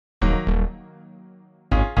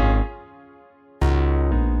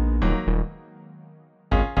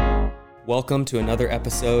Welcome to another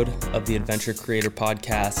episode of the Adventure Creator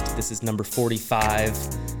Podcast. This is number 45,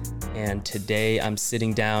 and today I'm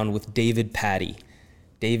sitting down with David Patty.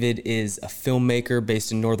 David is a filmmaker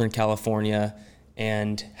based in Northern California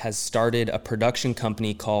and has started a production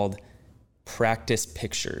company called Practice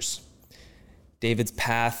Pictures. David's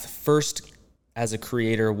path first as a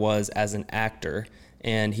creator was as an actor,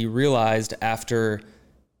 and he realized after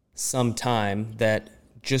some time that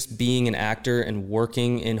just being an actor and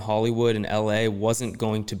working in Hollywood and LA wasn't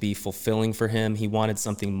going to be fulfilling for him. He wanted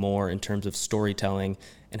something more in terms of storytelling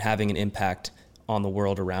and having an impact on the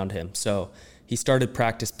world around him. So he started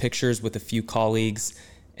Practice Pictures with a few colleagues,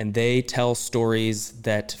 and they tell stories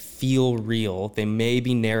that feel real. They may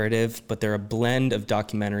be narrative, but they're a blend of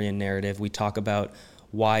documentary and narrative. We talk about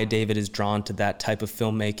why David is drawn to that type of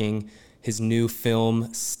filmmaking, his new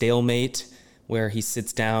film, Stalemate, where he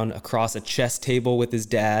sits down across a chess table with his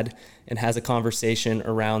dad and has a conversation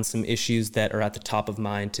around some issues that are at the top of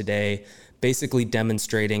mind today, basically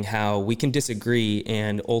demonstrating how we can disagree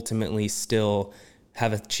and ultimately still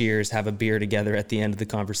have a cheers, have a beer together at the end of the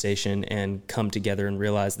conversation and come together and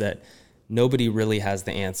realize that nobody really has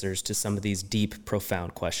the answers to some of these deep,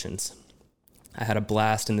 profound questions. I had a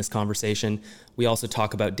blast in this conversation. We also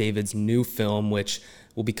talk about David's new film, which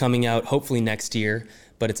will be coming out hopefully next year,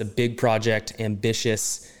 but it's a big project,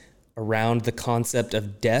 ambitious, around the concept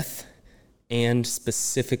of death and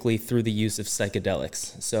specifically through the use of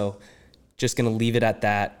psychedelics. So just going to leave it at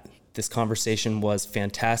that. This conversation was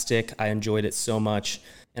fantastic. I enjoyed it so much,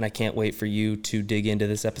 and I can't wait for you to dig into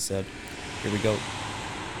this episode. Here we go.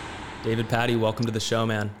 David Patty, welcome to the show,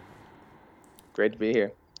 man. Great to be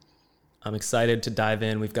here. I'm excited to dive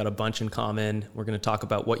in. We've got a bunch in common. We're going to talk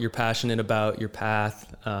about what you're passionate about, your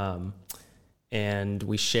path, and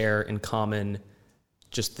we share in common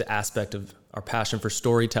just the aspect of our passion for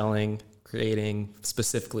storytelling, creating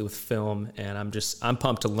specifically with film. And I'm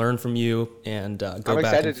pumped to learn from you and go back and forth. I'm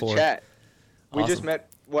excited to chat. Awesome. We just met,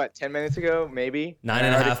 10 minutes ago, maybe?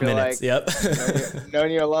 9.5 minutes, yep.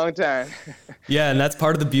 known you a long time. Yeah, and that's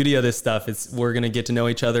part of the beauty of this stuff. We're going to get to know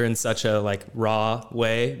each other in such a raw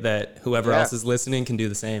way that whoever else is listening can do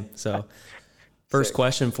the same. So first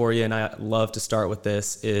question for you, and I love to start with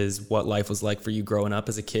this, is what life was like for you growing up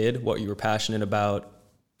as a kid, what you were passionate about.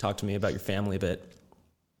 Talk to me about your family a bit.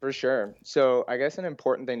 For sure. So I guess an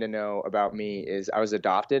important thing to know about me is I was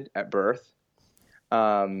adopted at birth.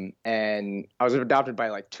 And I was adopted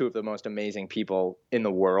by two of the most amazing people in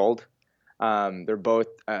the world. They're both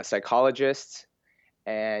psychologists,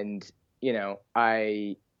 and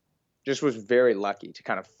I just was very lucky to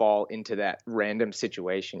kind of fall into that random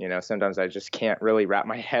situation. Sometimes I just can't really wrap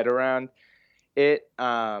my head around it.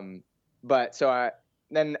 But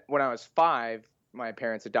then when I was 5, my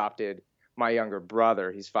parents adopted my younger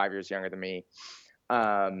brother. He's 5 years younger than me.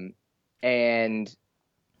 And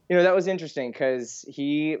that was interesting because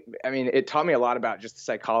it taught me a lot about just the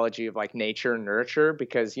psychology of nature and nurture,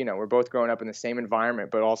 because, we're both growing up in the same environment,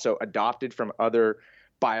 but also adopted from other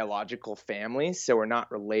biological families. So we're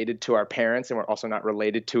not related to our parents, and we're also not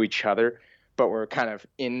related to each other, but we're kind of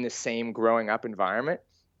in the same growing up environment.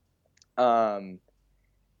 And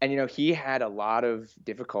he had a lot of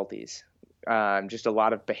difficulties, just a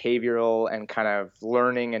lot of behavioral and kind of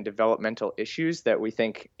learning and developmental issues that we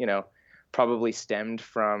think, probably stemmed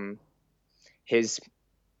from his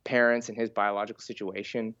parents and his biological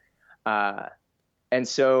situation. And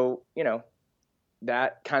so,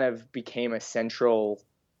 that kind of became a central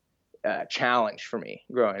challenge for me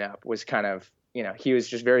growing up, was kind of, he was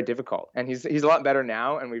just very difficult. And he's a lot better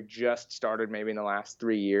now, and we've just started maybe in the last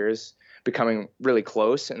 3 years becoming really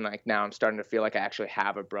close. And now I'm starting to feel like I actually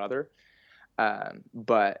have a brother.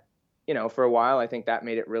 But, for a while, I think that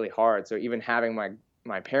made it really hard. So even having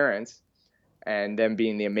my parents and them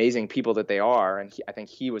being the amazing people that they are, and I think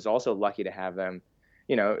he was also lucky to have them,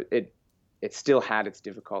 it still had its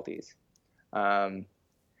difficulties.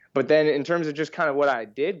 But then in terms of just kind of what I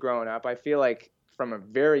did growing up, I feel like from a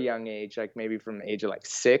very young age, maybe from the age of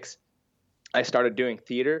 6, I started doing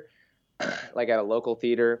theater, at a local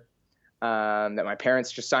theater that my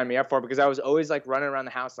parents just signed me up for, because I was always running around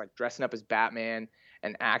the house, dressing up as Batman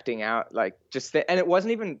and acting out, and it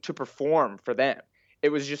wasn't even to perform for them.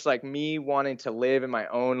 It was just me wanting to live in my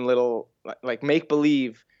own little make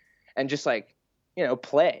believe and just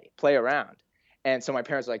play around. And so my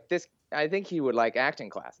parents were I think he would like acting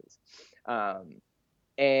classes.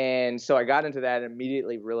 And so I got into that and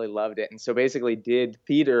immediately really loved it. And so basically did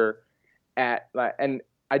theater and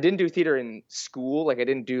I didn't do theater in school. I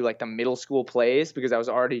didn't do the middle school plays, because I was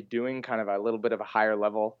already doing kind of a little bit of a higher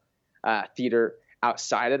level theater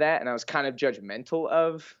outside of that. And I was kind of judgmental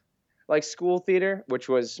of like school theater, which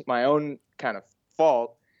was my own kind of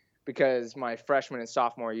fault because my freshman and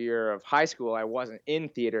sophomore year of high school, I wasn't in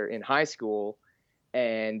theater in high school.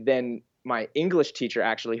 And then my English teacher,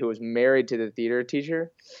 actually, who was married to the theater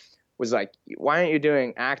teacher, was like, "Why aren't you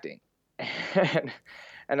doing acting?" and,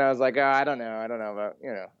 and I was like, I don't know about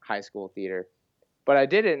high school theater, but I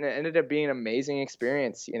did it, and it ended up being an amazing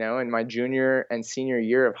experience. In my junior and senior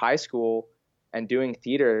year of high school, and doing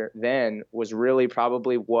theater then was really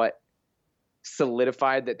probably what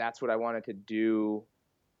solidified that that's what I wanted to do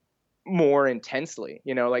more intensely.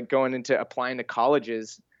 Like going into applying to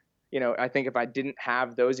colleges. I think if I didn't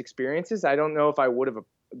have those experiences, I don't know if I would have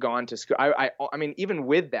gone to school. I mean, even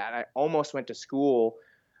with that, I almost went to school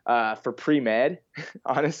for pre-med,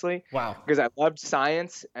 honestly. Wow. Because I loved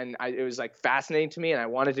science, and it was like fascinating to me, and I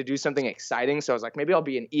wanted to do something exciting. So I was like, maybe I'll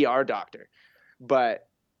be an ER doctor. But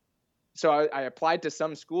so I applied to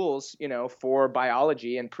some schools, for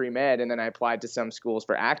biology and pre-med, and then I applied to some schools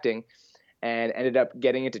for acting, and ended up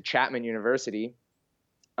getting into Chapman University,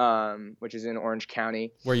 which is in Orange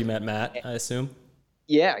County. Where you met Matt, I assume?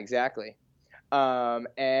 Yeah, exactly.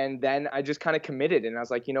 And then I just kind of committed, and I was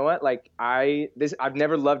like, you know what? Like I've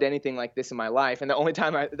never loved anything like this in my life. And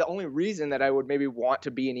the only reason that I would maybe want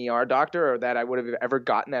to be an ER doctor, or that I would have ever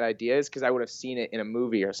gotten that idea, is because I would have seen it in a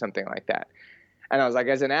movie or something like that. And I was like,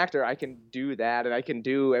 as an actor, I can do that, and I can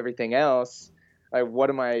do everything else. Like, what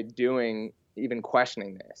am I doing even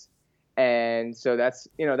questioning this? And so that's,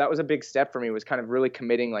 that was a big step for me, was kind of really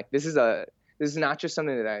committing, like, this is not just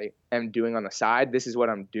something that I am doing on the side. This is what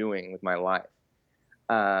I'm doing with my life.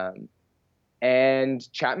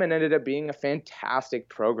 And Chapman ended up being a fantastic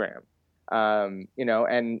program.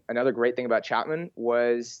 And another great thing about Chapman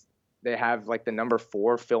was they have like the number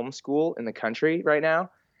 4 film school in the country right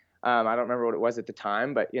now. I don't remember what it was at the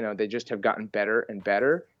time, but they just have gotten better and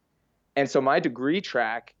better. And so my degree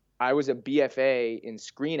track, I was a BFA in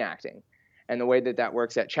screen acting. And the way that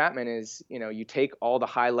works at Chapman is, you take all the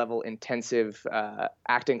high-level intensive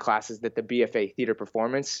acting classes that the BFA theater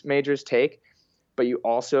performance majors take, but you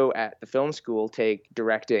also at the film school take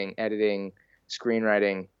directing, editing,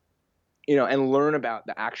 screenwriting, and learn about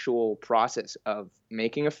the actual process of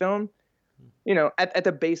making a film, at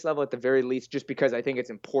the base level, at the very least, just because I think it's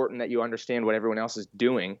important that you understand what everyone else is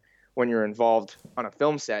doing when you're involved on a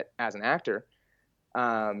film set as an actor.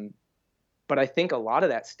 But I think a lot of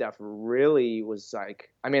that stuff really was like,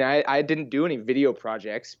 I mean, I didn't do any video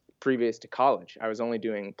projects previous to college. I was only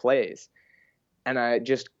doing plays, and I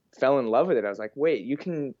just fell in love with it. I was like, wait, you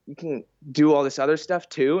can do all this other stuff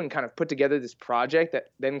too, and kind of put together this project that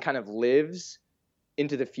then kind of lives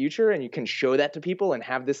into the future, and you can show that to people and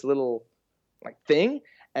have this little like thing.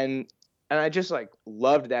 And I just like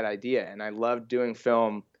loved that idea, and I loved doing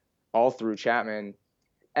film all through Chapman.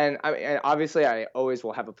 And obviously I always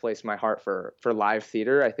will have a place in my heart for live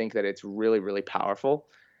theater. I think that it's really, really powerful,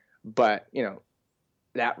 but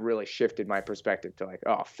that really shifted my perspective to like,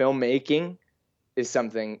 oh, filmmaking is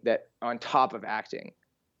something that on top of acting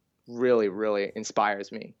really, really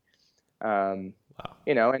inspires me. Wow.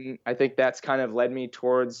 And I think that's kind of led me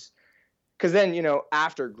towards, because then,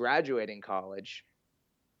 after graduating college,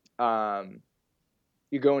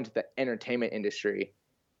 you go into the entertainment industry,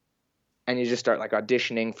 and you just start like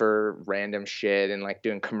auditioning for random shit and like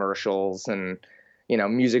doing commercials and,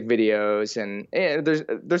 music videos. And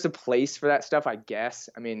there's a place for that stuff, I guess.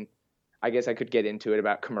 I mean, I guess I could get into it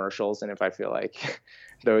about commercials, and if I feel like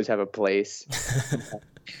those have a place.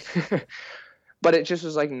 But it just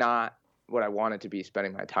was like not what I wanted to be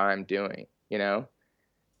spending my time doing,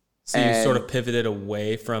 So you sort of pivoted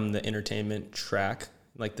away from the entertainment track,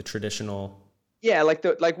 like the traditional. Yeah, like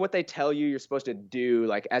what they tell you you're supposed to do,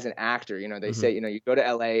 like as an actor, they say, you go to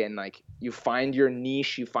LA and like you find your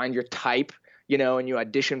niche, you find your type, and you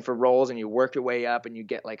audition for roles and you work your way up and you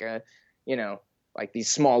get like a, like these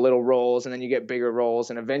small little roles, and then you get bigger roles,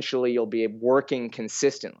 and eventually you'll be working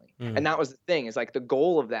consistently. And that was the thing, is like the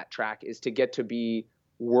goal of that track is to get to be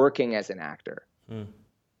working as an actor.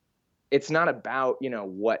 It's not about,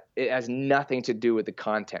 it has nothing to do with the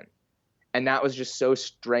content. And that was just so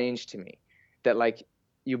strange to me, that like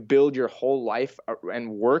you build your whole life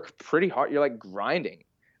and work pretty hard. You're like grinding,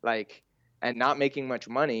 like, and not making much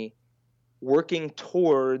money, working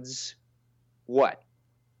towards what?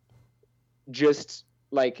 Just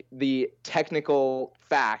like the technical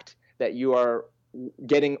fact that you are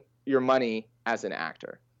getting your money as an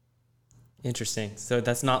actor. Interesting. So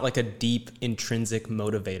that's not like a deep intrinsic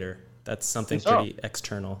motivator. That's something pretty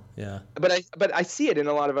external. Yeah. But I see it in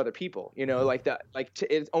a lot of other people, like that,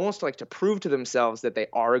 it's almost like to prove to themselves that they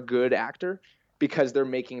are a good actor because they're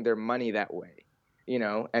making their money that way,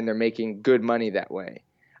 and they're making good money that way.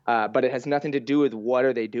 but it has nothing to do with what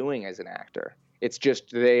are they doing as an actor. It's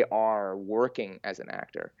just they are working as an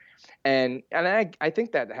actor. And I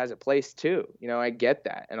think that has a place too. I get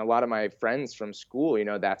that. And a lot of my friends from school,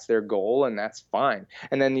 that's their goal and that's fine.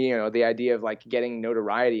 And then, the idea of like getting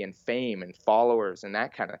notoriety and fame and followers and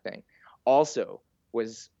that kind of thing also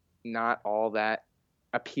was not all that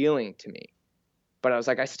appealing to me. But I was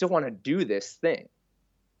like, I still want to do this thing.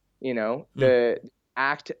 The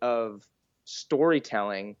act of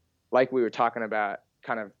storytelling, like we were talking about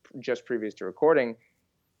kind of just previous to recording,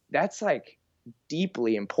 that's like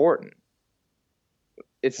deeply important.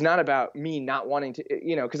 It's not about me not wanting to,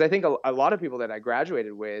 because I think a lot of people that I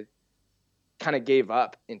graduated with kind of gave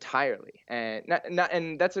up entirely, and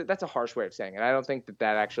and that's a harsh way of saying it. I don't think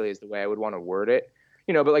that actually is the way I would want to word it,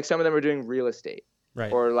 but like some of them are doing real estate,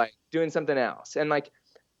 right, or like doing something else, and like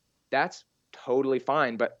that's totally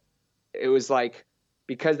fine. But it was like,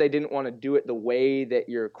 because they didn't want to do it the way that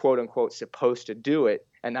you're quote unquote supposed to do it,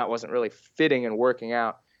 and that wasn't really fitting and working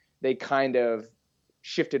out, they kind of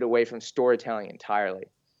shifted away from storytelling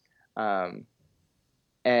entirely.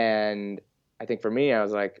 And I think for me, I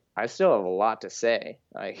was like, I still have a lot to say.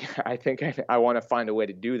 Like, I think I want to find a way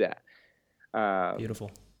to do that.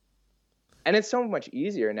 Beautiful. And it's so much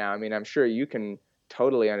easier now. I mean, I'm sure you can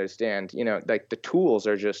totally understand, like the tools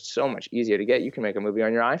are just so much easier to get. You can make a movie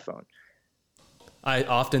on your iPhone. I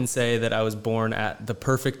often say that I was born at the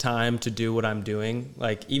perfect time to do what I'm doing.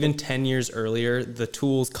 Like even 10 years earlier, the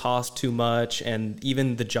tools cost too much. And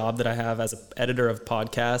even the job that I have as an editor of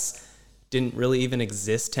podcasts didn't really even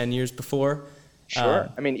exist 10 years before. Sure.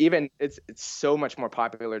 I mean, even it's so much more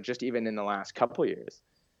popular just even in the last couple years.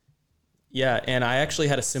 Yeah. And I actually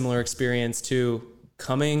had a similar experience too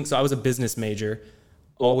so I was a business major,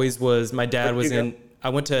 always was. My dad was I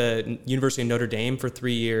went to University of Notre Dame for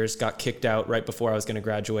 3 years, got kicked out right before I was going to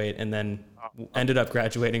graduate, and then ended up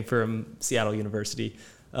graduating from Seattle University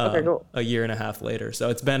cool. a year and a half later. So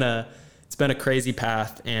it's been a crazy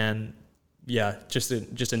path, and yeah, just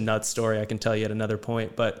a nuts story I can tell you at another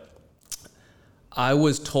point. But I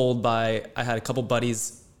was told I had a couple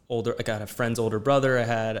buddies older. I got a friend's older brother. I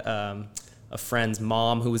had a friend's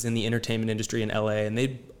mom who was in the entertainment industry in LA, and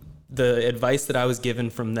the advice that I was given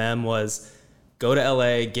from them was, go to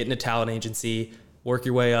LA, get in a talent agency, work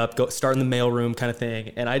your way up, go start in the mailroom kind of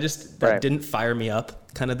thing. And that didn't fire me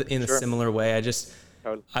up kind of in a similar way.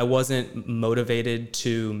 I wasn't motivated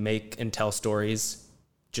to make and tell stories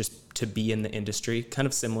just to be in the industry, kind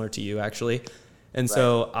of similar to you actually. And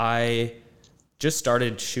so I just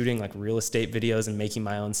started shooting like real estate videos and making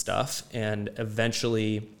my own stuff, and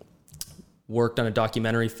eventually worked on a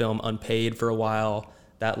documentary film unpaid for a while.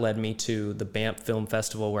 That led me to the Banff Film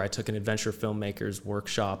Festival, where I took an adventure filmmakers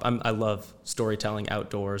workshop. I love storytelling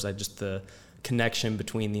outdoors. The connection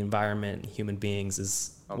between the environment and human beings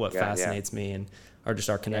is what fascinates me, and our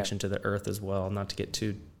connection to the earth as well. Not to get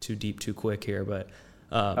too deep too quick here, but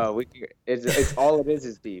it's all it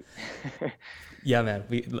is deep. Yeah, man,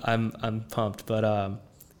 I'm pumped, but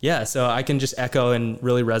yeah. So I can just echo and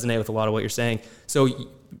really resonate with a lot of what you're saying. So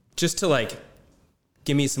just to like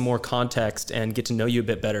give me some more context and get to know you a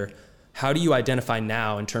bit better, how do you identify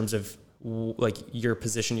now in terms of like your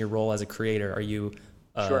position, your role as a creator? Are you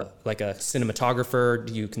like a cinematographer?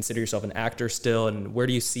 Do you consider yourself an actor still? And where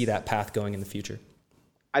do you see that path going in the future?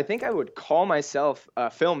 I think I would call myself a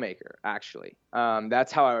filmmaker, actually.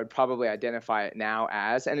 That's how I would probably identify it now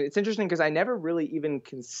as. And it's interesting because I never really even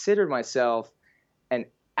considered myself an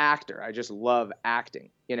actor. I just love acting,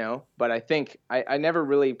 but I think I never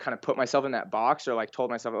really kind of put myself in that box or like told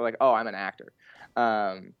myself like, oh, I'm an actor.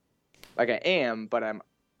 Like I am, but I'm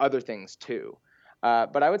other things too.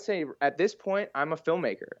 But I would say at this point, I'm a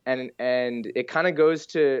filmmaker, and it kind of goes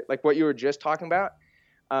to like what you were just talking about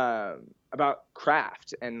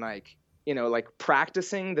craft and like, like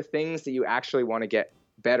practicing the things that you actually want to get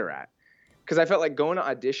better at. Because I felt like going to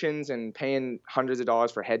auditions and paying hundreds of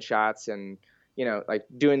dollars for headshots and, like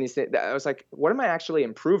doing these things, I was like, what am I actually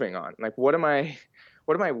improving on? Like, what am I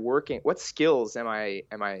working? What skills am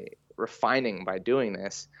I refining by doing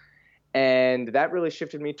this? And that really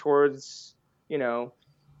shifted me towards,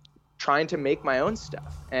 trying to make my own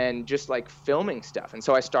stuff and just like filming stuff. And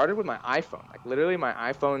so I started with my iPhone, like literally my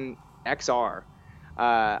iPhone XR.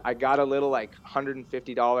 I got a little like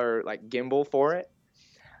 $150 like gimbal for it.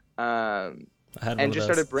 And just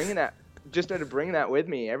started bringing that with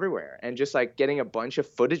me everywhere, and just like getting a bunch of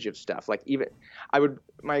footage of stuff. Like even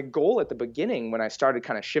my goal at the beginning when I started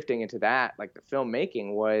kind of shifting into that, like the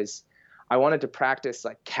filmmaking, was I wanted to practice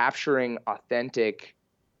like capturing authentic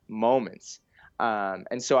moments.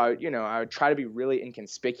 And so I would try to be really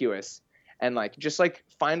inconspicuous and like just like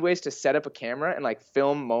find ways to set up a camera and like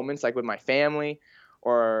film moments like with my family,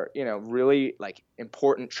 or really like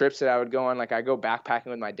important trips that I would go on. Like I go backpacking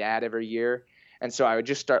with my dad every year, and so I would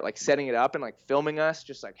just start like setting it up and like filming us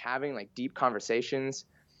just like having like deep conversations.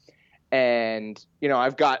 And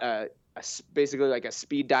I've got basically like a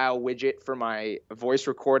speed dial widget for my voice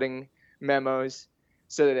recording memos,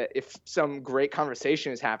 so that if some great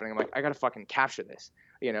conversation is happening, I'm like, I gotta fucking capture this,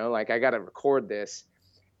 like I gotta record this.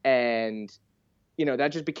 And that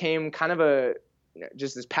just became kind of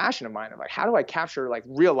just this passion of mine of like, how do I capture like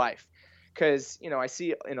real life? Because I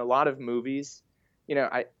see in a lot of movies,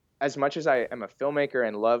 I, as much as I am a filmmaker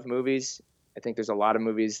and love movies, I think there's a lot of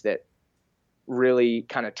movies that really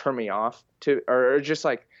kind of turn me off to, or just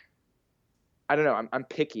like, I don't know, I'm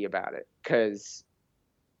picky about it, because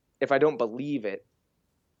if I don't believe it,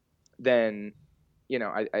 then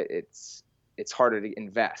it's harder to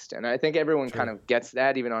invest. And I think everyone Sure. kind of gets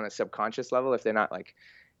that, even on a subconscious level, if they're not like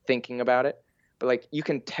thinking about it. But like you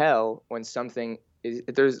can tell when something is,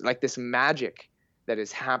 there's like this magic that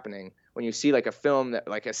is happening when you see like a film that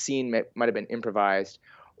like a scene might have been improvised,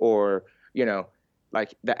 or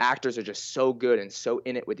like the actors are just so good and so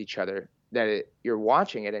in it with each other that you're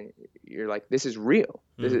watching it and you're like, this is real.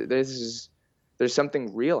 There's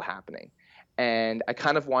something real happening. And I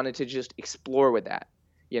kind of wanted to just explore with that,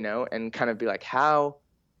 and kind of be like, how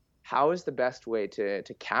is the best way to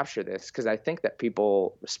capture this? Because I think that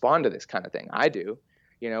people respond to this kind of thing. I do.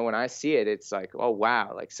 When I see it, it's like, oh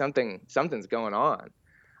wow, like something's going on.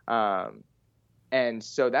 And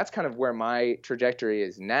so that's kind of where my trajectory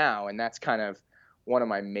is now, and that's kind of one of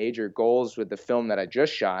my major goals with the film that I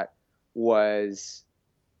just shot, was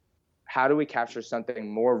how do we capture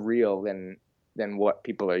something more real than what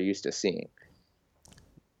people are used to seeing.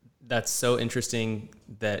 That's so interesting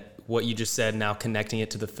that what you just said, now connecting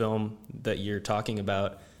it to the film that you're talking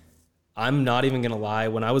about. I'm not even going to lie.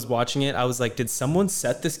 When I was watching it, I was like, did someone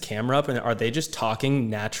set this camera up and are they just talking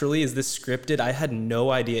naturally? Is this scripted? I had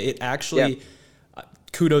no idea. It actually,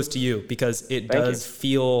 kudos to you, because it does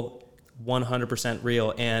feel 100%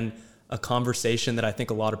 real, and a conversation that I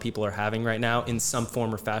think a lot of people are having right now in some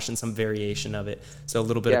form or fashion, some variation of it. So a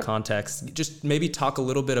little bit of context. Just maybe talk a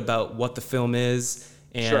little bit about what the film is,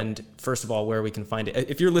 and first of all, where we can find it.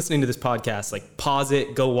 If you're listening to this podcast, like pause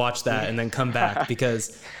it, go watch that, and then come back,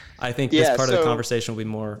 because I think this part of the conversation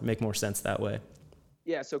will make more sense that way.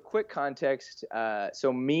 Yeah, so quick context.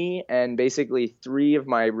 So me and basically 3 of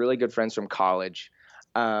my really good friends from college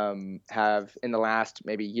have, in the last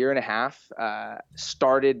maybe year and a half,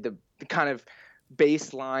 started the kind of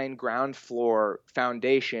baseline ground floor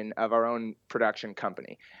foundation of our own production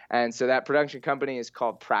company. And so that production company is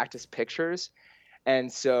called Practice Pictures.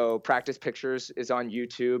 And so Practice Pictures is on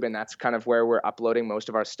YouTube, and that's kind of where we're uploading most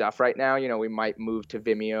of our stuff right now. We might move to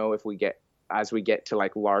Vimeo as we get to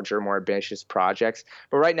like larger, more ambitious projects.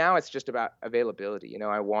 But right now it's just about availability.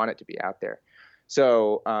 I want it to be out there.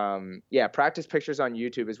 So Practice Pictures on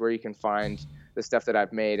YouTube is where you can find the stuff that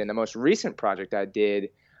I've made. And the most recent project I did,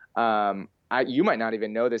 you might not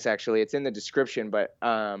even know this actually, it's in the description, but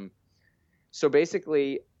so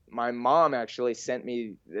basically my mom actually sent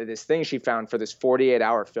me this thing she found for this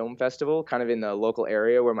 48-hour film festival kind of in the local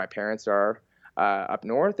area where my parents are up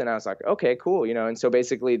north. And I was like, okay, cool. And so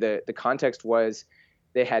basically the context was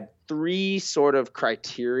they had 3 sort of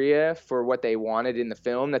criteria for what they wanted in the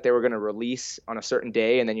film that they were going to release on a certain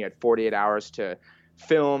day. And then you had 48 hours to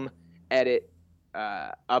film, edit,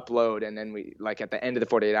 upload. And then we, like at the end of the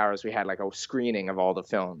 48 hours, we had like a screening of all the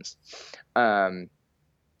films.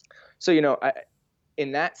 So,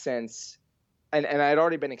 in that sense, and I had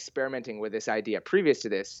already been experimenting with this idea previous to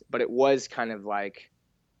this, but it was kind of like,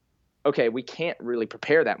 okay, we can't really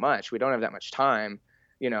prepare that much. We don't have that much time,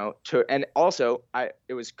 and also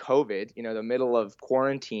it was COVID, the middle of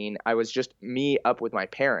quarantine. I was just me up with my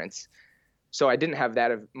parents. So I didn't have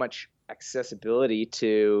that much accessibility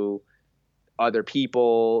to other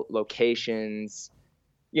people, locations,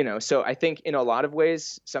 so I think in a lot of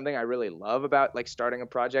ways, something I really love about like starting a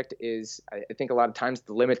project is I think a lot of times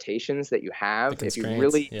the limitations that you have, if you're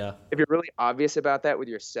really obvious about that with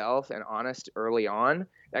yourself and honest early on,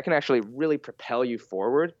 that can actually really propel you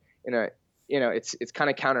forward it's kind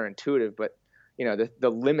of counterintuitive, but the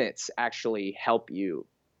limits actually help you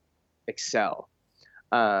excel.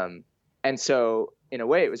 And so in a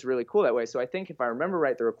way it was really cool that way. So I think if I remember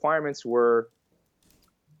right, the requirements were,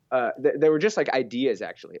 they were just like ideas,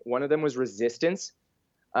 actually. One of them was resistance.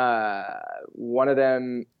 One of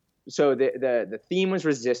them, so the theme was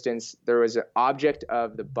resistance. There was an object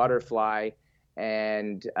of the butterfly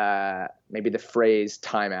and maybe the phrase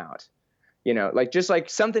timeout, like just like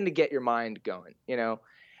something to get your mind going,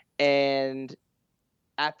 And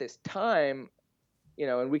at this time, you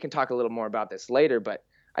know, and we can talk a little more about this later, but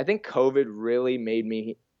I think COVID really made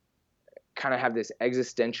me kind of have this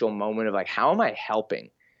existential moment of like, how am I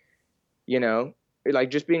helping? You know,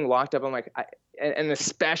 like just being locked up. I'm like, and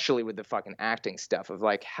especially with the fucking acting stuff of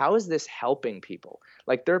like, how is this helping people?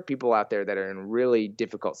 Like, there are people out there that are in really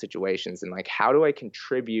difficult situations, and like, how do I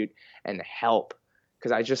contribute and help?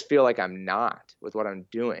 Because I just feel like I'm not with what I'm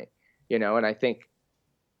doing, you know. And I think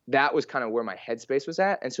that was kind of where my headspace was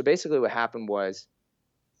at. And so basically, what happened was,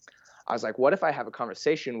 I was like, what if I have a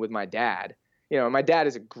conversation with my dad? You know, my dad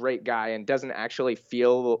is a great guy and doesn't actually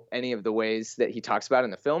feel any of the ways that he talks about in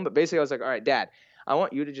the film. But basically, I was like, all right, Dad, I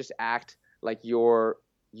want you to just act like your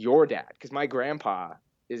dad, because my grandpa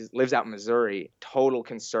lives out in Missouri, total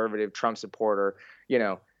conservative Trump supporter, you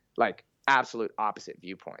know, like absolute opposite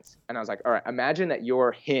viewpoints. And I was like, all right, imagine that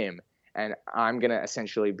you're him and I'm going to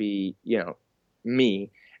essentially be, you know, me,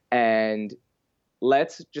 and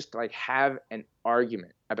let's just like have an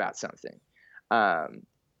argument about something.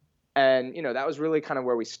 And you know, that was really kind of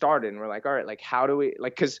where we started, and we're like, all right, like how do we,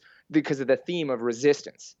 like, because of the theme of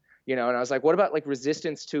resistance, you know. And I was like, what about like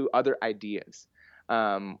resistance to other ideas?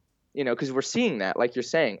 You know, because we're seeing that, like you're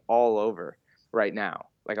saying, all over right now,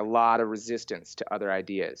 like a lot of resistance to other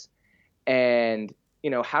ideas. And you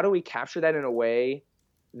know, how do we capture that in a way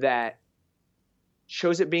that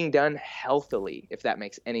shows it being done healthily, if that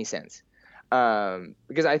makes any sense?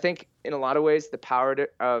 Because I think in a lot of ways the power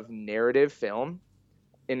of narrative film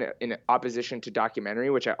in opposition to documentary,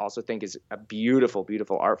 which I also think is a beautiful,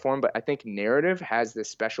 beautiful art form, but I think narrative has this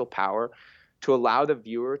special power to allow the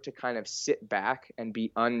viewer to kind of sit back and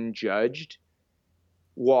be unjudged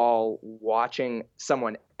while watching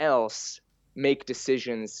someone else make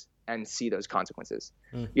decisions and see those consequences.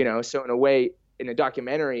 You know, so in a way, in a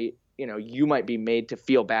documentary, you know, you might be made to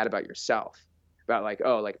feel bad about yourself, about like,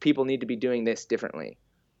 oh, like people need to be doing this differently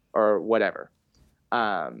or whatever.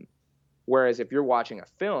 Whereas if you're watching a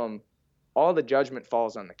film, all the judgment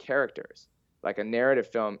falls on the characters. Like a narrative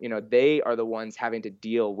film, you know, they are the ones having to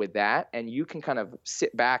deal with that, and you can kind of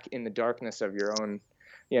sit back in the darkness of your own,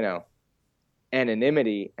 you know,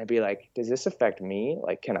 anonymity and be like, does this affect me?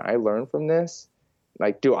 Like, can I learn from this?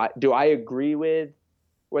 Like, do I agree with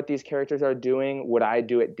what these characters are doing? Would I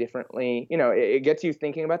do it differently? You know, it gets you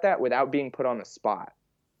thinking about that without being put on the spot.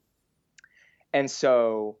 And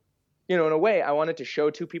so, you know, in a way, I wanted to show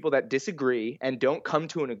two people that disagree and don't come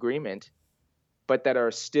to an agreement, but that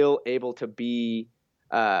are still able to be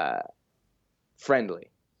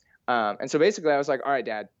friendly. And so basically I was like, all right,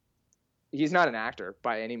 Dad, he's not an actor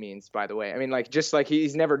by any means, by the way. I mean, like, just like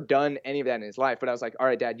he's never done any of that in his life. But I was like, all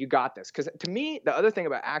right, Dad, you got this. Because to me, the other thing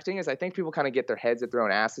about acting is I think people kind of get their heads at their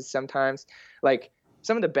own asses sometimes. Like,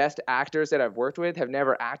 some of the best actors that I've worked with have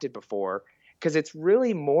never acted before, because it's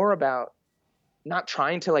really more about not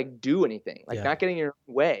trying to like do anything, like not getting your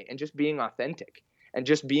own way, and just being authentic and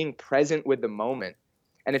just being present with the moment.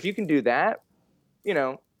 And if you can do that, you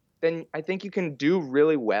know, then I think you can do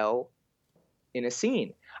really well in a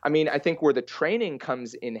scene. I mean, I think where the training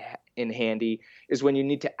comes in handy is when you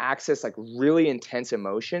need to access like really intense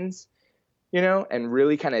emotions, you know, and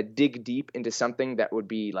really kind of dig deep into something that would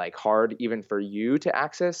be like hard even for you to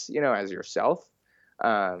access, you know, as yourself.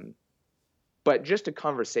 But just a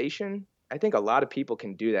conversation, I think a lot of people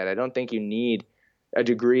can do that. I don't think you need a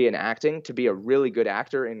degree in acting to be a really good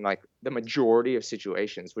actor in like the majority of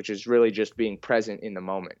situations, which is really just being present in the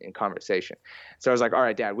moment in conversation. So I was like, all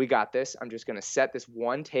right, Dad, we got this. I'm just going to set this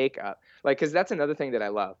one take up. Like, cause that's another thing that I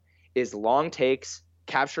love is long takes,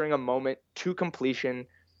 capturing a moment to completion,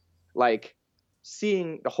 like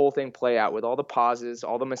seeing the whole thing play out with all the pauses,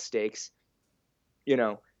 all the mistakes, you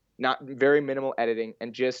know, not very minimal editing,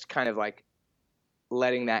 and just kind of like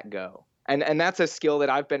letting that go. And that's a skill that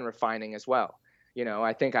I've been refining as well. You know,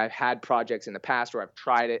 I think I've had projects in the past where I've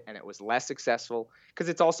tried it and it was less successful, because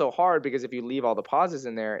it's also hard, because if you leave all the pauses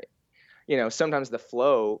in there, you know, sometimes the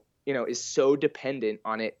flow, you know, is so dependent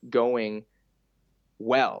on it going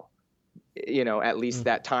well, you know, at least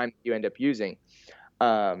that time you end up using.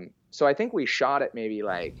 So I think we shot it maybe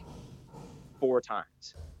like 4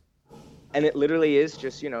 times. And it literally is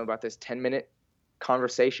just, you know, about this 10-minute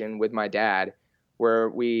conversation with my dad where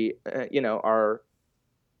we, you know, are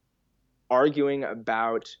arguing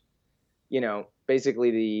about, you know,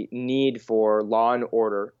 basically the need for law and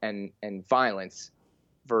order and violence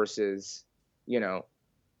versus, you know,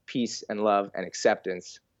 peace and love and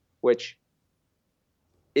acceptance, which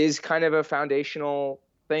is kind of a foundational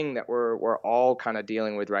thing that we're all kind of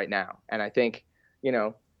dealing with right now. And I think, you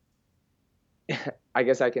know, I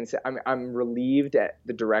guess I can say I'm relieved at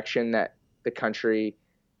the direction that the country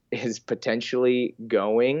is potentially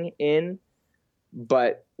going in,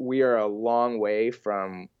 but we are a long way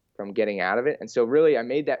from getting out of it. And so really I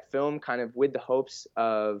made that film kind of with the hopes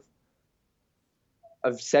of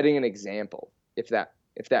setting an example, if that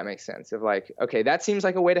makes sense, of like, okay, that seems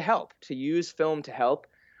like a way to help, to use film to help,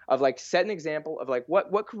 of like set an example of like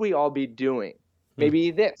what could we all be doing,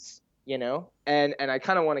 maybe this, and I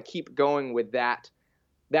kind of want to keep going with that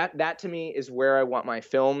to me is where I want my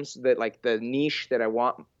films, that like the niche that I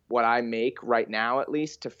want what I make right now at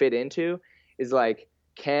least to fit into, is like,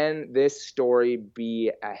 can this story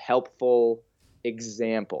be a helpful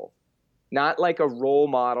example? Not like a role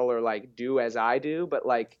model or like do as I do, but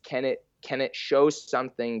like can it show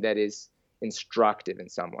something that is instructive in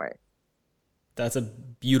some way? That's a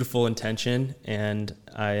beautiful intention, and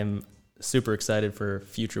I am super excited for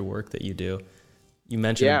future work that you do. You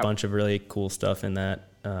mentioned a bunch of really cool stuff in that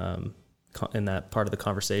part of the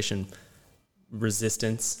conversation.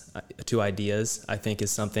 Resistance to ideas, I think,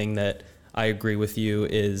 is something that I agree with you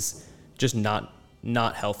is just not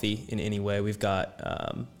healthy in any way. We've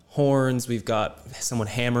got horns, we've got someone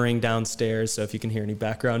hammering downstairs, so if you can hear any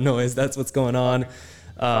background noise, that's what's going on.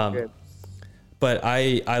 But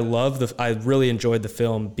I really enjoyed the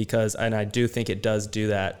film because, and I do think it does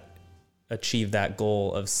achieve that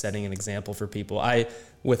goal of setting an example for people.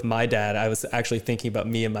 With my dad, I was actually thinking about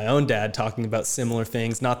me and my own dad talking about similar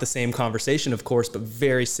things, not the same conversation, of course, but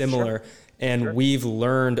very similar. Sure. And we've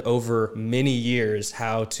learned over many years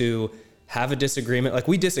how to have a disagreement. Like,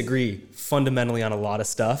 we disagree fundamentally on a lot of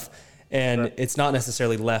stuff, and it's not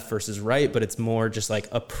necessarily left versus right, but it's more just like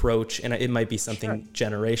approach. And it might be something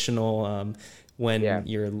generational. When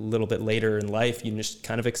you're a little bit later in life, you just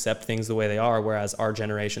kind of accept things the way they are. Whereas our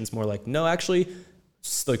generation's more like, no, actually,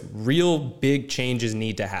 like real big changes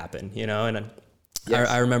need to happen, And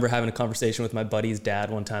I remember having a conversation with my buddy's dad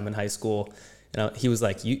one time in high school, and he was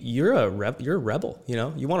like, "You're a rebel,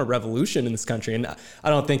 You want a revolution in this country." And I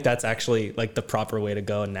don't think that's actually like the proper way to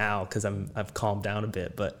go now, because I've calmed down a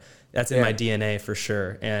bit, but that's in my DNA for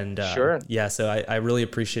sure. And so I really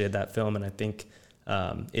appreciated that film, and I think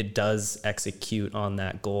it does execute on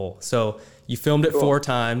that goal. So you filmed it 4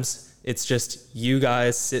 times. It's just you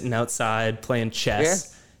guys sitting outside playing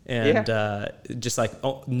chess and just like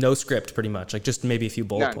no script, pretty much, like just maybe a few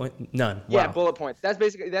bullet points. None. Wow. Yeah, bullet points. That's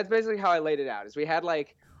basically how I laid it out. Is we had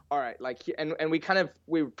like, all right, like, and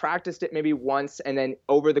we practiced it maybe once, and then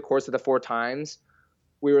over the course of the 4 times,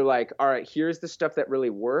 we were like, all right, here's the stuff that really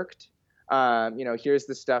worked. Here's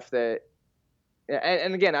the stuff that,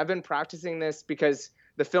 and again, I've been practicing this because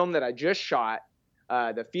the film that I just shot,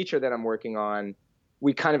 the feature that I'm working on,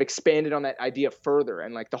 we kind of expanded on that idea further.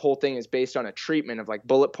 And like the whole thing is based on a treatment of like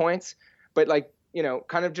bullet points, but like,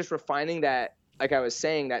 kind of just refining that, like I was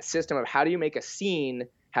saying, that system of how do you make a scene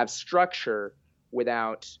have structure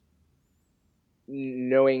without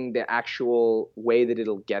knowing the actual way that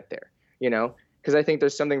it'll get there, because I think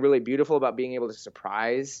there's something really beautiful about being able to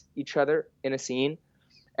surprise each other in a scene,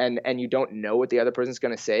 and you don't know what the other person's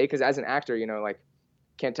going to say. Because as an actor, like,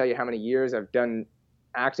 can't tell you how many years I've done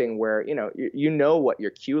acting where you know what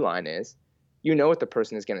your cue line is, what the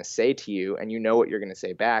person is going to say to you, and what you're going to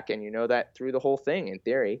say back, and that through the whole thing in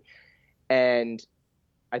theory. And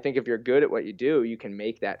I think if you're good at what you do, you can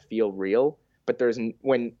make that feel real. But there's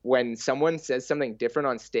when someone says something different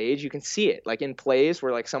on stage, you can see it, like in plays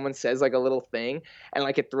where like someone says like a little thing and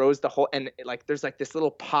like it throws the whole, and like there's like this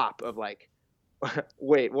little pop of like,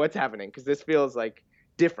 wait, what's happening? Because this feels like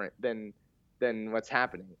different than what's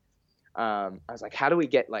happening. I was like, how do we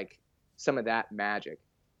get like some of that magic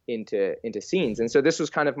into scenes? And so this was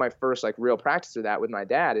kind of my first like real practice of that with my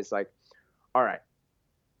dad, is like, all right,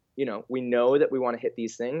 we know that we want to hit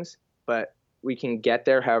these things, but we can get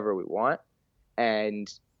there however we want.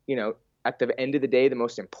 And, at the end of the day, the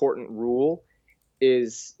most important rule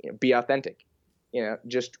is be authentic,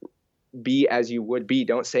 just be as you would be.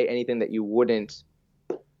 Don't say anything that you wouldn't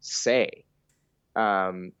say.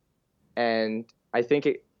 And I think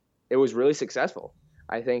it was really successful.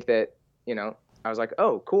 I think that, I was like,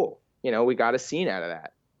 oh, cool. We got a scene out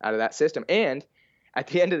of that system. And at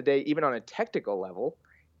the end of the day, even on a technical level,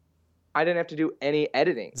 I didn't have to do any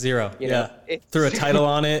editing. Zero. Threw a title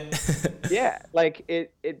on it. Yeah. Like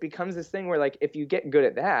it becomes this thing where like, if you get good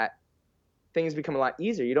at that, things become a lot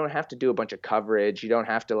easier. You don't have to do a bunch of coverage. You don't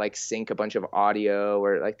have to like sync a bunch of audio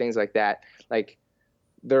or like things like that. Like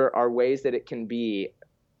there are ways that it can be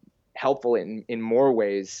helpful in more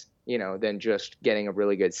ways, than just getting a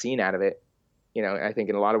really good scene out of it. I think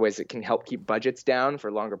in a lot of ways it can help keep budgets down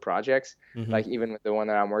for longer projects. Mm-hmm. Like even with the one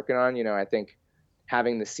that I'm working on, I think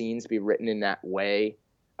having the scenes be written in that way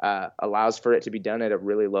allows for it to be done at a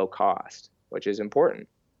really low cost, which is important.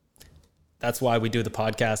 that's why we do the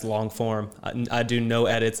podcast long form. I do no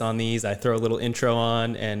edits on these. I throw a little intro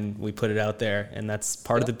on and we put it out there. And that's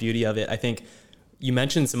part of the beauty of it. I think you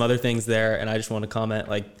mentioned some other things there, and I just want to comment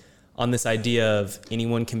like on this idea of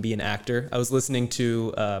anyone can be an actor. I was listening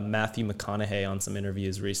to Matthew McConaughey on some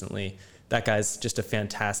interviews recently. That guy's just a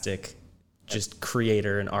fantastic just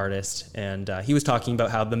creator and artist. And he was talking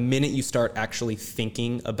about how the minute you start actually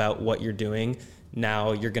thinking about what you're doing,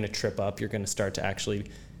 now you're going to trip up. You're going to start to actually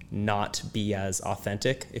not be as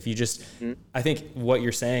authentic. If you just, I think what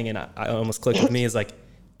you're saying, and I almost clicked with me, is like,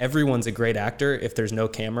 everyone's a great actor if there's no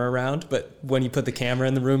camera around, but when you put the camera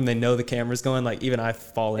in the room, they know the camera's going. Like even I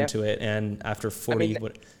fall into it, and after 40,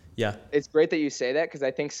 it's great that you say that, because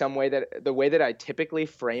I think the way that I typically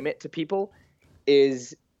frame it to people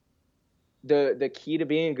is the key to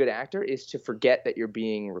being a good actor is to forget that you're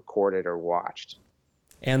being recorded or watched.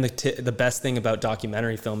 And the best thing about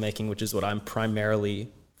documentary filmmaking, which is what I'm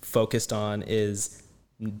primarily focused on, is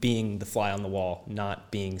being the fly on the wall,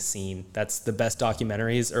 not being seen. That's the best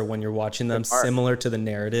documentaries, or when you're watching them, similar to the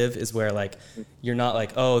narrative, is where like you're not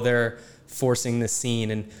like, oh, they're forcing the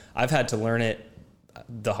scene. And I've had to learn it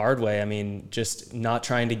the hard way. I mean, just not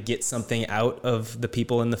trying to get something out of the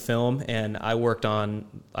people in the film. And I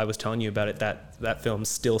was telling you about it, that film's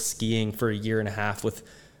still skiing for a year and a half with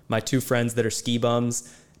my two friends that are ski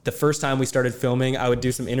bums. The first time we started filming, I would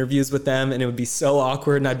do some interviews with them, and it would be so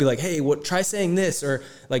awkward. And I'd be like, hey, try saying this, or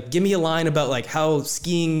like, give me a line about like how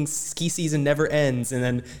ski season never ends. And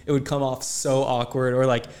then it would come off so awkward, or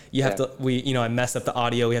like I mess up the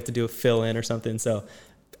audio. We have to do a fill in or something. So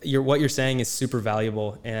what you're saying is super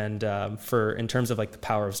valuable. And in terms of like the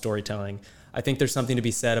power of storytelling, I think there's something to be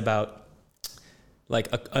said about like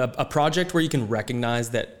a project where you can recognize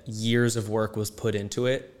that years of work was put into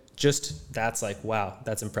it. Just that's like, wow,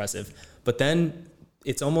 that's impressive. But then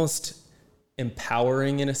it's almost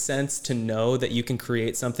empowering in a sense to know that you can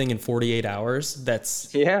create something in 48 hours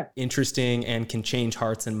that's interesting and can change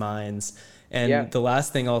hearts and minds. And the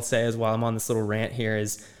last thing I'll say is, while I'm on this little rant here,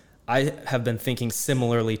 is I have been thinking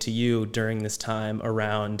similarly to you during this time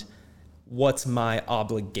around what's my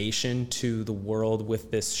obligation to the world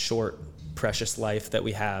with this short, precious life that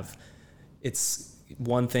we have. It's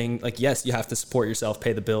one thing, like, yes, you have to support yourself,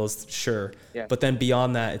 pay the bills, sure. Yeah. But then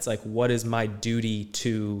beyond that, it's like, what is my duty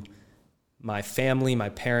to my family, my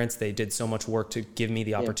parents? They did so much work to give me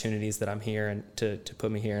the opportunities that I'm here and to put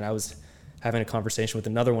me here. And I was having a conversation with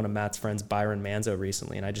another one of Matt's friends, Byron Manzo,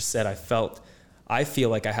 recently. And I just said, I feel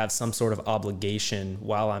like I have some sort of obligation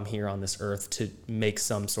while I'm here on this earth to make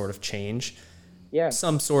some sort of change. Yeah.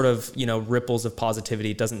 Some sort of, ripples of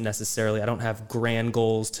positivity. It doesn't necessarily, I don't have grand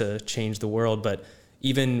goals to change the world, but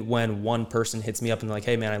even when one person hits me up and they're like,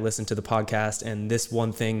 hey man, I listened to the podcast, and this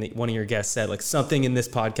one thing that one of your guests said, like something in this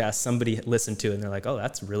podcast, somebody listened to it, and they're like, oh,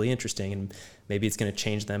 that's really interesting. And maybe it's going to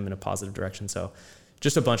change them in a positive direction. So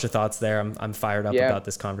just a bunch of thoughts there. I'm fired up about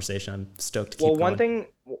this conversation. I'm stoked to keep going.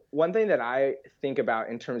 One thing that I think about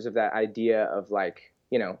in terms of that idea of like,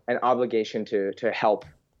 an obligation to help,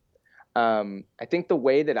 I think the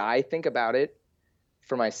way that I think about it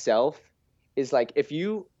for myself is like, if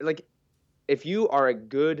you are a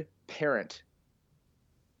good parent,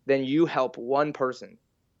 then you help one person.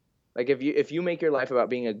 Like if you make your life about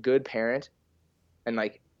being a good parent and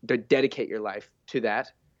like to dedicate your life to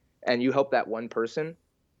that, and you help that one person,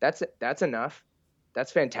 that's enough.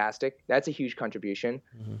 That's fantastic. That's a huge contribution,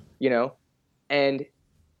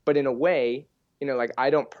 but in a way, like I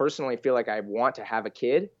don't personally feel like I want to have a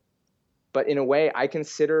kid, but in a way I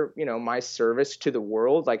consider, my service to the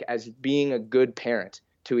world, like as being a good parent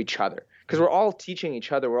to each other. Because we're all teaching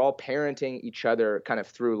each other, we're all parenting each other kind of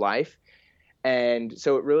through life. And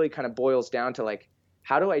so it really kind of boils down to like,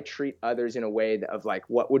 how do I treat others in a way of like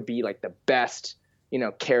what would be like the best,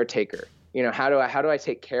 caretaker? How do I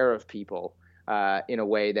take care of people in a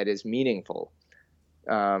way that is meaningful?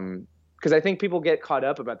 Because I think people get caught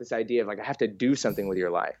up about this idea of like, I have to do something with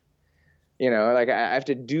your life. Like I have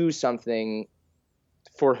to do something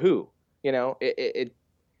for who? If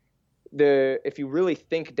you really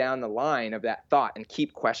think down the line of that thought and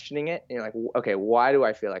keep questioning it, and you're like, okay, why do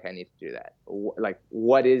I feel like I need to do that? Like,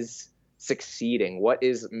 what is succeeding? What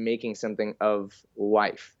is making something of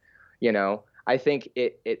life? I think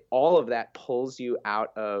it all of that pulls you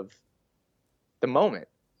out of the moment,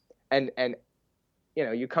 and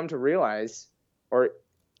you come to realize,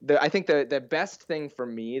 I think the best thing for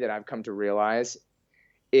me that I've come to realize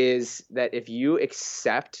is that if you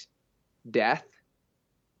accept death,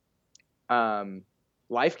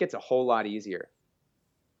 life gets a whole lot easier.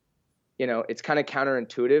 It's kind of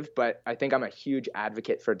counterintuitive, but I think I'm a huge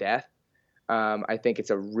advocate for death. I think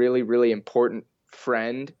it's a really, really important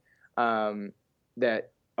friend.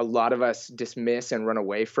 that a lot of us dismiss and run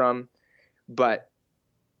away from, but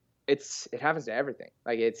it happens to everything.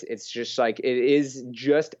 Like it's just like, it is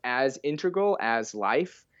just as integral as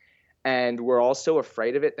life. And we're all so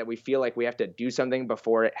afraid of it that we feel like we have to do something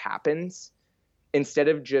before it happens, instead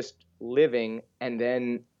of just living and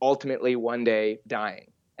then ultimately one day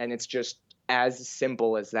dying. And it's just as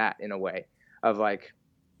simple as that, in a way, of like,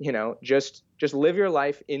 just live your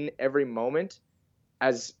life in every moment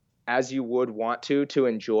as you would want to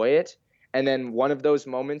enjoy it. And then one of those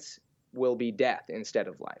moments will be death instead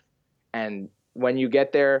of life. And when you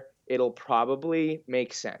get there, it'll probably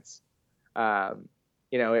make sense.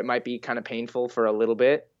 It might be kind of painful for a little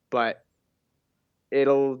bit, but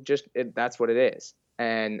that's what it is.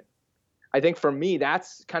 And I think for me,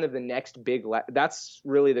 that's kind of the next that's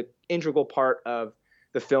really the integral part of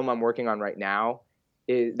the film I'm working on right now.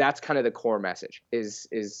 That's kind of the core message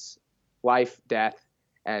is life, death,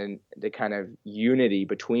 and the kind of unity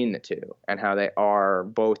between the two, and how they are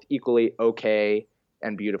both equally okay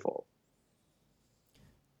and beautiful.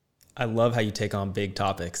 I love how you take on big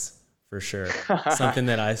topics, for sure. Something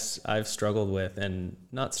that I've struggled with, and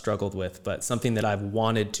not struggled with, but something that I've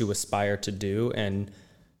wanted to aspire to do, and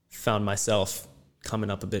found myself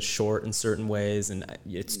coming up a bit short in certain ways, and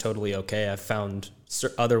it's totally okay. I've found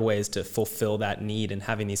other ways to fulfill that need, and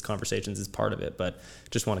having these conversations is part of it. But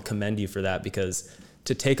just want to commend you for that, because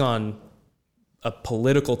to take on a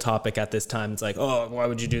political topic at this time, it's like, oh, why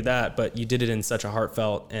would you do that? But you did it in such a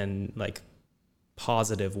heartfelt and like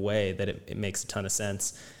positive way that it makes a ton of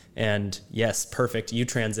sense. And yes, perfect. You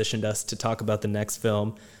transitioned us to talk about the next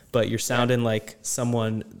film, but you're sounding like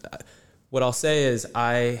someone. What I'll say is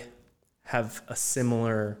I've had a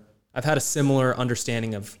similar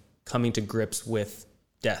understanding of coming to grips with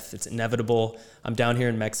death. It's inevitable. I'm down here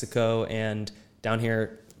in Mexico, and down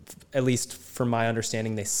here, at least from my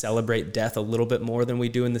understanding, they celebrate death a little bit more than we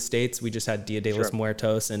do in the States. We just had Dia de los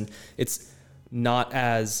Muertos, and it's not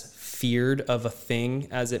as feared of a thing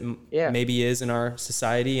as it maybe is in our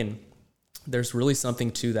society. And there's really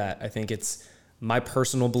something to that. I think it's my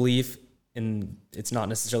personal belief, and it's not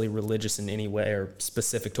necessarily religious in any way or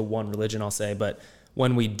specific to one religion, I'll say, but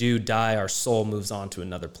when we do die, our soul moves on to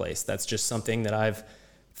another place. That's just something that I've,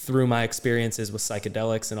 through my experiences with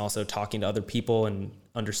psychedelics and also talking to other people and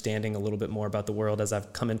understanding a little bit more about the world as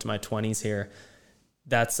I've come into my 20s here,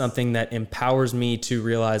 that's something that empowers me to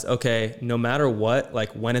realize, okay, no matter what,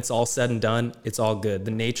 like when it's all said and done, it's all good.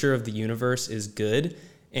 The nature of the universe is good,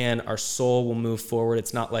 and our soul will move forward.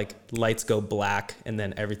 It's not like lights go black and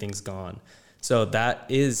then everything's gone. So that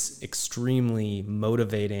is extremely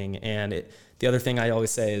motivating. And the other thing I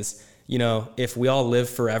always say is, if we all live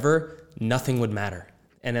forever, nothing would matter.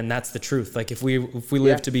 And then that's the truth. Like if we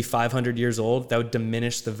live to be 500 years old, that would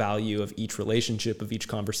diminish the value of each relationship, of each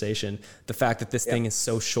conversation. The fact that this thing is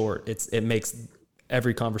so short, it makes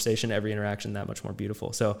every conversation, every interaction that much more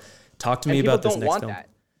beautiful. So talk to me about this next film.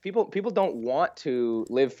 People don't want to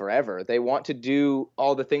live forever. They want to do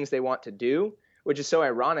all the things they want to do, which is so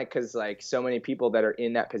ironic because like so many people that are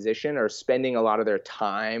in that position are spending a lot of their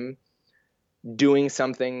time doing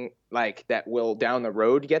something like that will down the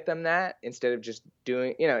road get them that, instead of just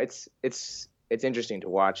doing, it's interesting to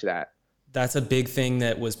watch that. That's a big thing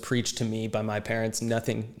that was preached to me by my parents.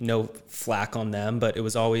 No flack on them, but it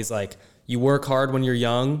was always like, you work hard when you're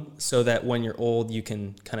young so that when you're old, you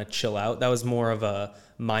can kind of chill out. That was more of a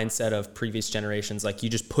mindset of previous generations. Like you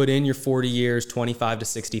just put in your 40 years, 25 to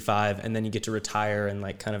 65, and then you get to retire and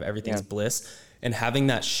like kind of everything's bliss. And having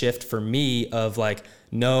that shift for me of like,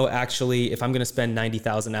 no, actually, if I'm going to spend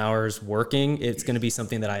 90,000 hours working, it's going to be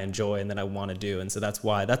something that I enjoy and that I want to do. And so that's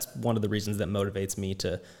one of the reasons that motivates me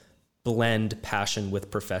to blend passion with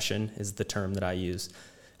profession, is the term that I use.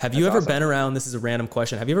 Have you ever been around, this is a random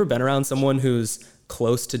question, have you ever been around someone who's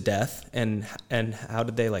close to death, and how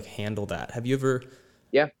did they like handle that? Have you ever?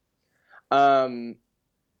 Yeah.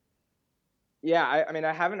 Yeah, I mean,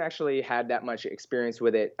 I haven't actually had that much experience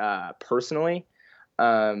with it personally,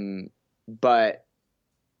 but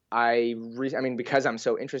I mean, because I'm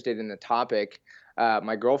so interested in the topic,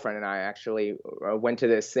 my girlfriend and I actually went to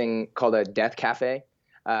this thing called a death cafe,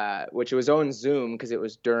 which was on Zoom because it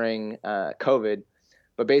was during COVID.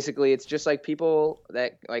 But basically, it's just like people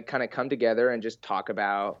that like kind of come together and just talk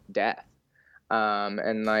about death.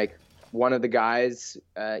 And like one of the guys,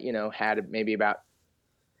 had maybe about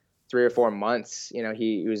 3 or 4 months.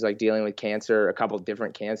 He was like dealing with cancer, a couple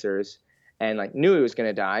different cancers, and like knew he was going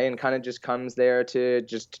to die, and kind of just comes there to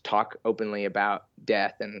just talk openly about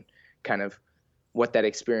death and kind of what that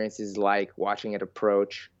experience is like, watching it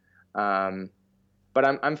approach. But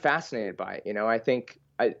I'm fascinated by it. I think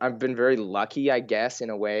I've been very lucky, I guess, in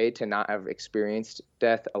a way, to not have experienced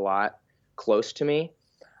death a lot close to me.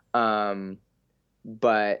 Um,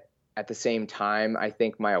 but at the same time, I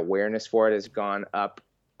think my awareness for it has gone up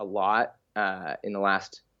a lot in the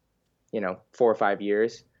last, 4 or 5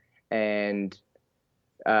 years. And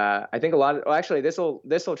I think a lot of, well, actually, this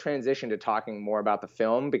will transition to talking more about the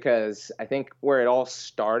film, because I think where it all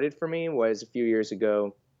started for me was a few years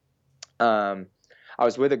ago. I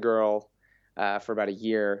was with a girl for about a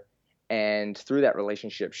year, and through that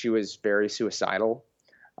relationship, she was very suicidal.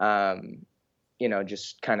 Um,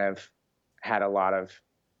 just kind of had a lot of,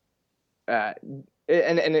 uh,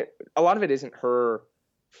 a lot of it isn't her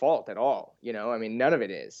fault at all. I mean, none of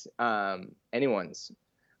it is anyone's.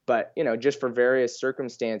 But just for various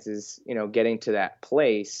circumstances, getting to that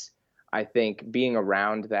place, I think being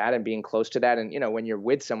around that and being close to that, and when you're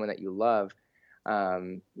with someone that you love,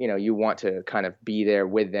 you want to kind of be there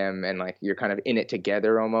with them, and like you're kind of in it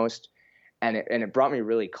together almost. And it brought me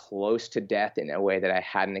really close to death in a way that I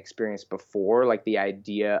hadn't experienced before. Like the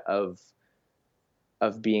idea of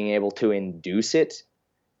being able to induce it,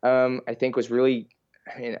 I think was really,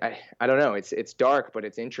 I mean, I don't know. It's dark, but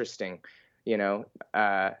it's interesting,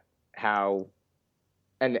 how,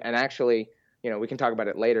 and actually, we can talk about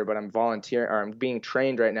it later, but I'm being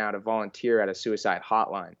trained right now to volunteer at a suicide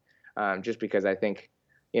hotline, just because I think,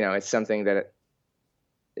 it's something that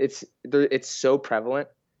it's so prevalent,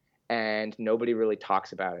 and nobody really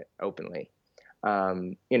talks about it openly.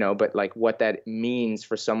 But like what that means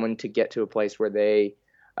for someone to get to a place where they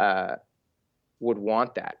would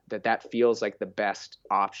want that feels like the best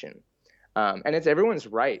option. And it's everyone's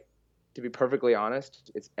right, to be perfectly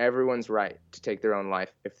honest. It's everyone's right to take their own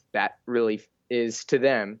life if that really is to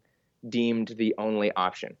them deemed the only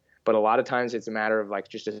option. But a lot of times it's a matter of like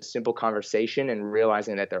just a simple conversation and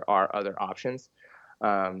realizing that there are other options.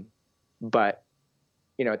 But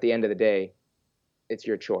at the end of the day, it's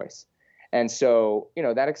your choice. And so,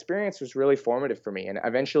 that experience was really formative for me. And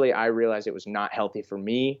eventually I realized it was not healthy for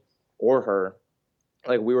me or her.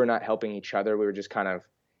 Like we were not helping each other. We were just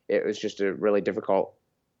it was just a really difficult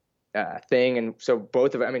thing. And so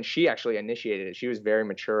both of, I mean, she actually initiated it. She was very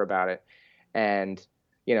mature about it. And,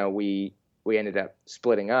 we ended up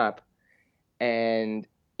splitting up. And,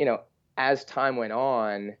 as time went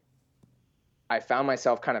on, I found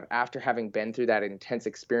myself kind of, after having been through that intense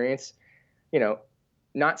experience,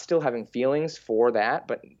 not still having feelings for that,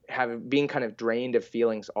 but being kind of drained of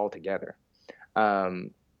feelings altogether.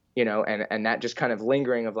 And that just kind of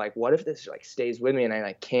lingering of like, what if this like stays with me and I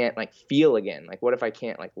like can't like feel again? Like, what if I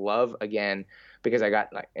can't like love again because I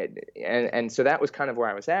got like, and so that was kind of where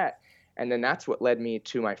I was at. And then that's what led me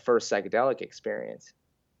to my first psychedelic experience,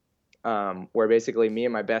 where basically me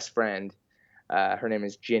and my best friend, her name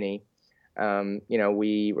is Ginny,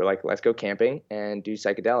 we were like, let's go camping and do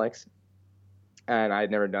psychedelics. And I had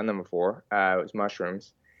never done them before. It was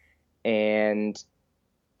mushrooms. And,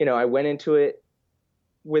 I went into it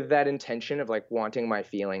with that intention of like wanting my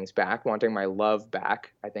feelings back, wanting my love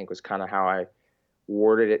back, I think was kind of how I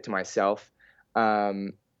worded it to myself.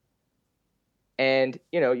 And,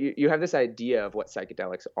 you have this idea of what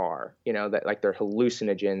psychedelics are, that like they're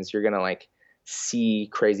hallucinogens. You're going to like see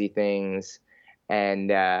crazy things, and,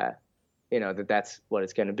 that's what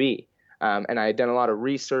it's going to be. And I had done a lot of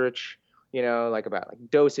research, like about like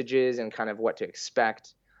dosages and kind of what to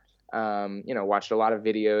expect. Watched a lot of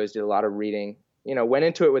videos, did a lot of reading, went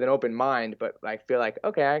into it with an open mind, but I feel like,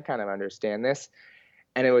 okay, I kind of understand this.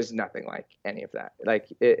 And it was nothing like any of that. Like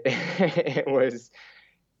it was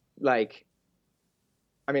like,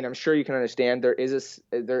 I mean, I'm sure you can understand there is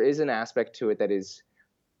an aspect to it that is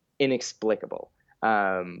inexplicable,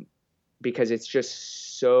 because it's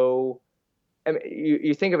just so, I mean,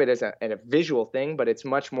 you think of it as a visual thing, but it's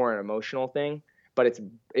much more an emotional thing. But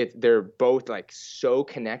they're both like so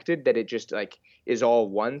connected that it just like is all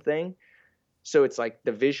one thing. So it's like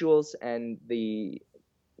the visuals and the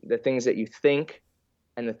things that you think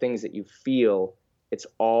and the things that you feel, it's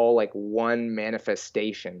all like one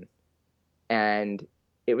manifestation. And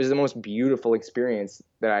it was the most beautiful experience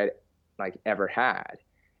that I like ever had.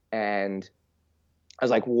 And I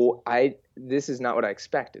was like, well, this is not what I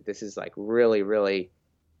expected. This is like really, really,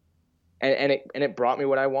 and it brought me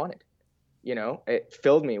what I wanted. It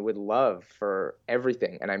filled me with love for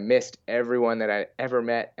everything. And I missed everyone that I ever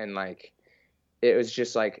met. And like, it was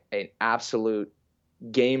just like an absolute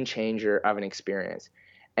game changer of an experience.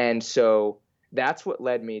 And so that's what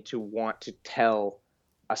led me to want to tell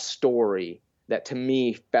a story that to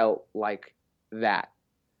me felt like that.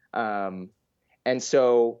 And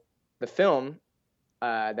so the film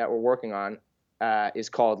that we're working on is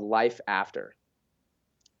called Life After.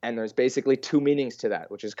 And there's basically two meanings to that,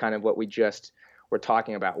 which is kind of what we just were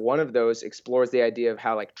talking about. One of those explores the idea of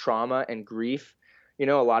how like trauma and grief, a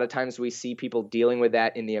lot of times we see people dealing with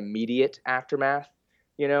that in the immediate aftermath,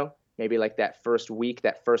 maybe like that first week,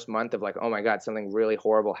 that first month of like, oh my God, something really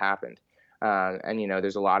horrible happened. And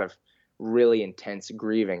there's a lot of really intense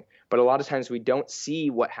grieving. But a lot of times we don't see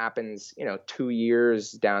what happens, 2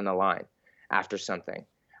 years down the line after something.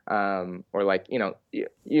 Or like,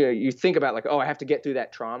 you think about like, oh, I have to get through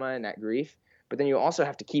that trauma and that grief, but then you also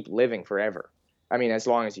have to keep living forever. I mean, as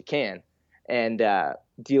long as you can, and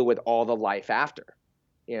deal with all the life after,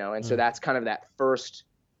 and so that's kind of that first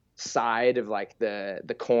side of like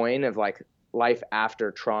the coin of like life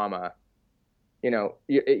after trauma.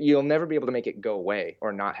 You'll never be able to make it go away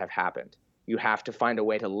or not have happened. You have to find a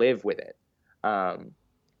way to live with it.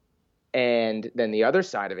 And then the other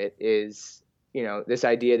side of it is, this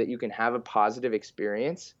idea that you can have a positive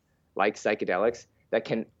experience like psychedelics that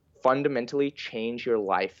can fundamentally change your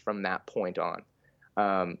life from that point on.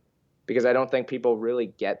 Because I don't think people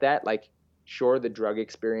really get that. Like, sure, the drug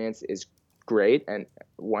experience is great and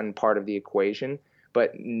one part of the equation,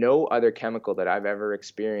 but no other chemical that I've ever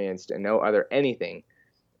experienced and no other anything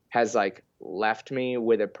has like left me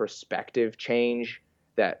with a perspective change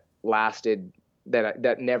that lasted,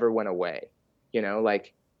 that never went away.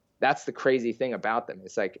 Like that's the crazy thing about them.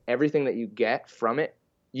 It's like everything that you get from it,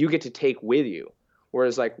 you get to take with you.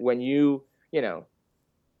 Whereas like when you,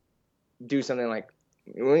 do something like,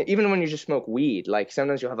 even when you just smoke weed, like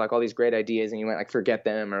sometimes you'll have like all these great ideas and you might like forget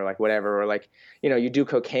them or like whatever, or like, you do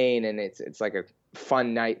cocaine and it's like a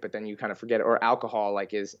fun night, but then you kind of forget it. Or alcohol,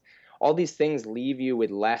 like is all these things leave you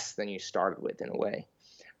with less than you started with in a way.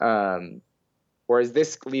 Whereas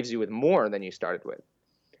this leaves you with more than you started with.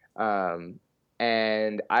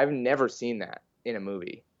 And I've never seen that in a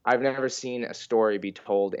movie. I've never seen a story be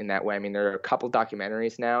told in that way. I mean, there are a couple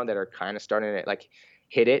documentaries now that are kind of starting to like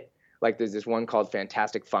hit it. Like there's this one called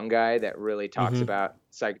Fantastic Fungi that really talks about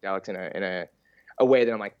psychedelics in a way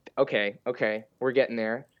that I'm like, okay, we're getting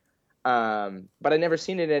there. But I'd never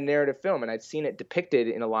seen it in a narrative film, and I'd seen it depicted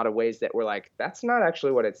in a lot of ways that were like, that's not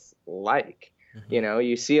actually what it's like.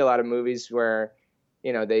 You see a lot of movies where,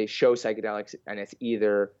 they show psychedelics and it's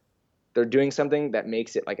either they're doing something that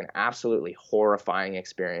makes it like an absolutely horrifying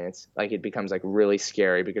experience. Like it becomes like really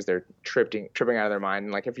scary because they're tripping out of their mind.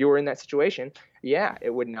 And like, if you were in that situation, yeah, it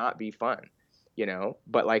would not be fun,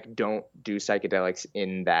 but like, don't do psychedelics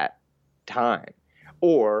in that time.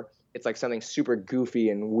 Or it's like something super goofy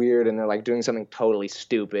and weird and they're like doing something totally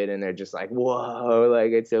stupid and they're just like, whoa,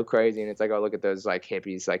 like it's so crazy. And it's like, oh, look at those like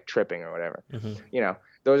hippies, like tripping or whatever.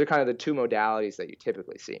 Those are kind of the two modalities that you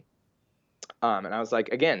typically see. And I was like,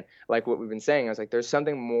 again, like what we've been saying, I was like, there's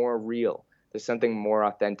something more real. There's something more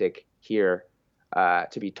authentic here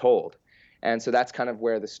to be told. And so that's kind of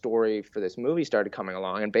where the story for this movie started coming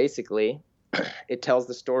along. And basically, it tells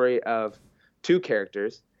the story of two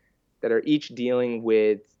characters that are each dealing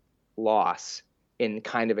with loss in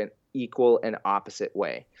kind of an equal and opposite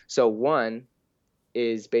way. So one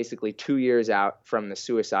is basically 2 years out from the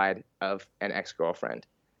suicide of an ex-girlfriend,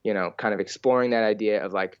 kind of exploring that idea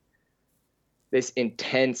of like, this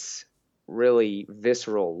intense, really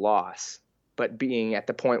visceral loss, but being at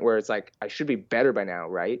the point where it's like, I should be better by now,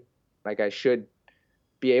 right? Like I should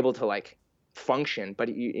be able to like function, but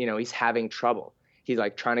he's having trouble. He's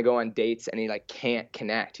like trying to go on dates and he like can't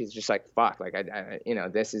connect. He's just like, fuck, like I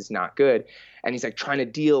this is not good. And he's like trying to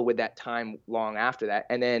deal with that time long after that.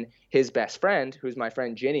 And then his best friend, who's my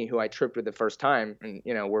friend Ginny, who I tripped with the first time, and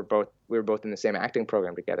we were both in the same acting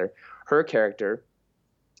program together. Her character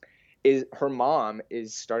is her mom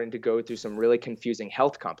is starting to go through some really confusing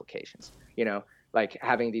health complications, like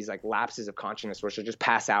having these like lapses of consciousness where she'll just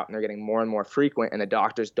pass out and they're getting more and more frequent and the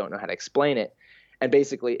doctors don't know how to explain it. And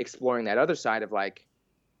basically exploring that other side of like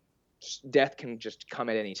death can just come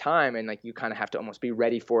at any time. And like, you kind of have to almost be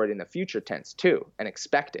ready for it in the future tense too, and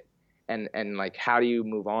expect it. And like, how do you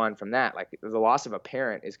move on from that? Like the loss of a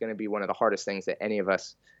parent is going to be one of the hardest things that any of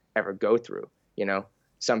us ever go through,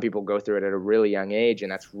 Some people go through it at a really young age,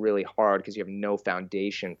 and that's really hard because you have no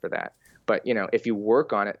foundation for that. But, if you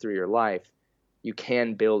work on it through your life, you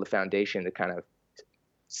can build a foundation to kind of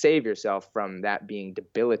save yourself from that being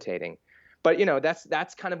debilitating. But,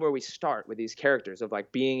 that's kind of where we start with these characters of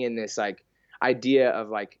like being in this like idea of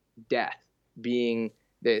like death being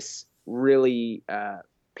this really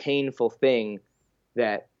painful thing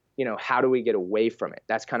that, how do we get away from it?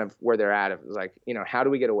 That's kind of where they're at. Of like, how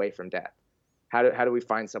do we get away from death? How do we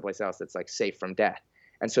find someplace else that's like safe from death?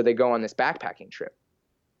 And so they go on this backpacking trip.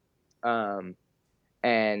 And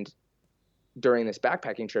during this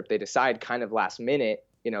backpacking trip, they decide kind of last minute,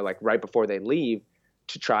 like right before they leave,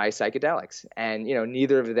 to try psychedelics. And,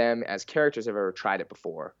 neither of them as characters have ever tried it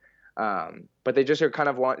before. But they just are kind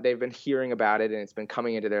of they've been hearing about it and it's been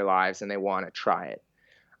coming into their lives and they want to try it.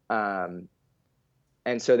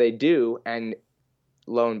 And so they do. And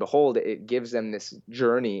lo and behold, it gives them this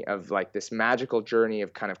journey of like this magical journey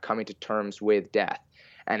of kind of coming to terms with death.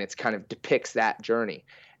 And it's kind of depicts that journey.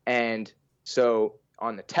 And so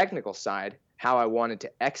on the technical side, how I wanted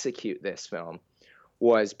to execute this film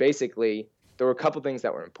was basically, there were a couple things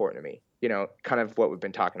that were important to me, kind of what we've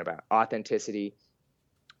been talking about, authenticity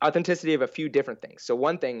of a few different things. So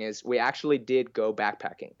one thing is we actually did go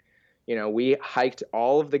backpacking. We hiked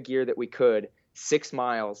all of the gear that we could 6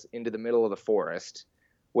 miles into the middle of the forest,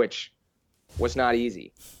 which was not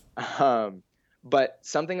easy. But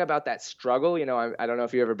something about that struggle, I don't know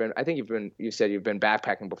if you've ever been, I think you said you've been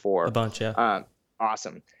backpacking before. A bunch, yeah.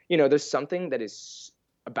 Awesome. There's something that is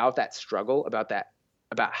about that struggle,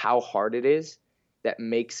 about how hard it is, that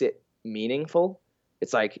makes it meaningful.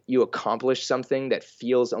 It's like you accomplish something that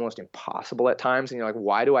feels almost impossible at times. And you're like,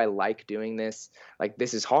 why do I like doing this? Like,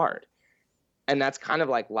 this is hard. And that's kind of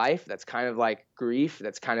like life. That's kind of like grief.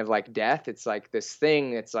 That's kind of like death. It's like this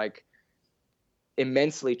thing that's like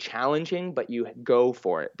immensely challenging, but you go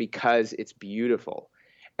for it because it's beautiful.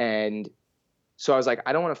 And so I was like,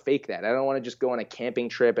 I don't want to fake that. I don't want to just go on a camping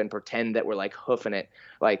trip and pretend that we're like hoofing it.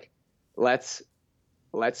 Like, let's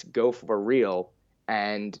go for real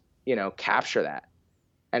and, capture that.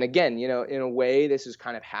 And again, in a way, this is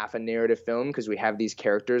kind of half a narrative film because we have these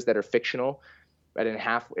characters that are fictional, but in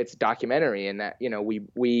half it's documentary. And that,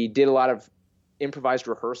 we did a lot of improvised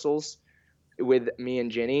rehearsals with me and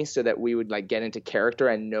Ginny so that we would like get into character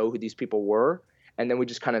and know who these people were. And then we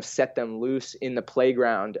just kind of set them loose in the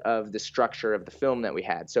playground of the structure of the film that we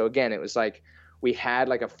had. So again, it was like we had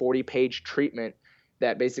like a 40-page treatment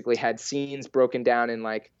that basically had scenes broken down in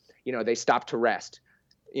like, they stop to rest.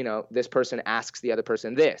 This person asks the other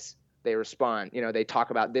person this. They respond. They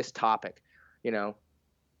talk about this topic.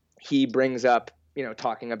 He brings up,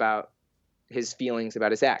 talking about his feelings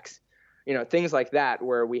about his ex. Things like that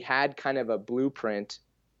where we had kind of a blueprint,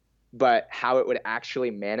 but how it would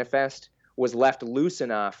actually manifest was left loose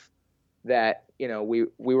enough that, we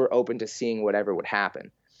were open to seeing whatever would happen.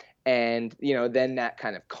 And, then that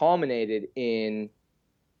kind of culminated in,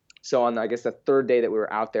 so on, I guess, the third day that we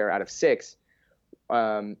were out there out of 6,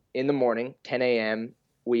 in the morning, 10 a.m.,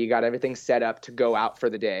 we got everything set up to go out for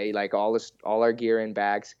the day, like all our gear in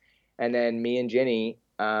bags. And then me and Ginny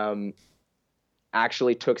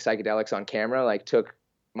actually took psychedelics on camera, like took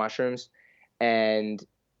mushrooms and,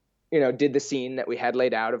 did the scene that we had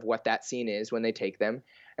laid out of what that scene is when they take them.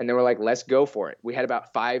 And then we're like, let's go for it. We had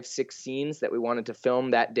about 5-6 scenes that we wanted to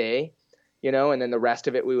film that day, and then the rest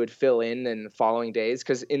of it we would fill in the following days.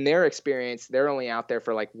 Because in their experience, they're only out there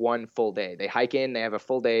for like 1 full day. They hike in, they have a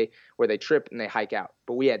full day where they trip and they hike out.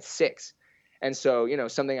 But we had 6. And so,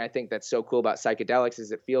 something I think that's so cool about psychedelics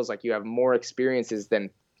is it feels like you have more experiences than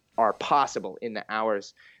are possible in the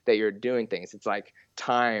hours that you're doing things. It's like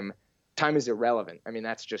time is irrelevant. I mean,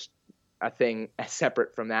 that's just a thing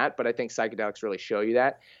separate from that, but I think psychedelics really show you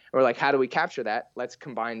that. And we're like, how do we capture that? Let's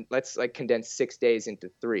like condense 6 days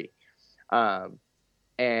into 3.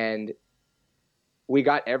 And we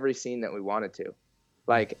got every scene that we wanted to.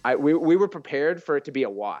 Like we were prepared for it to be a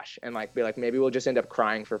wash and like be like, maybe we'll just end up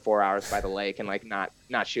crying for 4 hours by the lake and like not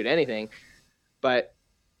shoot anything. But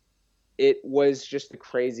it was just the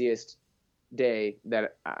craziest day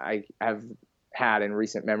that I have had in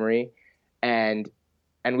recent memory.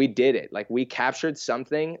 And we did it. Like we captured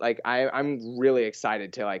something. Like I'm really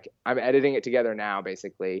excited to like, I'm editing it together now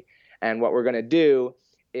basically. And what we're going to do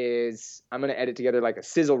is I'm going to edit together like a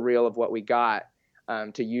sizzle reel of what we got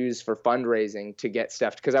to use for fundraising to get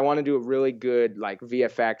stuff. Because I want to do a really good like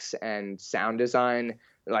VFX and sound design,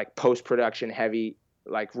 like post-production heavy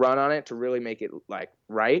like run on it to really make it like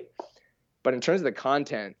right. But in terms of the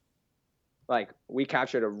content, like we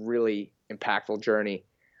captured a really impactful journey.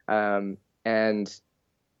 And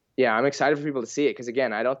yeah, I'm excited for people to see it. Because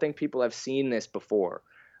again, I don't think people have seen this before.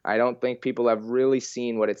 I don't think people have really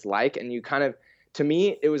seen what it's like. And you kind of, to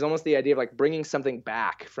me, it was almost the idea of like bringing something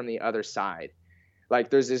back from the other side. Like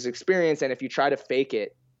there's this experience, and if you try to fake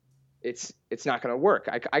it, it's not going to work.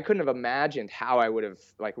 I couldn't have imagined how I would have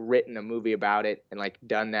like written a movie about it and like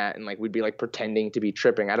done that, and like we'd be like pretending to be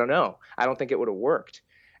tripping. I don't know. I don't think it would have worked.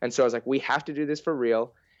 And so I was like, we have to do this for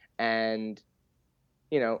real. And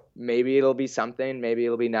maybe it'll be something, maybe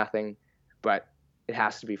it'll be nothing, but it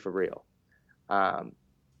has to be for real. And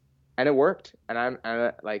it worked. And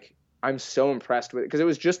I'm so impressed with it because it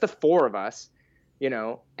was just the 4 of us,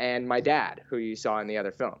 and my dad, who you saw in the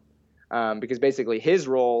other film. because basically his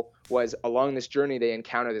role was along this journey, they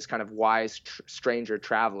encounter this kind of wise stranger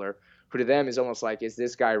traveler who to them is almost like, is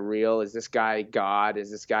this guy real? Is this guy God?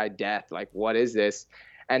 Is this guy death? Like, what is this?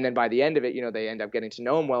 And then by the end of it, they end up getting to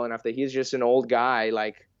know him well enough that he's just an old guy,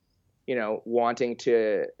 like, wanting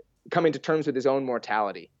to coming to terms with his own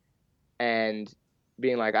mortality and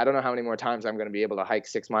being like, I don't know how many more times I'm going to be able to hike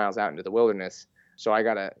 6 miles out into the wilderness. So I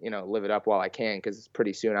got to, live it up while I can, because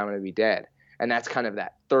pretty soon I'm going to be dead. And that's kind of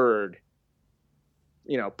that third,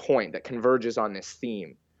 point that converges on this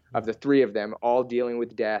theme of the three of them all dealing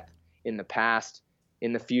with death in the past,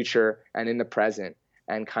 in the future, and in the present,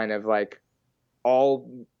 and kind of like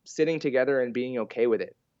all sitting together and being okay with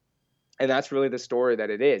it. And that's really the story that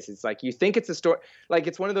it is. It's like, you think it's a story, like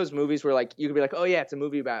it's one of those movies where like you could be like, oh yeah, it's a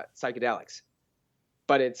movie about psychedelics,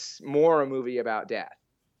 but it's more a movie about death.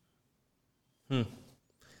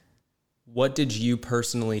 What did you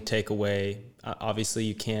personally take away? Obviously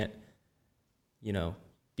you can't,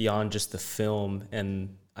 beyond just the film,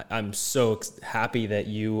 and I'm so happy that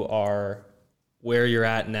you are where you're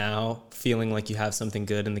at now, feeling like you have something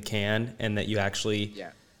good in the can, and that you actually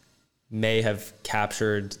may have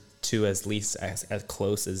captured to as least as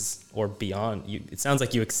close as or beyond. It sounds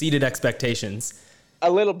like you exceeded expectations. A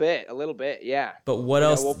little bit, yeah. But what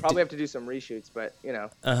else? We'll probably have to do some reshoots, but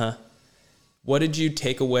What did you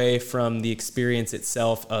take away from the experience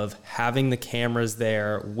itself of having the cameras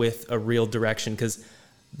there with a real direction? Because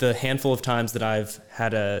the handful of times that I've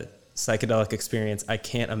had a psychedelic experience, I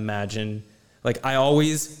can't imagine. Like, I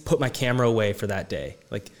always put my camera away for that day.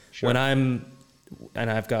 Like, when and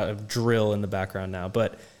I've got a drill in the background now,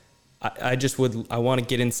 but I want to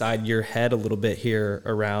get inside your head a little bit here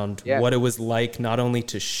around what it was like, not only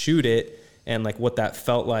to shoot it and like what that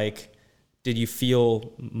felt like. Did you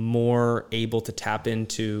feel more able to tap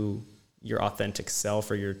into your authentic self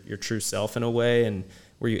or your true self in a way? And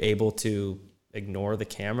were you able to ignore the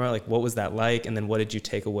camera? Like, what was that like? And then what did you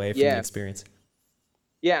take away from the experience?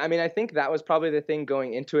 Yeah, I mean, I think that was probably the thing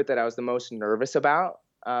going into it that I was the most nervous about,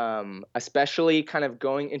 especially kind of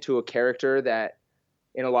going into a character that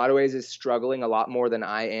in a lot of ways is struggling a lot more than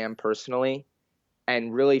I am personally,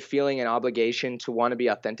 and really feeling an obligation to want to be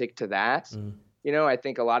authentic to that. I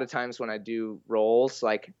think a lot of times when I do roles,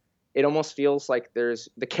 like it almost feels like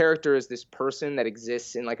the character is this person that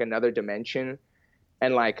exists in like another dimension,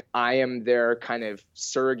 and like I am their kind of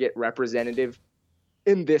surrogate representative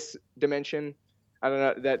in this dimension. I don't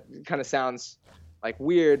know, that kind of sounds like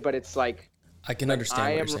weird, but it's like I can understand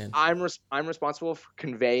what you're saying. I'm responsible for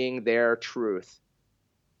conveying their truth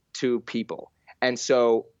to people. And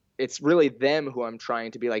so it's really them who I'm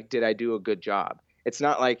trying to be like, did I do a good job? It's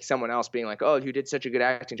not like someone else being like, oh, you did such a good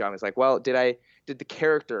acting job. It's like, well, did the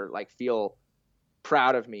character like feel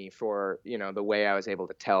proud of me for, the way I was able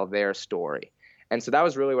to tell their story? And so that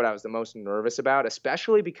was really what I was the most nervous about,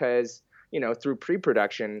 especially because, through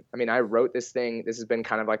pre-production, I mean, I wrote this thing. This has been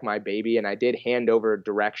kind of like my baby, and I did hand over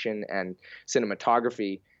direction and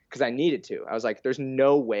cinematography because I needed to. I was like, there's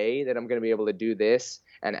no way that I'm going to be able to do this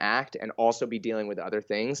and act and also be dealing with other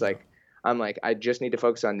things. Like, I'm like, I just need to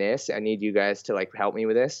focus on this. I need you guys to like help me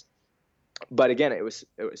with this. But again, it was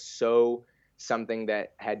so something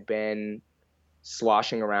that had been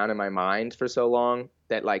sloshing around in my mind for so long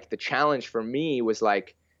that like the challenge for me was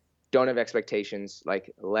like, don't have expectations,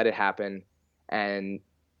 like let it happen and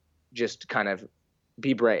just kind of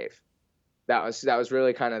be brave. That was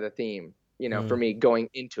really kind of the theme, for me going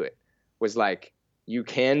into it, was like, you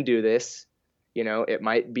can do this, it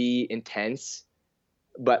might be intense,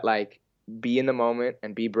 but like be in the moment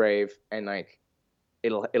and be brave, and like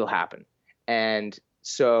it'll happen. And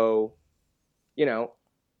so,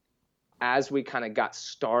 as we kind of got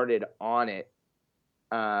started on it,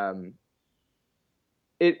 I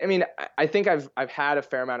think I've had a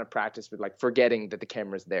fair amount of practice with like forgetting that the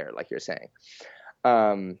camera's there, like you're saying.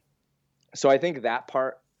 So I think that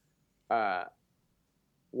part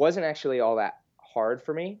wasn't actually all that hard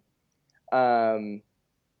for me. But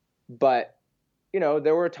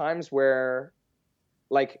there were times where,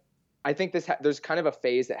 like, I think there's kind of a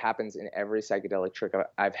phase that happens in every psychedelic trip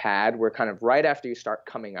I've had, where kind of right after you start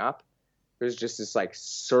coming up, there's just this like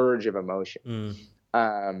surge of emotion.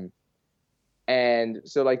 And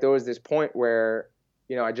so like there was this point where,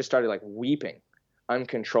 I just started like weeping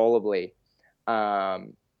uncontrollably.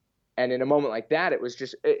 And in a moment like that, it was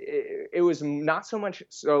just, it was not so much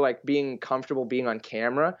so like being comfortable being on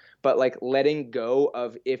camera, but like letting go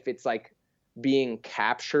of if it's like being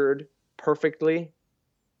captured perfectly.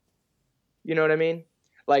 You know what I mean?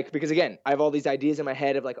 Like, because again, I have all these ideas in my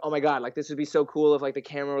head of like, oh my God, like this would be so cool if like the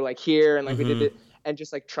camera were like here and like we did it, and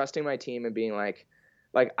just like trusting my team and being like,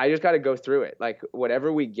 like I just got to go through it. Like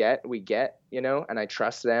whatever we get, and I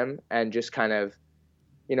trust them, and just kind of,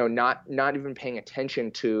 not even paying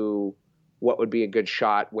attention to what would be a good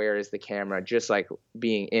shot, where is the camera, just like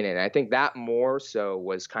being in it. And I think that more so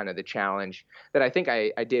was kind of the challenge that I think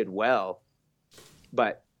I did well,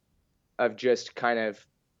 but of just kind of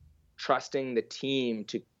trusting the team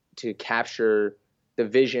to capture the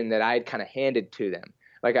vision that I'd kind of handed to them.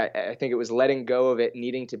 Like I think it was letting go of it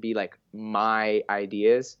needing to be like my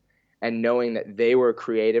ideas, and knowing that they were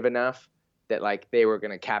creative enough that like they were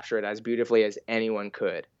going to capture it as beautifully as anyone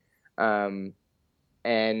could. And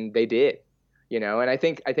they did, and I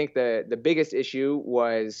think the biggest issue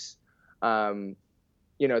was,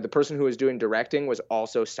 the person who was doing directing was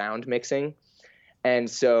also sound mixing. And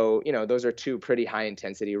so, those are two pretty high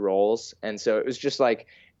intensity roles. And so it was just like,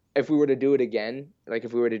 if we were to do it again, like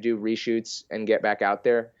if we were to do reshoots and get back out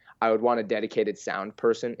there, I would want a dedicated sound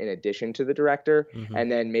person in addition to the director. Mm-hmm.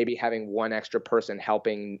 And then maybe having one extra person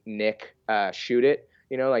helping Nick shoot it,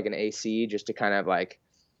 like an AC, just to kind of like,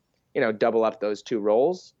 double up those two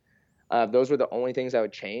roles. Those were the only things I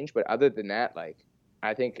would change. But other than that, like,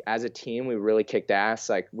 I think as a team, we really kicked ass.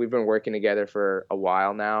 Like, we've been working together for a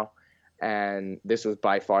while now, and this was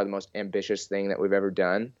by far the most ambitious thing that we've ever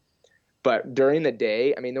done. But during the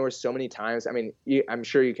day, I mean, there were so many times, I mean, I'm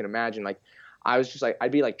sure you can imagine, like, I was just like,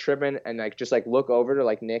 I'd be like tripping and like, just like look over to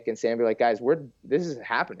like Nick and Sam, be like, guys, this is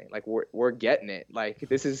happening. Like, we're getting it. Like,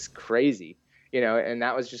 this is crazy, and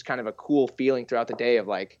that was just kind of a cool feeling throughout the day of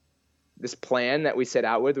like this plan that we set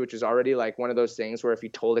out with, which is already like one of those things where if you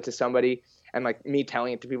told it to somebody, and like me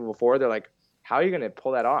telling it to people before, they're like, how are you going to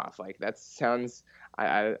pull that off? Like, that sounds,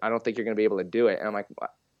 I don't think you're going to be able to do it. And I'm like,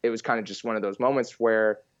 it was kind of just one of those moments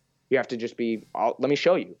where you have to just be, let me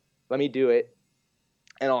show you, let me do it,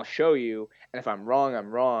 and I'll show you. And if I'm wrong,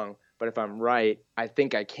 I'm wrong. But if I'm right, I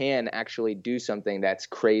think I can actually do something that's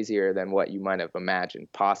crazier than what you might have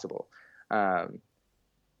imagined possible. And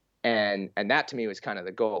that to me was kind of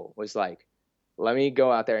the goal, was like, let me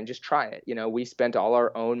go out there and just try it. We spent all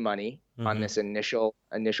our own money on this initial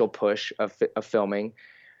push of filming.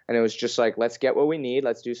 And it was just like, let's get what we need.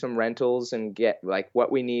 Let's do some rentals and get like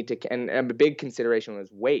what we need to. And a big consideration was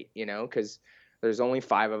weight, because there's only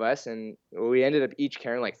 5 of us, and we ended up each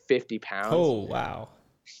carrying like 50 pounds. Oh, wow.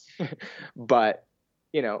 But,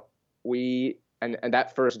 and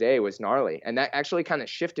that first day was gnarly. And that actually kind of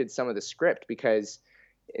shifted some of the script, because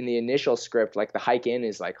in the initial script, like the hike in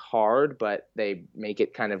is like hard, but they make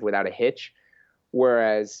it kind of without a hitch.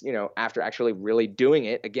 Whereas, after actually really doing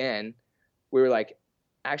it again, we were like,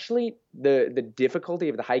 actually the difficulty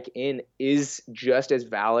of the hike in is just as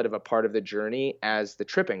valid of a part of the journey as the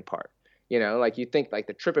tripping part. Like you think like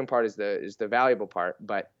the tripping part is the valuable part,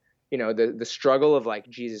 but the struggle of like,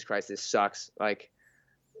 Jesus Christ, this sucks. Like,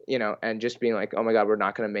 and just being like, oh my God, we're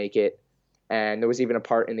not going to make it. And there was even a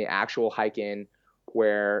part in the actual hike in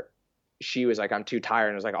where she was like, I'm too tired.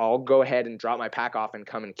 And I was like, I'll go ahead and drop my pack off and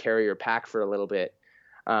come and carry your pack for a little bit.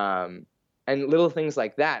 And little things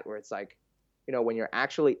like that, where it's like, when you're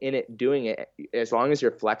actually in it, doing it, as long as you're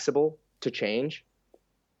flexible to change,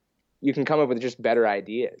 you can come up with just better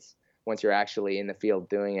ideas once you're actually in the field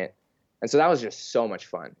doing it. And so that was just so much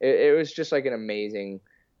fun. It was just like an amazing,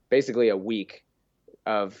 basically a week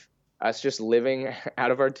of us just living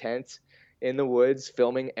out of our tents in the woods,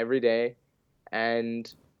 filming every day.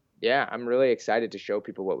 And yeah, I'm really excited to show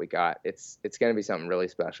people what we got. It's going to be something really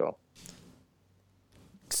special.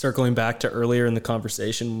 Circling back to earlier in the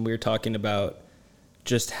conversation, when we were talking about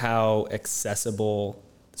just how accessible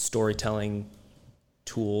storytelling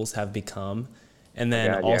tools have become, and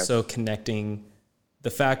then also connecting the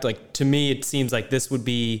fact, like, to me, it seems like this would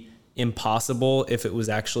be impossible if it was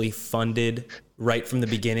actually funded right from the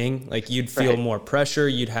beginning. Like, you'd feel more pressure.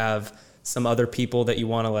 You'd have some other people that you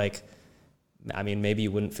want to like, I mean, maybe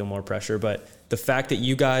you wouldn't feel more pressure, but the fact that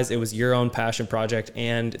you guys, it was your own passion project,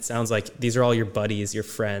 and it sounds like these are all your buddies, your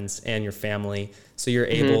friends, and your family. So you're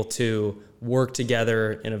able to work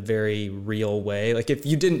together in a very real way. Like, if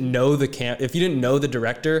you didn't know if you didn't know the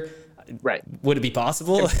director, right, would it be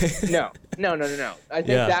possible? No. I think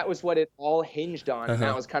that was what it all hinged on. And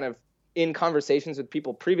that was kind of in conversations with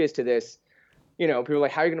people previous to this. People are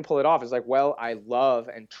like, how are you going to pull it off? It's like, well, I love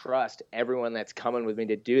and trust everyone that's coming with me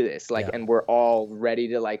to do this. Like, and we're all ready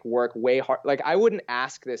to like work way hard. Like, I wouldn't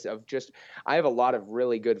ask this of just, I have a lot of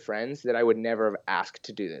really good friends that I would never have asked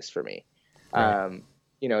to do this for me. Right.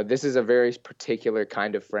 This is a very particular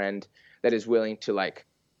kind of friend that is willing to like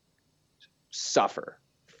suffer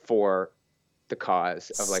for the cause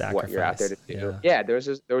of like what you're out there to do. Yeah, there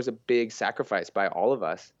was a big sacrifice by all of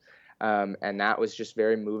us. And that was just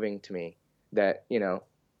very moving to me. That,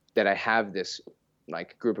 that I have this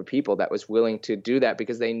like group of people that was willing to do that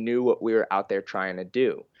because they knew what we were out there trying to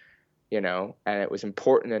do, and it was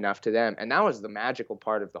important enough to them. And that was the magical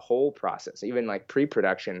part of the whole process. Even like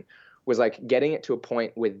pre-production was like getting it to a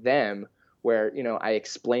point with them where, I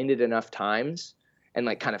explained it enough times and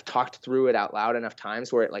like kind of talked through it out loud enough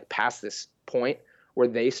times where it like passed this point where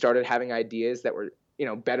they started having ideas that were,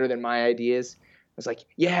 better than my ideas. I was like,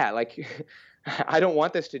 yeah, like I don't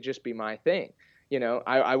want this to just be my thing.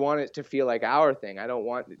 I want it to feel like our thing. I don't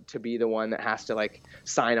want it to be the one that has to like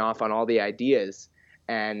sign off on all the ideas.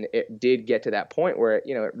 And it did get to that point where,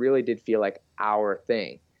 it really did feel like our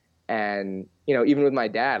thing. And, even with my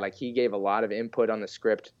dad, like he gave a lot of input on the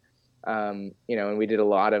script, and we did a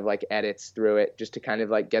lot of like edits through it just to kind of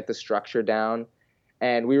like get the structure down.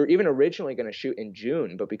 And we were even originally going to shoot in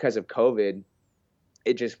June, but because of COVID,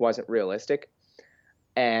 it just wasn't realistic.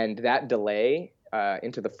 And that delay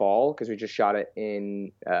into the fall, because we just shot it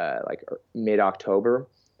in like mid-October,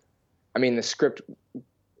 I mean, the script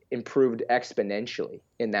improved exponentially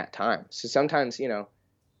in that time. So sometimes,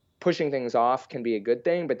 pushing things off can be a good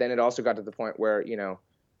thing, but then it also got to the point where,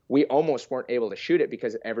 we almost weren't able to shoot it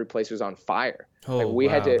because every place was on fire. Oh, like we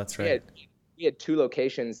wow, had to, that's right. We had 2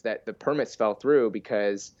 locations that the permits fell through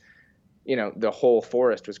because, the whole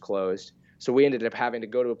forest was closed. So we ended up having to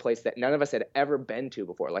go to a place that none of us had ever been to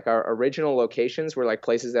before. Like our original locations were like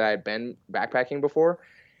places that I had been backpacking before.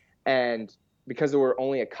 And because there were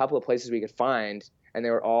only a couple of places we could find, and they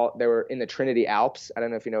were in the Trinity Alps. I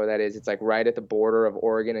don't know if you know what that is. It's like right at the border of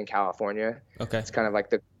Oregon and California. Okay. It's kind of like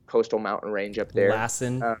the coastal mountain range up there.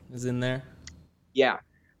 Lassen is in there. Yeah.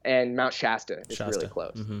 And Mount Shasta is really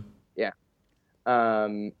close. Mm-hmm. Yeah.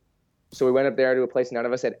 So we went up there to a place none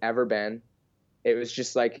of us had ever been. It was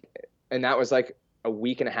just like, and that was like a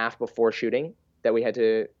week and a half before shooting that we had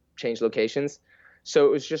to change locations. So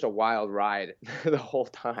it was just a wild ride the whole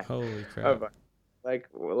time. Holy crap. Like,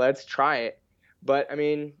 well, let's try it. But I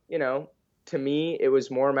mean, to me, it was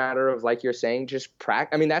more a matter of, like you're saying, just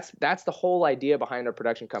practice. I mean, that's the whole idea behind our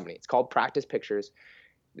production company. It's called Practice Pictures.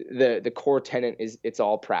 The core tenet is it's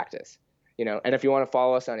all practice, and if you want to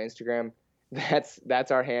follow us on Instagram,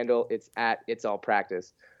 that's our handle. It's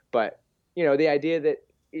 @itsallpractice. But, the idea that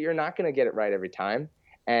you're not going to get it right every time.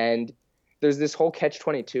 And there's this whole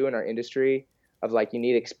catch-22 in our industry of like, you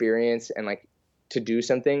need experience and like to do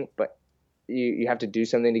something, but you have to do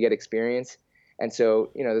something to get experience. And so,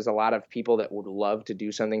 there's a lot of people that would love to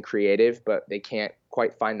do something creative, but they can't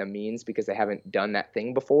quite find the means because they haven't done that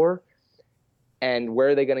thing before. And where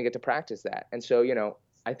are they going to get to practice that? And so,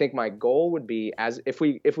 I think my goal would be, as if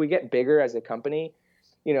we get bigger as a company,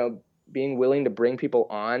 being willing to bring people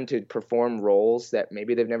on to perform roles that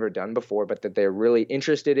maybe they've never done before, but that they're really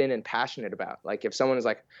interested in and passionate about. Like if someone is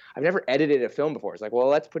like, I've never edited a film before. It's like, well,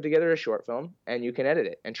 let's put together a short film and you can edit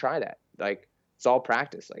it and try that. Like it's all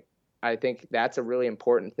practice. Like I think that's a really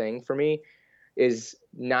important thing for me, is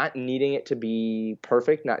not needing it to be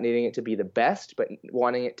perfect, not needing it to be the best, but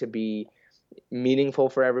wanting it to be meaningful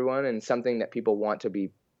for everyone and something that people want to be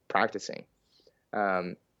practicing.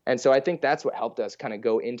 And so I think that's what helped us kind of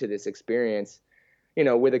go into this experience,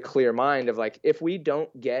 with a clear mind of like, if we don't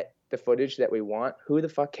get the footage that we want, who the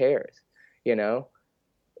fuck cares?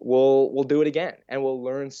 We'll do it again and we'll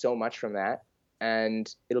learn so much from that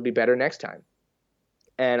and it'll be better next time.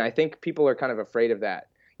 And I think people are kind of afraid of that,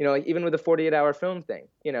 like even with the 48-hour film thing,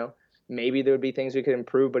 maybe there would be things we could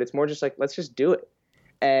improve, but it's more just like, let's just do it.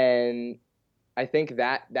 And I think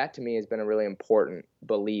that to me has been a really important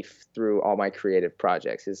belief through all my creative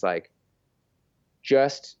projects, is like,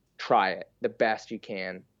 just try it the best you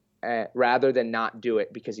can, rather than not do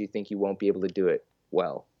it because you think you won't be able to do it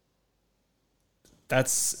well.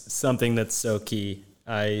 That's something that's so key.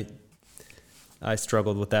 I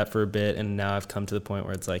struggled with that for a bit, and now I've come to the point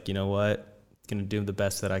where it's like, you know what, I'm going to do the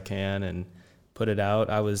best that I can and put it out.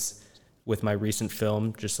 I was, with my recent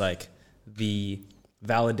film, just like the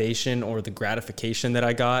validation or the gratification that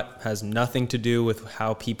I got has nothing to do with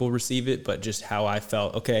how people receive it, but just how I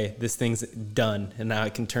felt, okay, this thing's done and now I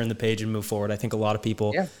can turn the page and move forward. I think a lot of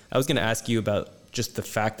people, I was going to ask you about just the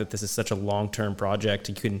fact that this is such a long-term project.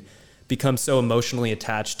 You can become so emotionally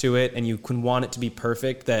attached to it and you can want it to be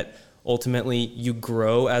perfect that ultimately you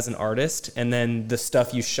grow as an artist, and then the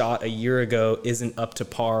stuff you shot a year ago isn't up to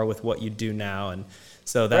par with what you do now. And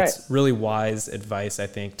so that's really wise advice, I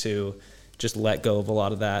think, to just let go of a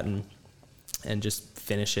lot of that and just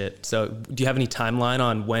finish it. So do you have any timeline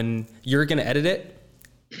on when you're going to edit it?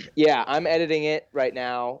 Yeah, I'm editing it right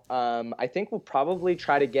now. I think we'll probably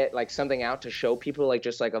try to get like something out to show people, like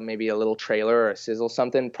just like maybe a little trailer or a sizzle,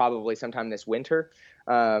 something, probably sometime this winter,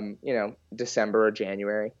 December or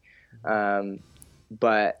January.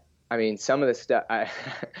 But I mean, some of the stuff I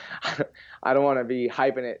don't want to be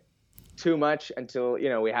hyping it too much until, you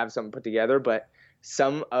know, we have something put together, but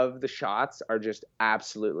some of the shots are just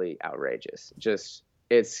absolutely outrageous. Just,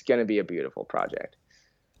 it's going to be a beautiful project.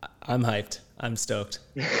 I'm hyped. I'm stoked.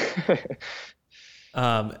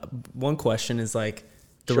 One question is like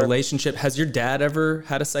the Sure. relationship. Has your dad ever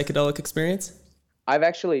had a psychedelic experience? I've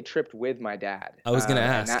actually tripped with my dad. I was going to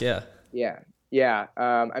ask. Yeah. Yeah. Yeah.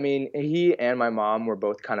 I mean, he and my mom were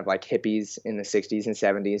both kind of like hippies in the 60s and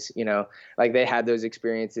 70s, you know, like they had those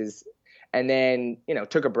experiences and then, you know,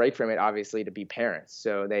 took a break from it, obviously, to be parents.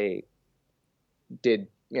 So they did,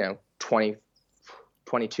 you know,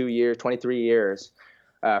 22 years, 23 years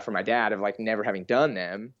for my dad of like never having done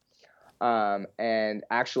them. And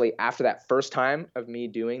actually, after that first time of me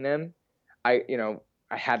doing them, you know,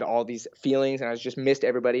 I had all these feelings and I was just missed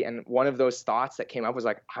everybody. And one of those thoughts that came up was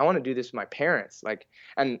like, I want to do this with my parents. Like,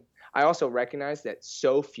 and I also recognize that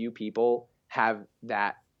so few people have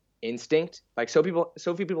that instinct. Like so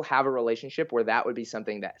few people have a relationship where that would be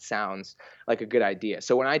something that sounds like a good idea.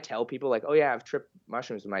 So when I tell people like, oh yeah, I've tripped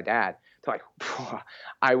mushrooms with my dad, they're like,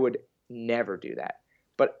 I would never do that.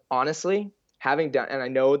 But honestly, having done, and I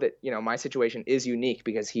know that, you know, my situation is unique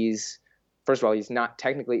because first of all, he's not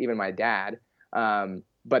technically even my dad.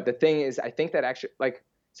 But the thing is, I think that actually, like,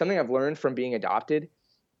 something I've learned from being adopted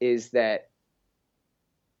is that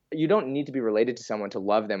you don't need to be related to someone to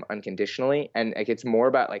love them unconditionally. And like, it's more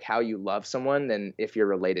about like how you love someone than if you're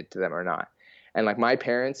related to them or not. And like my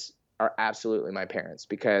parents are absolutely my parents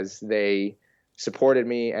because they supported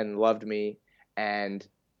me and loved me. And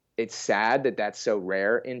it's sad that that's so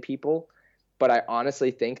rare in people. But I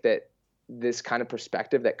honestly think that this kind of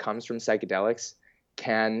perspective that comes from psychedelics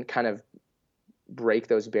can kind of break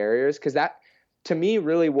those barriers, because that to me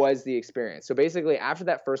really was the experience. So basically after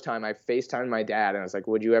that first time, I FaceTimed my dad and I was like,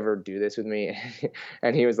 would you ever do this with me?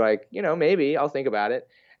 And he was like, you know, maybe I'll think about it.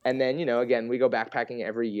 And then, you know, again, we go backpacking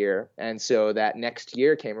every year. And so that next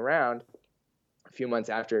year came around a few months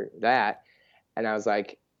after that. And I was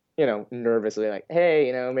like, you know, nervously like, hey,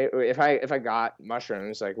 you know, maybe if I got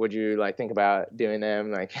mushrooms, like, would you like think about doing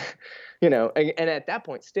them? Like, you know, and at that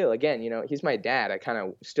point still, again, you know, he's my dad. I kind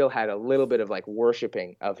of still had a little bit of like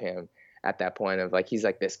worshiping of him at that point of like, he's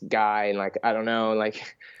like this guy and like, I don't know,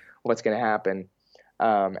 like what's going to happen.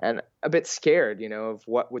 And a bit scared, you know, of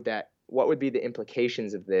what would be the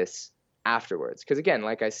implications of this afterwards. Cause again,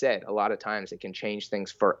 like I said, a lot of times it can change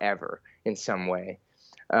things forever in some way.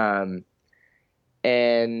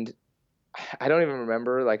 And I don't even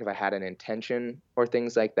remember like if I had an intention or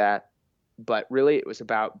things like that, but really it was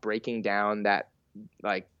about breaking down the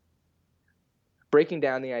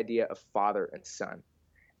idea of father and son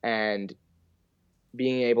and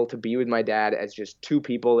being able to be with my dad as just two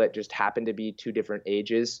people that just happen to be two different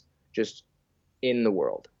ages just in the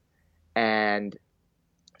world. And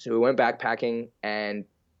so we went backpacking and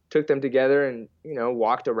took them together and, you know,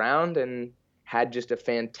 walked around and had just a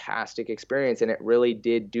fantastic experience. And it really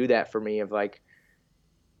did do that for me of like,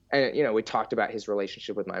 and, you know, we talked about his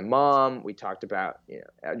relationship with my mom. We talked about, you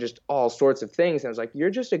know, just all sorts of things. And I was like, you're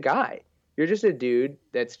just a guy. You're just a dude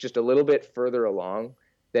that's just a little bit further along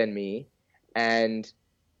than me. And,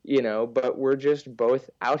 you know, but we're just both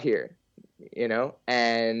out here, you know,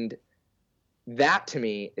 and that to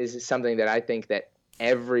me is something that I think that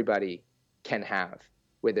everybody can have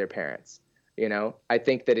with their parents. You know, I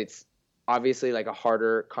think that it's obviously like a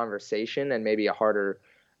harder conversation and maybe a harder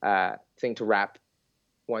thing to wrap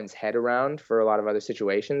one's head around for a lot of other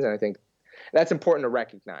situations. And I think that's important to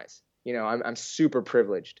recognize. You know, I'm super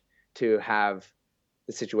privileged to have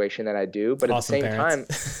the situation that I do, but awesome at the same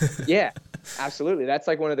parents. time, yeah, absolutely. That's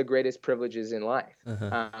like one of the greatest privileges in life.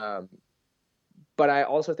 Uh-huh. But I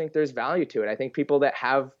also think there's value to it. I think people that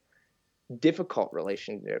have difficult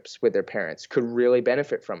relationships with their parents could really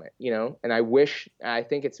benefit from it, you know? And I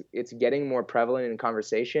think it's getting more prevalent in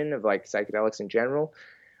conversation of like psychedelics in general.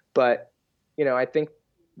 But, you know, I think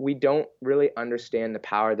we don't really understand the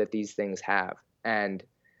power that these things have. And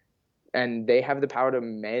they have the power to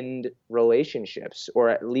mend relationships or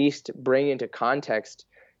at least bring into context,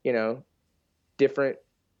 you know, different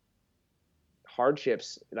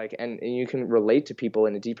hardships, like, and you can relate to people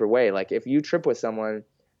in a deeper way. Like if you trip with someone,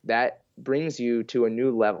 that brings you to a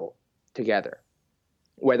new level together,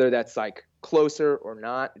 whether that's like closer or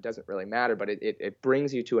not, it doesn't really matter, but it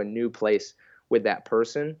brings you to a new place with that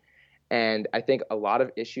person. And I think a lot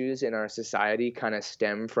of issues in our society kind of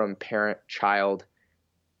stem from parent-child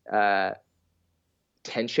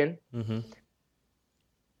tension. Mm-hmm.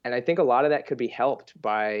 And I think a lot of that could be helped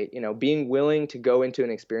by, you know, being willing to go into an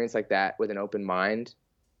experience like that with an open mind.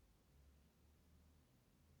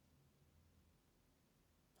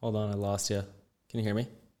 Hold on, I lost you. Can you hear me?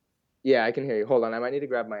 Yeah, I can hear you. Hold on, I might need to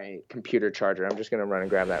grab my computer charger. I'm just gonna run and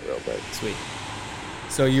grab that real quick. Sweet.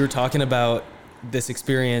 So you were talking about this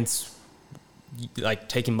experience, like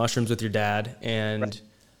taking mushrooms with your dad, and Right.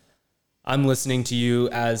 I'm listening to you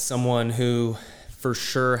as someone who for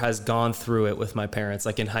sure has gone through it with my parents.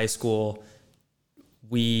 Like in high school,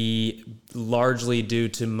 we largely due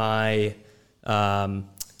to my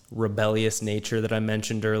rebellious nature that I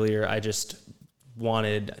mentioned earlier, I just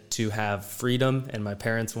wanted to have freedom, and my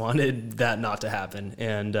parents wanted that not to happen.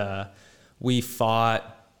 And we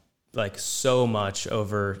fought like so much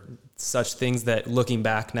over such things that looking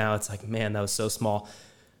back now, it's like, man, that was so small.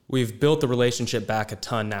 We've built the relationship back a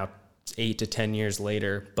ton now, 8 to 10 years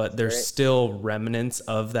later, but there's Right. still remnants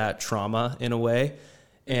of that trauma in a way.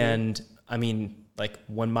 And I mean, like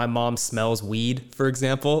when my mom smells weed, for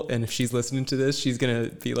example, and if she's listening to this, she's going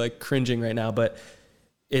to be like cringing right now, but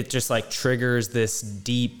it just like triggers this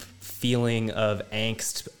deep feeling of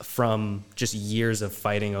angst from just years of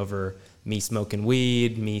fighting over me smoking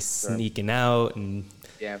weed, me sneaking out and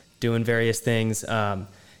Yeah. doing various things. And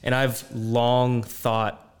I've long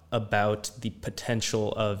thought about the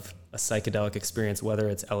potential of a psychedelic experience, whether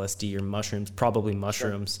it's LSD or mushrooms, probably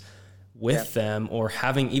mushrooms, with them, or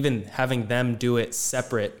having them do it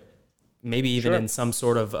separate, maybe even in some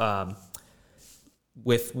sort of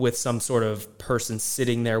with some sort of person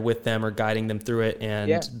sitting there with them or guiding them through it,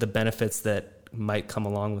 and the benefits that might come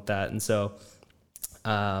along with that. And so,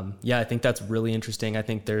 I think that's really interesting. I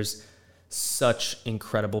think there's such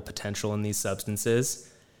incredible potential in these substances.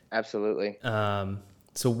 Absolutely.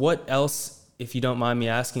 So what else, if you don't mind me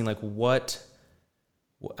asking, like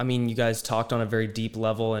I mean, you guys talked on a very deep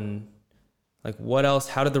level, and like what else,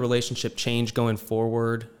 how did the relationship change going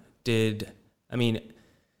forward? So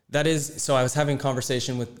I was having a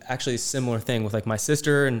conversation with actually a similar thing with like my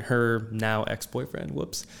sister and her now ex-boyfriend,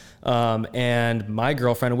 and my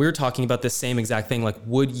girlfriend. We were talking about this same exact thing. Like,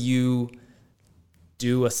 would you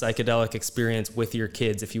do a psychedelic experience with your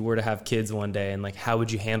kids if you were to have kids one day, and like how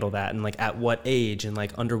would you handle that, and like at what age, and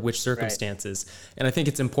like under which circumstances? Right. And I think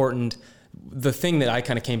it's important. The thing that I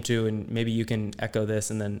kind of came to, and maybe you can echo this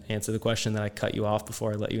and then answer the question that I cut you off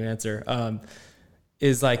before I let you answer,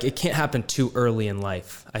 is like it can't happen too early in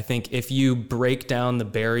life. I think if you break down the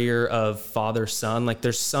barrier of father-son, like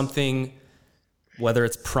there's something, whether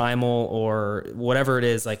it's primal or whatever it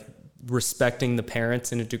is, like respecting the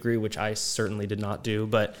parents in a degree, which I certainly did not do.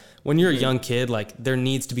 But when you're a young kid, like there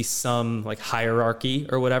needs to be some like hierarchy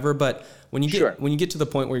or whatever. But when you get to the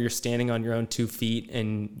point where you're standing on your own 2 feet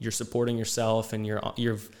and you're supporting yourself, and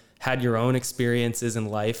you've had your own experiences in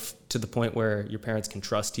life to the point where your parents can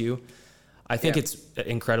trust you, I think it's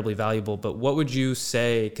incredibly valuable. But what would you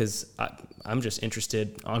say? Because I'm just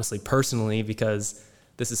interested, honestly, personally, because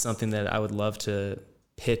this is something that I would love to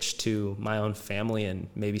pitch to my own family, and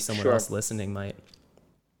maybe someone else listening might.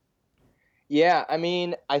 Yeah, I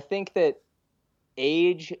mean, I think that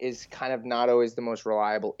age is kind of not always the most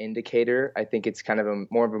reliable indicator. I think it's kind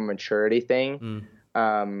of more of a maturity thing.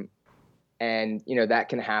 And, that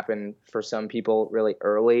can happen for some people really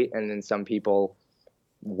early, and then some people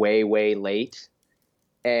way, way late.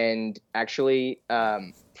 And actually,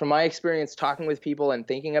 from my experience talking with people and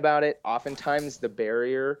thinking about it, oftentimes the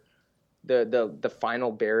barrier, the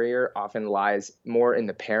final barrier often lies more in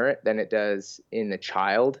the parent than it does in the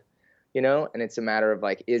child, and it's a matter of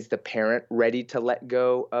like, is the parent ready to let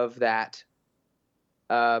go of that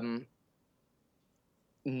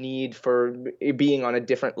need for being on a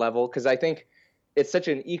different level? Because I think it's such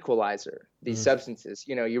an equalizer, these substances.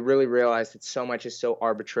 You really realize that so much is so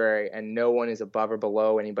arbitrary, and no one is above or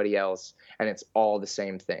below anybody else, and it's all the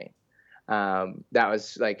same thing. That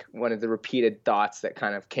was like one of the repeated thoughts that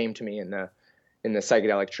kind of came to me in the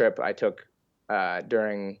psychedelic trip I took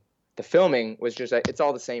during the filming, was just like, it's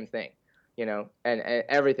all the same thing, and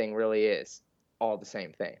everything really is all the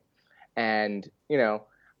same thing. And,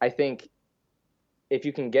 I think if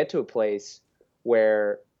you can get to a place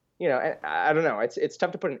where, and I don't know, it's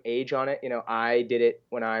tough to put an age on it. I did it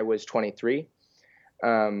when I was 23.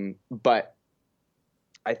 But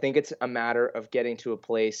I think it's a matter of getting to a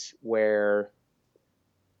place where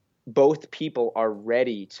both people are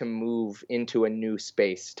ready to move into a new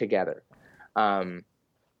space together.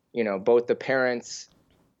 Both the parents,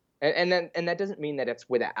 and that doesn't mean that it's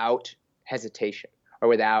without hesitation or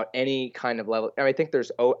without any kind of level. I think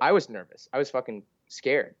I was nervous. I was fucking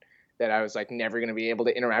scared that I was like never going to be able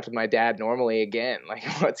to interact with my dad normally again. Like,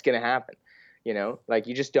 what's going to happen? Like,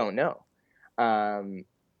 you just don't know.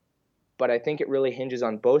 But I think it really hinges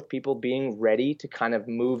on both people being ready to kind of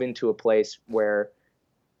move into a place where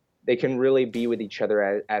they can really be with each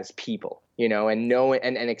other as people, you know, and knowing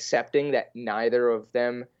and accepting that neither of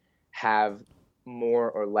them have more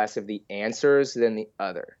or less of the answers than the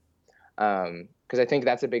other. Because I think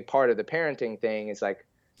that's a big part of the parenting thing is like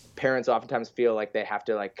parents oftentimes feel like they have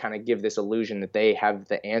to like kind of give this illusion that they have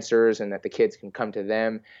the answers and that the kids can come to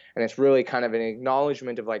them. And it's really kind of an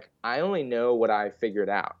acknowledgement of like, I only know what I figured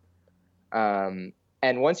out.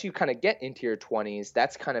 And once you kind of get into your 20s,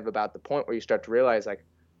 that's kind of about the point where you start to realize like,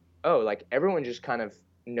 oh, like everyone just kind of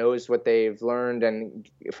knows what they've learned and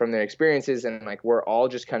from their experiences. And like, we're all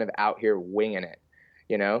just kind of out here winging it,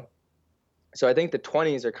 you know? So I think the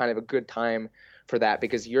 20s are kind of a good time for that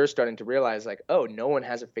because you're starting to realize like, oh, no one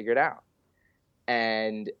has it figured out.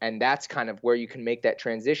 And that's kind of where you can make that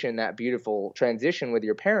transition, that beautiful transition with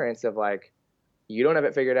your parents of like, you don't have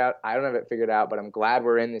it figured out, I don't have it figured out, but I'm glad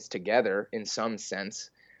we're in this together in some sense,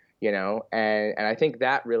 you know? And I think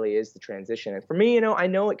that really is the transition. And for me, you know, I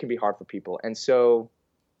know it can be hard for people. And so,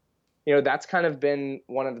 you know, that's kind of been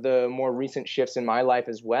one of the more recent shifts in my life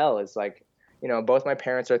as well, is like, you know, both my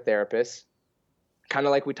parents are therapists. Kind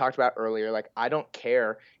of like we talked about earlier, like I don't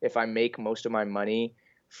care if I make most of my money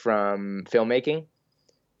from filmmaking.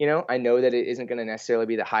 You know, I know that it isn't going to necessarily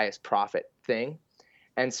be the highest profit thing.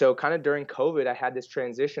 And so kind of during COVID, I had this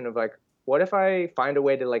transition of like, what if I find a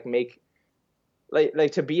way to like make,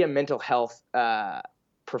 like to be a mental health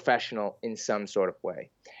professional in some sort of way.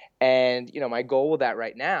 And, you know, my goal with that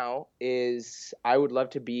right now is I would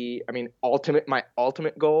love to be, I mean, my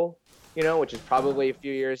ultimate goal, you know, which is probably a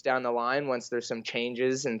few years down the line once there's some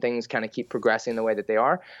changes and things kind of keep progressing the way that they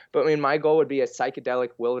are. But I mean, my goal would be a psychedelic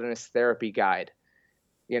wilderness therapy guide,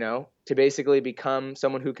 you know, to basically become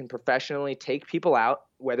someone who can professionally take people out,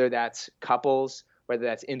 whether that's couples, whether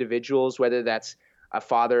that's individuals, whether that's a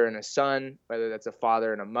father and a son, whether that's a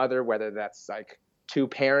father and a mother, whether that's like two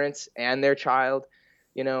parents and their child,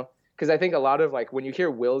 you know. Because I think a lot of like when you hear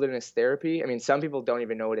wilderness therapy, I mean, some people don't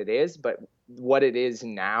even know what it is, but what it is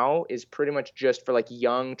now is pretty much just for like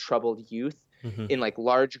young, troubled youth in like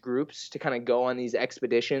large groups to kind of go on these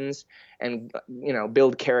expeditions and, you know,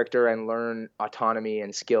 build character and learn autonomy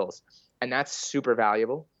and skills. And that's super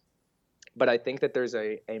valuable. But I think that there's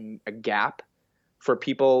a gap for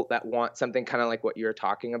people that want something kind of like what you're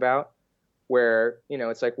talking about, where, you know,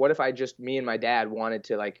 it's like, what if me and my dad wanted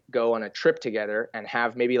to like go on a trip together and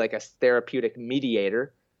have maybe like a therapeutic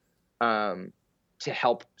mediator to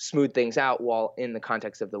help smooth things out while in the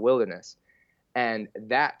context of the wilderness. And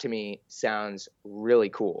that to me sounds really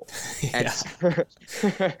cool. And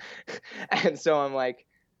so I'm like,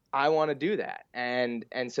 I want to do that. And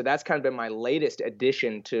so that's kind of been my latest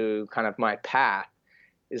addition to kind of my path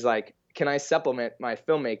is like, can I supplement my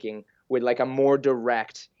filmmaking with like a more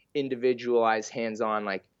direct, individualized, hands-on,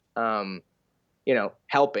 like, you know,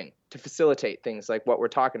 helping to facilitate things like what we're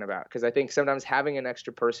talking about. Because I think sometimes having an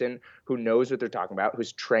extra person who knows what they're talking about,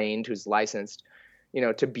 who's trained, who's licensed, you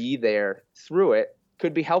know, to be there through it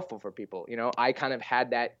could be helpful for people. You know, I kind of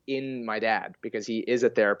had that in my dad because he is a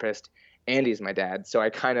therapist and he's my dad. So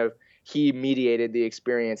he mediated the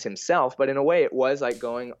experience himself, but in a way it was like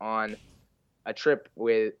going on a trip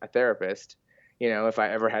with a therapist. You know, if I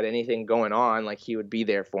ever had anything going on, like he would be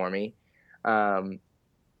there for me.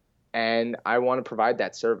 And I want to provide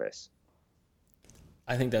that service.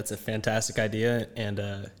 I think that's a fantastic idea and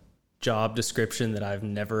a job description that I've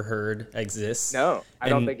never heard exists. No, I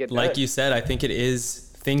don't think it does. Like you said, I think it is.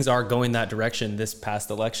 Things are going that direction. This past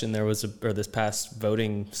election, this past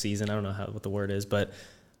voting season, I don't know what the word is, but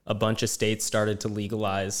a bunch of states started to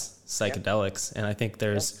legalize psychedelics. And I think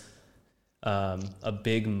there's a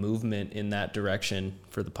big movement in that direction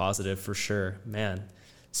for the positive, for sure, man.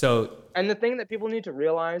 So, and the thing that people need to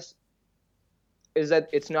realize is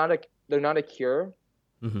that they're not a cure.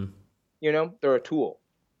 Mm-hmm. You know, they're a tool.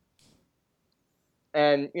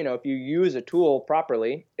 And, you know, if you use a tool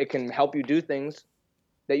properly, it can help you do things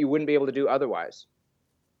that you wouldn't be able to do otherwise.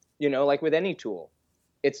 You know, like with any tool,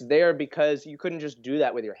 it's there because you couldn't just do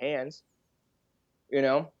that with your hands. You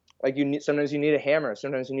know, like sometimes you need a hammer,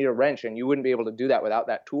 sometimes you need a wrench, and you wouldn't be able to do that without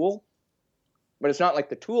that tool. But it's not like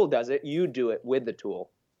the tool does it, you do it with the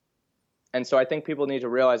tool. And so I think people need to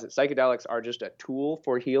realize that psychedelics are just a tool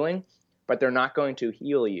for healing, but they're not going to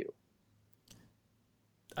heal you.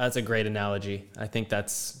 That's a great analogy. I think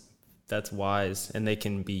that's wise, and they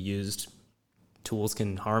can be used. Tools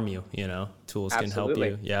can harm you, you know, tools Absolutely. Can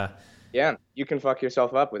help you. Yeah. Yeah. You can fuck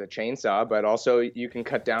yourself up with a chainsaw, but also you can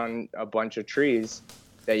cut down a bunch of trees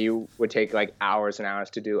that you would take like hours and hours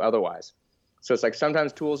to do otherwise. So it's like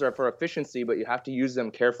sometimes tools are for efficiency, but you have to use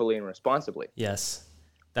them carefully and responsibly. Yes.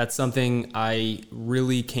 That's something I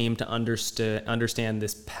really came to understand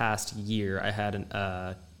this past year. I had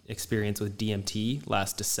an experience with DMT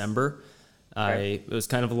last December. Okay. It was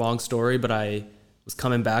kind of a long story, but I was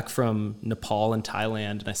coming back from Nepal and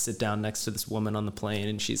Thailand, and I sit down next to this woman on the plane,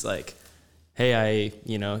 and she's like, hey, I,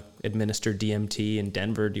 administer DMT in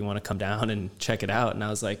Denver. Do you want to come down and check it out? And I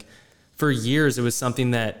was like, for years, it was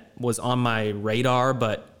something that was on my radar,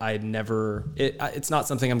 but it's not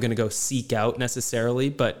something I'm going to go seek out necessarily.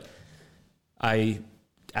 But I,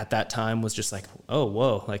 at that time, was just like, oh,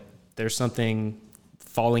 whoa, like there's something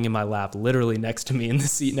falling in my lap, literally next to me, in the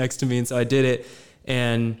seat next to me. And so I did it.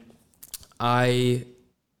 And I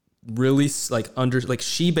really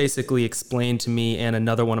she basically explained to me, and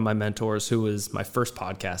another one of my mentors who was my first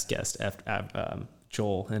podcast guest,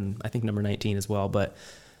 Joel, and I think number 19 as well, but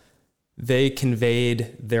they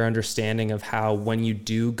conveyed their understanding of how when you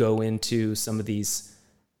do go into some of these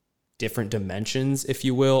different dimensions, if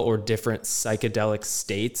you will, or different psychedelic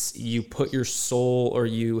states, you put your soul, or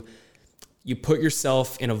you put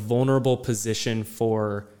yourself in a vulnerable position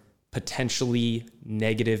for potentially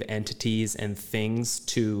negative entities and things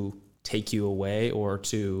to take you away or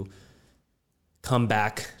to come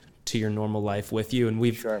back to your normal life with you. And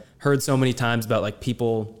we've heard so many times about like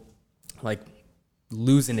people like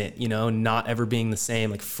losing it, not ever being the same,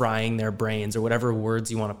 like frying their brains or whatever words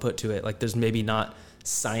you want to put to it. Like there's maybe not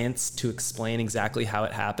science to explain exactly how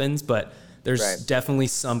it happens, but there's definitely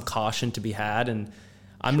some caution to be had. And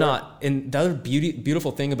I'm not, and the other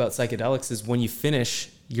beautiful thing about psychedelics is when you finish,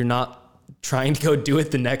 you're not trying to go do it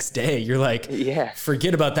the next day. You're like,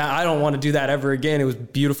 forget about that. I don't want to do that ever again. It was a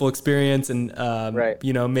beautiful experience. And,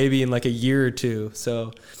 maybe in like a year or two.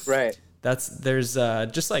 So there's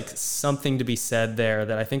just like something to be said there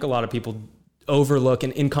that I think a lot of people overlook.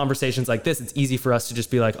 And in conversations like this, it's easy for us to just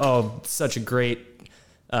be like, oh, such a great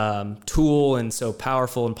tool and so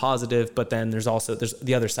powerful and positive. But then there's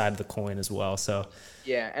the other side of the coin as well. So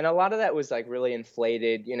yeah. And a lot of that was like really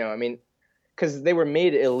inflated, because they were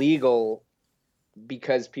made illegal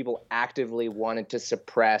because people actively wanted to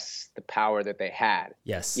suppress the power that they had.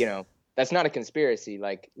 Yes. That's not a conspiracy.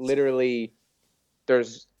 Like literally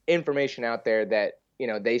there's information out there that,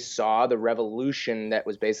 they saw the revolution that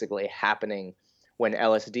was basically happening when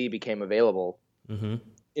LSD became available,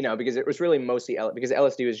 because it was really mostly because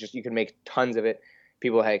LSD was just, you could make tons of it.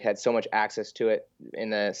 People had so much access to it in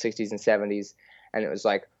the 60s and 70s. And it was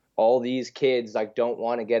like, all these kids like don't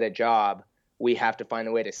want to get a job. We have to find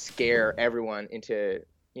a way to scare everyone into,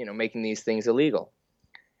 making these things illegal.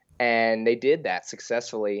 And they did that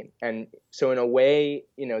successfully. And so in a way,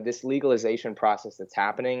 this legalization process that's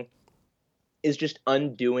happening is just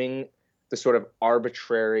undoing the sort of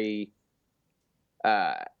arbitrary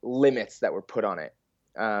limits that were put on it.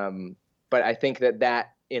 But I think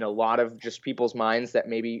that in a lot of just people's minds that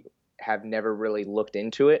maybe have never really looked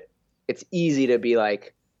into it, it's easy to be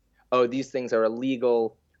like, oh, these things are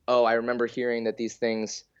illegal. Oh, I remember hearing that these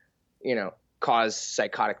things, cause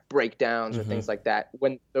psychotic breakdowns or things like that,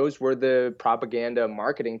 when those were the propaganda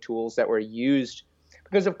marketing tools that were used.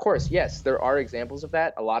 Because of course, yes, there are examples of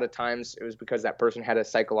that. A lot of times it was because that person had a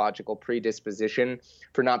psychological predisposition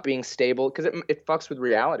for not being stable, because it fucks with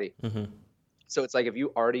reality. So it's like, if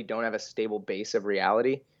you already don't have a stable base of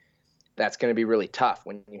reality, that's going to be really tough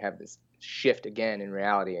when you have this shift again in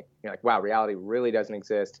reality. You're like, wow, reality really doesn't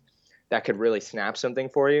exist. That could really snap something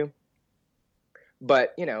for you.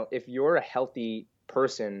 But, if you're a healthy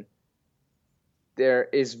person, there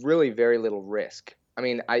is really very little risk. I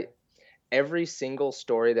mean, every single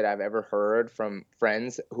story that I've ever heard from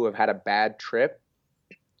friends who have had a bad trip,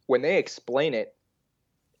 when they explain it,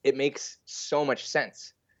 it makes so much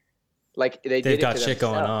sense. Like they've got shit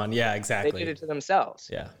going on. Yeah, exactly. They did it to themselves.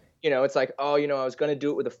 Yeah. It's like, oh, I was going to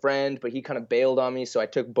do it with a friend, but he kind of bailed on me. So I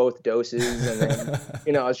took both doses, and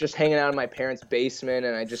then, I was just hanging out in my parents' basement,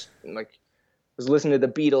 and I just was listening to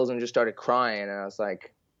the Beatles and just started crying. And I was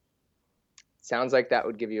like, sounds like that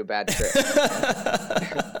would give you a bad trip.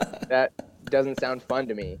 That doesn't sound fun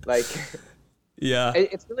to me. Like, yeah,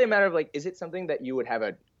 it's really a matter of like, is it something that you would have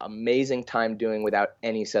an amazing time doing without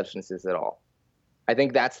any substances at all? I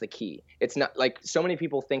think that's the key. It's not like, so many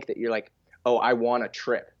people think that you're like, oh, I want a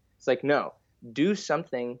trip. It's like, no, do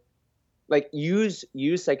something like use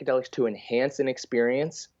psychedelics to enhance an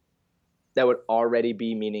experience that would already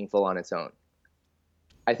be meaningful on its own.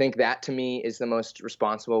 I think that to me is the most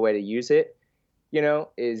responsible way to use it,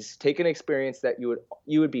 is take an experience that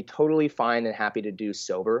you would be totally fine and happy to do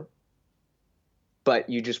sober, but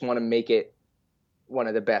you just want to make it one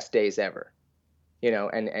of the best days ever,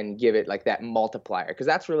 and give it like that multiplier. Because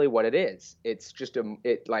that's really what it is. It's just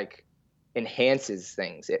it like enhances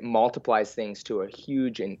things. It multiplies things to a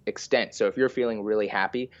huge extent. So if you're feeling really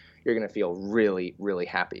happy, you're going to feel really, really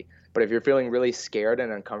happy. But if you're feeling really scared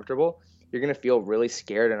and uncomfortable, you're going to feel really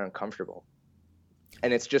scared and uncomfortable.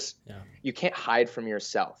 And it's just, you can't hide from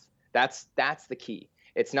yourself. That's the key.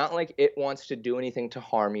 It's not like it wants to do anything to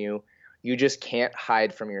harm you. You just can't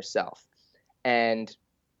hide from yourself. And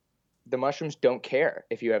the mushrooms don't care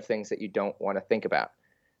if you have things that you don't want to think about.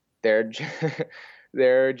 They're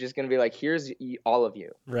they're just going to be like, here's all of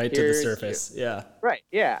you. Right to the surface. You. Yeah. Right.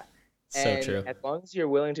 Yeah. So true. As long as you're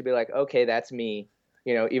willing to be like, okay, that's me,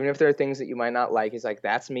 even if there are things that you might not like, it's like,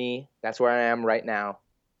 that's me. That's where I am right now.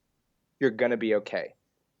 You're going to be okay.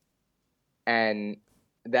 And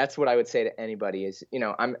that's what I would say to anybody is,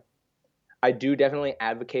 I do definitely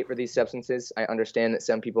advocate for these substances. I understand that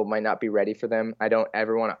some people might not be ready for them. I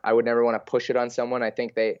would never want to push it on someone. I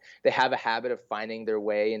think they have a habit of finding their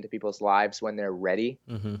way into people's lives when they're ready.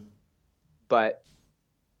 Mm-hmm. But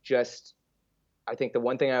I think the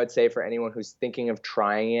one thing I would say for anyone who's thinking of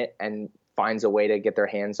trying it and finds a way to get their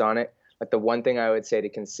hands on it, like the one thing I would say to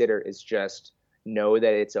consider is just know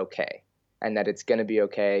that it's okay and that it's going to be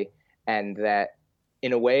okay. And that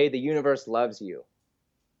in a way, the universe loves you.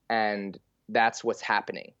 And that's what's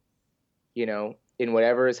happening. In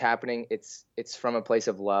whatever is happening, it's from a place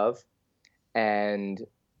of love. And,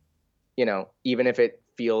 even if it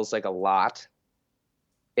feels like a lot,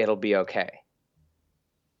 it'll be okay.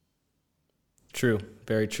 True.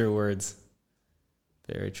 Very true words.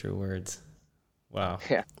 Very true words. Wow.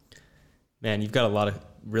 Yeah. Man, you've got a lot of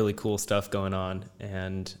really cool stuff going on.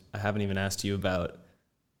 And I haven't even asked you about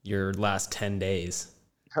your last 10 days.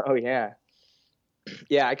 Oh, yeah.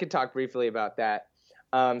 Yeah, I could talk briefly about that.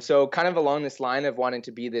 So kind of along this line of wanting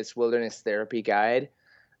to be this wilderness therapy guide,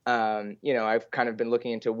 I've kind of been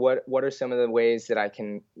looking into what are some of the ways that I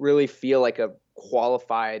can really feel like a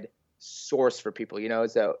qualified source for people,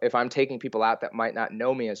 so if I'm taking people out that might not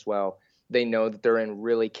know me as well, they know that they're in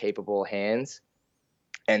really capable hands.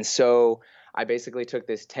 And so I basically took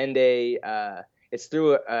this 10-day, it's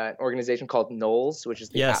through an organization called NOLS, which is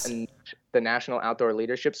the National Outdoor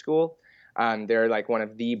Leadership School. They're like one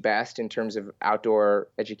of the best in terms of outdoor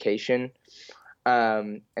education.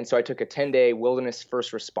 And so I took a 10-day wilderness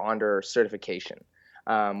first responder certification,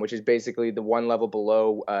 which is basically the one level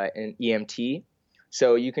below an EMT.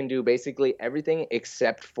 So you can do basically everything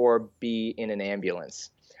except for be in an ambulance.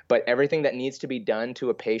 But everything that needs to be done to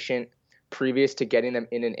a patient previous to getting them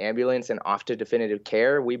in an ambulance and off to definitive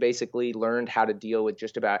care, we basically learned how to deal with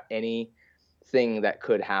just about anything that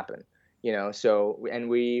could happen. And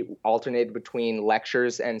we alternated between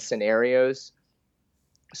lectures and scenarios.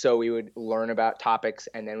 So we would learn about topics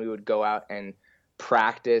and then we would go out and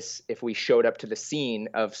practice if we showed up to the scene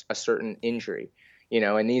of a certain injury,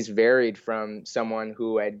 and these varied from someone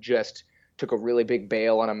who had just took a really big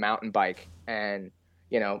bail on a mountain bike and,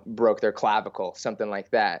 broke their clavicle, something like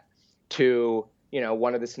that, to,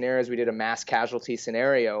 one of the scenarios we did a mass casualty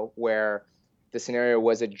scenario where the scenario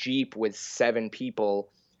was a Jeep with 7 people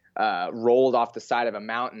rolled off the side of a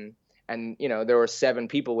mountain. And, there were 7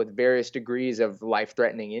 people with various degrees of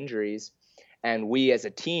life-threatening injuries. And we as a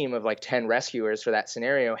team of like 10 rescuers for that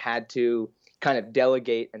scenario had to kind of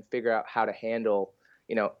delegate and figure out how to handle,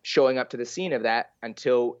 showing up to the scene of that and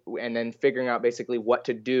then figuring out basically what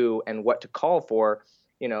to do and what to call for,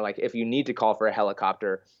 like if you need to call for a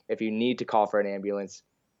helicopter, if you need to call for an ambulance,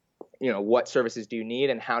 what services do you need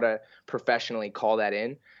and how to professionally call that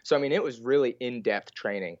in. So, I mean, it was really in-depth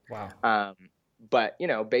training. Wow. But,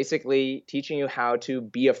 basically teaching you how to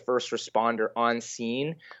be a first responder on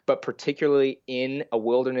scene, but particularly in a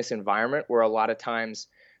wilderness environment where a lot of times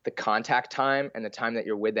the contact time and the time that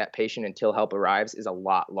you're with that patient until help arrives is a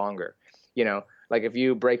lot longer. Like if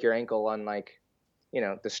you break your ankle on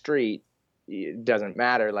the street, it doesn't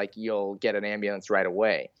matter. Like you'll get an ambulance right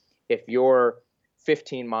away. If you're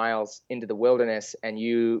 15 miles into the wilderness and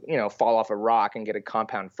you fall off a rock and get a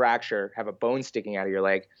compound fracture, have a bone sticking out of your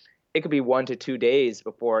leg, it could be 1 to 2 days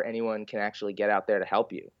before anyone can actually get out there to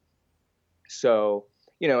help you. So,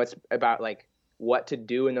 it's about like what to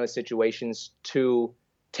do in those situations to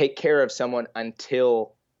take care of someone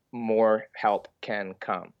until more help can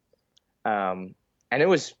come. And it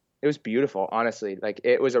was beautiful, honestly. Like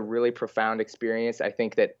it was a really profound experience. I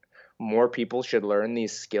think that more people should learn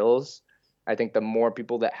these skills. I think the more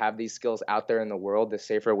people that have these skills out there in the world, the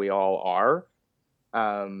safer we all are.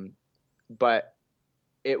 But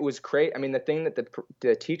it was great. I mean, the thing that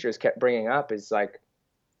the teachers kept bringing up is like,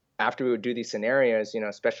 after we would do these scenarios,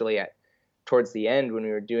 especially towards the end when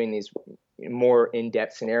we were doing these more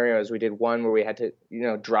in-depth scenarios, we did one where we had to,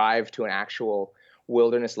 drive to an actual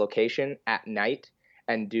wilderness location at night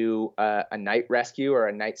and do a night rescue or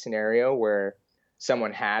a night scenario where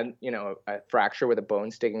someone had, a fracture with a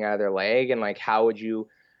bone sticking out of their leg. And like, how would you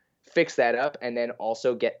fix that up and then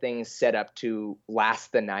also get things set up to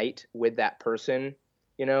last the night with that person,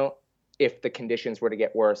 you know, if the conditions were to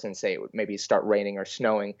get worse and say it would maybe start raining or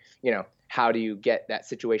snowing, you know, how do you get that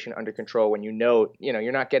situation under control when you know,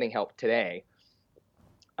 you're not getting help today?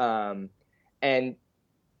 And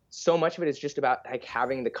so much of it is just about like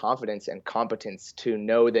having the confidence and competence to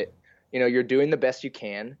know that, you're doing the best you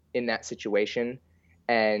can in that situation.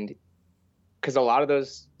 And because a lot of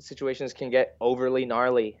those situations can get overly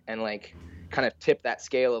gnarly and like kind of tip that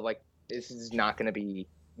scale of like, this is not going to be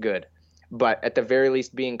good. But at the very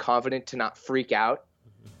least, being confident to not freak out,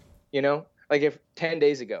 like if 10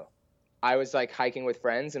 days ago I was like hiking with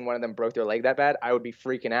friends and one of them broke their leg that bad, I would be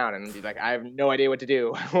freaking out and be like, I have no idea what to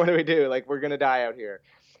do. What do we do? Like, we're going to die out here.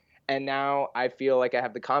 And now I feel like I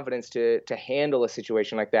have the confidence to handle a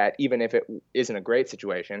situation like that, even if it isn't a great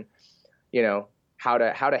situation, how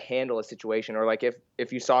to handle a situation. Or like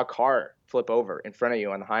if you saw a car flip over in front of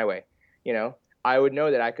you on the highway, I would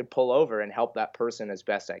know that I could pull over and help that person as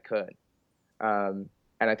best I could. And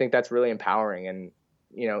I think that's really empowering. And,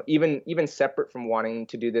 even separate from wanting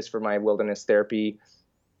to do this for my wilderness therapy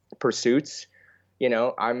pursuits,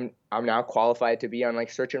 I'm now qualified to be on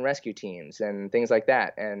like search and rescue teams and things like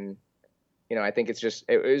that. And, I think it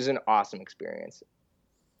was an awesome experience.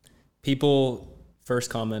 First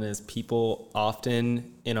comment is people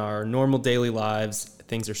often in our normal daily lives,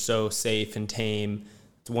 things are so safe and tame.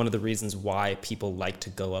 It's one of the reasons why people like to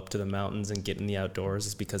go up to the mountains and get in the outdoors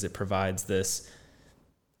is because it provides this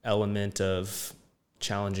element of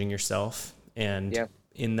challenging yourself. And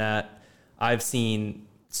in that, I've seen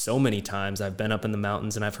so many times I've been up in the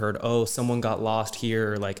mountains and I've heard, oh, someone got lost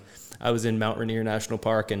here. Or like I was in Mount Rainier National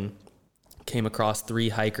Park and came across 3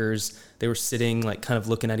 hikers. They were sitting like kind of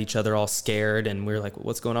looking at each other all scared. And we were like,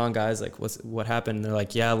 what's going on, guys? Like, what happened? And they're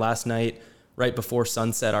like, yeah, last night, right before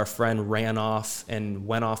sunset, our friend ran off and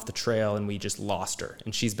went off the trail and we just lost her.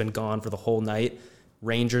 And she's been gone for the whole night.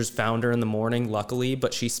 Rangers found her in the morning, luckily,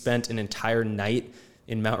 but she spent an entire night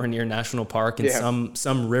in Mount Rainier National Park in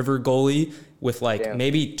some river gully with like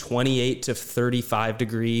maybe 28 to 35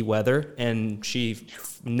 degree weather. And she,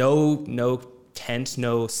 no tent,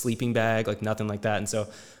 no sleeping bag, like nothing like that. And so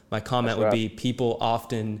my comment would be people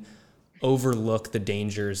often overlook the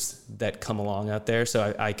dangers that come along out there.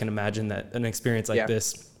 So I can imagine that an experience like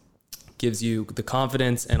this gives you the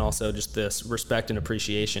confidence and also just this respect and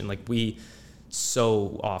appreciation. Like we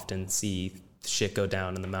so often see shit go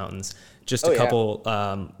down in the mountains. Just a couple,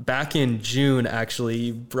 back in June,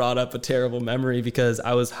 actually brought up a terrible memory because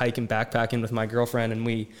I was hiking, backpacking with my girlfriend and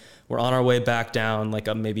we were on our way back down like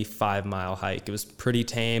a maybe 5-mile hike. It was pretty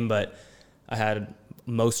tame, but I had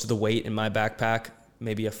most of the weight in my backpack,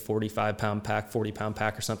 maybe a 45-pound pack, 40-pound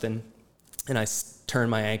pack or something. And I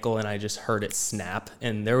turned my ankle and I just heard it snap.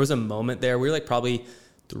 And there was a moment there, we were like probably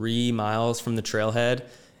 3 miles from the trailhead.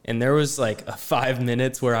 And there was like a 5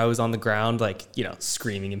 minutes where I was on the ground, like,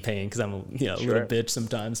 screaming in pain because I'm a little bitch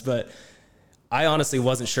sometimes. But I honestly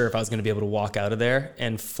wasn't sure if I was going to be able to walk out of there.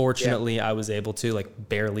 And fortunately, I was able to like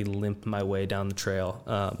barely limp my way down the trail.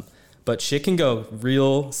 But shit can go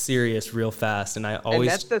real serious, real fast. And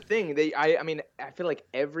that's the thing. I feel like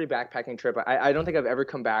every backpacking trip, I don't think I've ever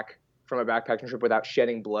come back from a backpacking trip without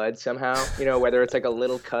shedding blood somehow, whether it's like a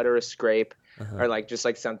little cut or a scrape or like just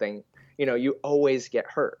like something. You always get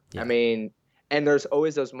hurt. Yeah. And there's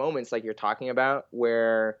always those moments like you're talking about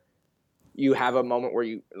where you have a moment where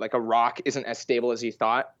you like a rock isn't as stable as you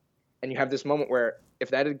thought. And you have this moment where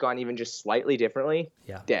if that had gone even just slightly differently,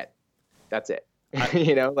 dead. That's it.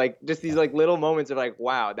 Like just these like little moments of like,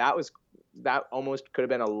 wow, that almost could have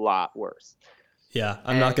been a lot worse. Yeah.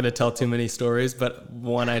 I'm not going to tell too many stories, but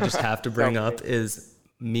one I just have to bring up is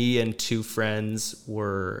me and 2 friends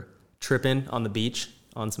were tripping on the beach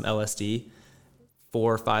on some LSD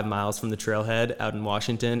 4 or 5 miles from the trailhead out in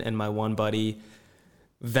Washington. And my one buddy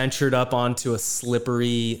ventured up onto a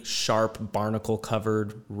slippery, sharp, barnacle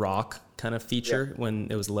covered rock kind of feature when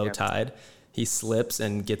it was low tide. He slips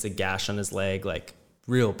and gets a gash on his leg, like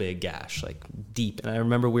real big gash, like deep. And I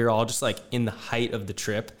remember we were all just like in the height of the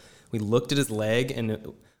trip. We looked at his leg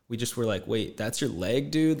and we just were like, wait, that's your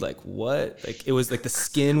leg, dude? Like what? Like it was like the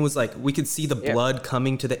skin was like, we could see the blood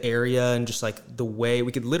coming to the area and just like the way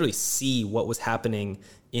we could literally see what was happening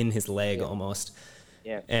in his leg almost.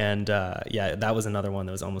 Yeah. And that was another one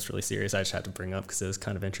that was almost really serious. I just had to bring up because it was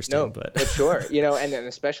kind of interesting. No, but for sure. And then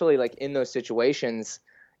especially like in those situations,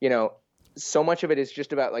 so much of it is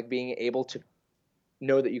just about like being able to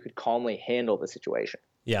know that you could calmly handle the situation.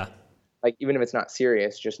 Yeah. Like even if it's not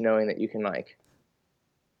serious, just knowing that you can like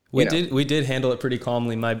We did handle it pretty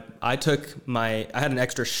calmly. I had an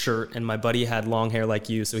extra shirt, and my buddy had long hair like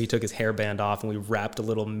you, so he took his hairband off, and we wrapped a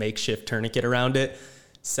little makeshift tourniquet around it,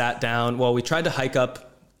 sat down. Well, we tried to hike up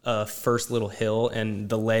a first little hill, and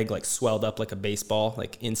the leg like swelled up like a baseball,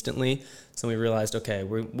 like instantly. So we realized, okay,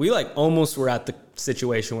 we like almost were at the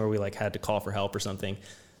situation where we like had to call for help or something.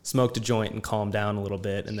 Smoked a joint and calmed down a little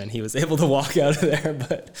bit, and then he was able to walk out of there.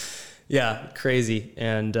 But yeah, crazy.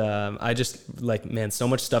 And I just like, man, so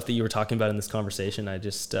much stuff that you were talking about in this conversation. I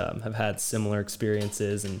just have had similar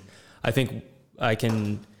experiences, and I think I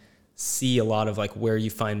can see a lot of like where you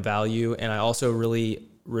find value. And I also really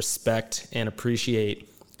respect and appreciate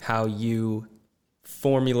how you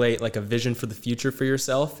formulate like a vision for the future for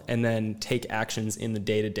yourself and then take actions in the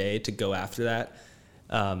day-to-day to go after that.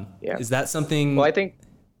 Is that something I think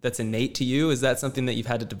that's innate to you? Is that something that you've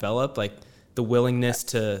had to develop, like the willingness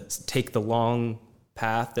to take the long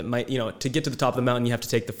path that might, to get to the top of the mountain, you have to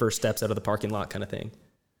take the first steps out of the parking lot kind of thing?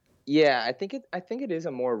 Yeah, I think it is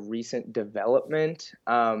a more recent development.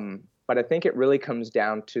 But I think it really comes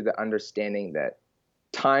down to the understanding that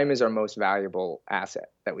time is our most valuable asset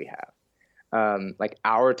that we have. Like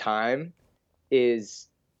our time is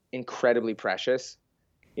incredibly precious.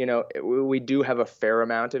 We do have a fair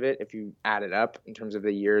amount of it if you add it up in terms of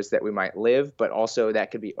the years that we might live, but also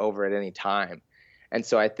that could be over at any time. And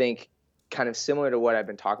so I think kind of similar to what I've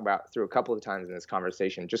been talking about through a couple of times in this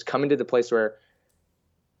conversation, just coming to the place where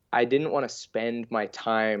I didn't want to spend my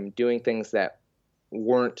time doing things that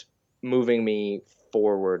weren't moving me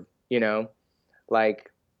forward,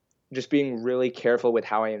 like just being really careful with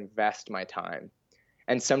how I invest my time.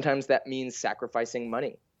 And sometimes that means sacrificing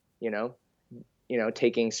money,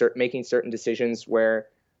 making certain decisions where,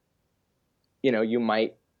 you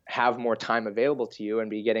might have more time available to you and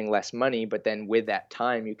be getting less money, but then with that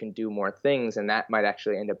time you can do more things, and that might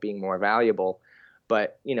actually end up being more valuable.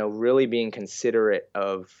 But, really being considerate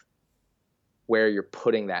of where you're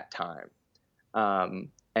putting that time.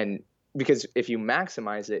 And because if you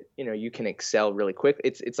maximize it, you can excel really quick.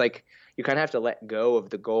 It's like you kind of have to let go of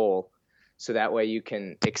the goal so that way you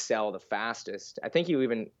can excel the fastest. I think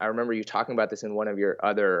I remember you talking about this in one of your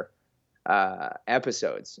other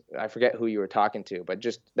episodes. I forget who you were talking to, but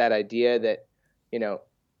just that idea that,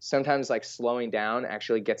 sometimes like slowing down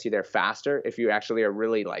actually gets you there faster if you actually are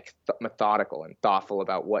really like methodical and thoughtful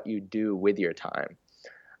about what you do with your time.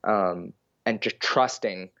 And just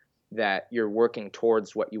trusting that you're working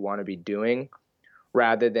towards what you want to be doing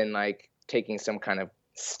rather than like taking some kind of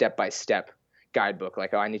step-by-step guidebook,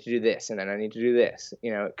 like, oh, I need to do this and then I need to do this,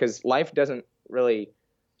 because life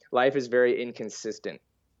is very inconsistent.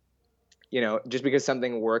 Just because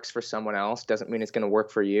something works for someone else doesn't mean it's going to work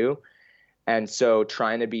for you. And so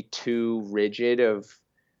trying to be too rigid of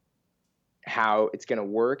how it's going to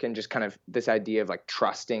work and just kind of this idea of like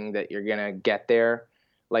trusting that you're going to get there,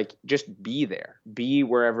 like just be there, be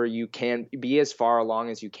wherever you can, be as far along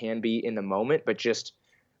as you can be in the moment, but just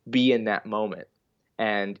be in that moment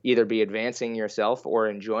and either be advancing yourself or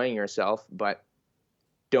enjoying yourself, but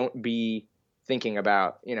don't be thinking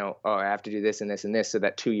about, oh, I have to do this and this and this so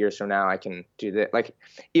that 2 years from now I can do that. Like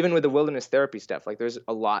even with the wilderness therapy stuff, like there's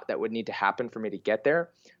a lot that would need to happen for me to get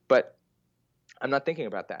there, but I'm not thinking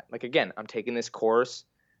about that. Like, again, I'm taking this course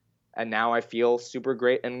and now I feel super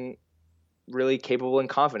great and really capable and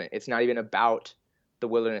confident. It's not even about the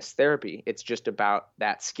wilderness therapy. It's just about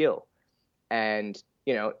that skill. And,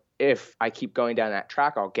 if I keep going down that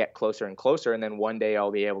track, I'll get closer and closer. And then one day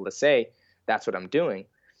I'll be able to say, that's what I'm doing.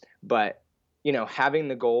 But, having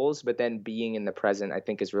the goals, but then being in the present, I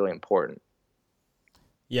think is really important.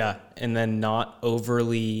 Yeah. And then not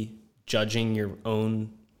overly judging your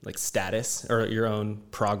own like status or your own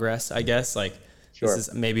progress, I guess. Like Sure. This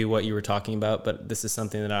is maybe what you were talking about, but this is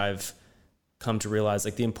something that I've come to realize,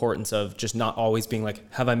 like the importance of just not always being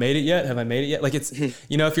like, have I made it yet? Have I made it yet? Like it's, if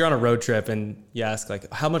you're on a road trip and you ask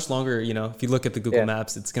like, how much longer, if you look at the Google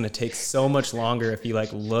Maps, it's going to take so much longer if you like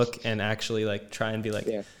look and actually like try and be like,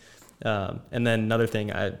 and then another thing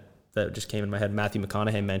that just came in my head, Matthew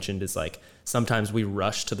McConaughey mentioned is like, sometimes we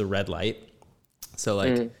rush to the red light. So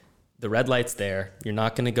like the red light's there, you're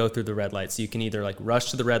not going to go through the red light. So you can either like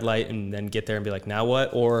rush to the red light and then get there and be like, now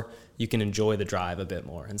what? Or you can enjoy the drive a bit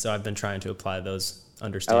more. And so I've been trying to apply those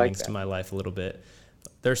understandings to my life a little bit.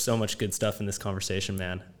 There's so much good stuff in this conversation,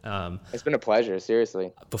 man. It's been a pleasure,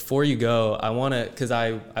 seriously. Before you go, I want to, because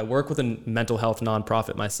I work with a mental health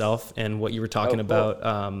nonprofit myself, and what you were talking about,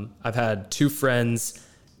 I've had two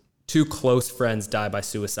close friends die by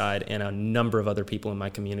suicide, and a number of other people in my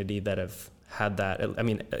community that have had that. I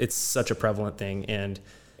mean, it's such a prevalent thing. And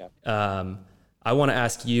I want to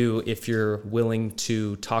ask you if you're willing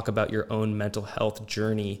to talk about your own mental health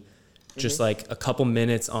journey, just like a couple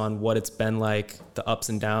minutes on what it's been like, the ups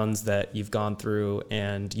and downs that you've gone through.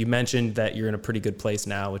 And you mentioned that you're in a pretty good place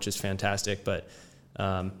now, which is fantastic, but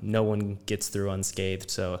no one gets through unscathed.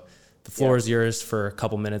 So the floor is yours for a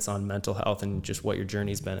couple minutes on mental health and just what your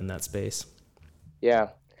journey's been in that space. Yeah.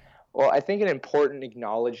 Well, I think an important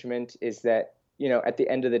acknowledgement is that, at the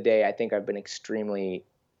end of the day, I think I've been extremely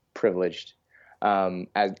privileged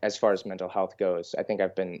as far as mental health goes. I think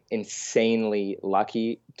I've been insanely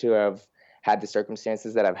lucky to have had the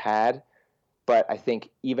circumstances that I've had. But I think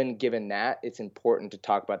even given that, it's important to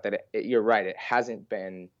talk about that. You're right. It hasn't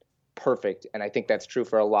been perfect. And I think that's true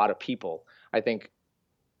for a lot of people. I think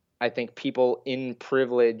people in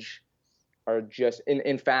privilege are just,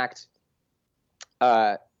 in fact,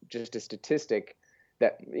 just a statistic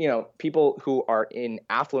that, people who are in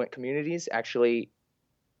affluent communities actually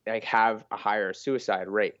like have a higher suicide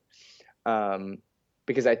rate.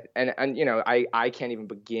 Because I can't even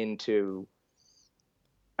begin to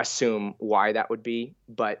assume why that would be,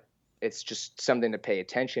 but it's just something to pay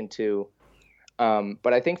attention to.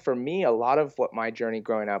 But I think for me, a lot of what my journey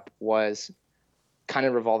growing up was kind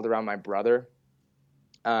of revolved around my brother.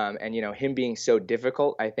 And him being so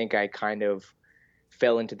difficult, I think I kind of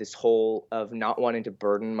fell into this hole of not wanting to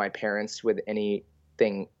burden my parents with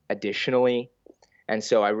anything additionally. And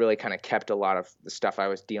so I really kind of kept a lot of the stuff I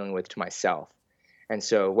was dealing with to myself. And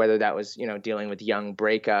so whether that was, dealing with young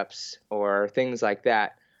breakups or things like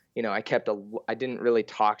that, I didn't really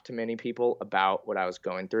talk to many people about what I was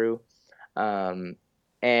going through. And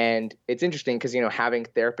it's interesting because, having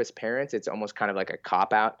therapist parents, it's almost kind of like a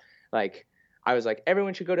cop out. Like I was like,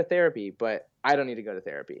 everyone should go to therapy, but I don't need to go to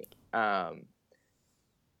therapy.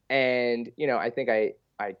 And, I think I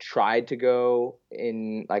tried to go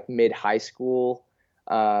in like mid high school,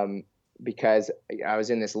 because I was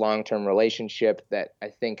in this long-term relationship that I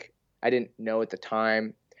think I didn't know at the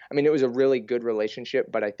time. I mean, it was a really good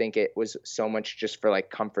relationship, but I think it was so much just for like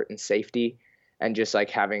comfort and safety and just like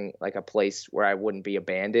having like a place where I wouldn't be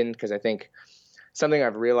abandoned. Because I think something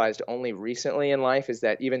I've realized only recently in life is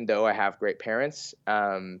that even though I have great parents,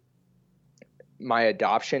 my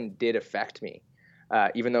adoption did affect me,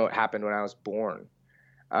 even though it happened when I was born.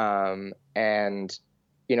 And,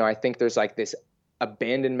 I think there's like this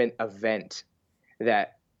abandonment event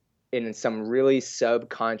that in some really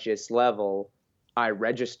subconscious level I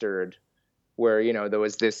registered where, there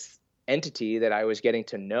was this entity that I was getting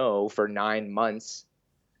to know for 9 months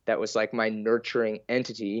that was like my nurturing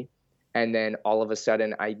entity. And then all of a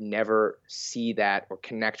sudden I never see that or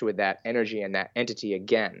connect with that energy and that entity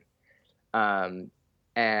again. And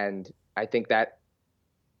I think that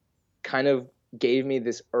kind of gave me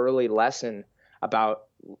this early lesson about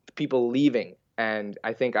people leaving. And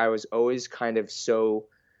I think I was always kind of so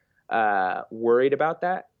worried about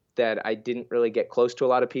that I didn't really get close to a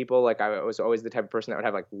lot of people. Like I was always the type of person that would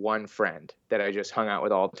have like one friend that I just hung out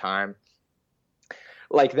with all the time.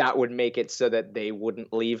 Like that would make it so that they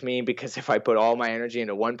wouldn't leave me, because if I put all my energy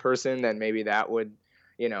into one person, then maybe that would,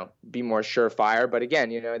 be more surefire. But again,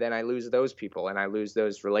 then I lose those people and I lose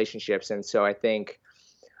those relationships. And so I think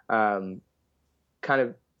kind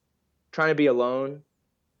of trying to be alone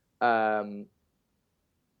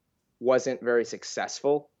wasn't very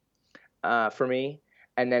successful for me.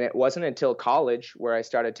 And then it wasn't until college where I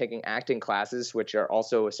started taking acting classes, which are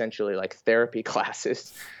also essentially like therapy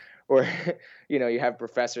classes, where, you have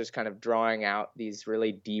professors kind of drawing out these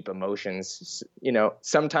really deep emotions,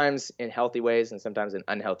 sometimes in healthy ways and sometimes in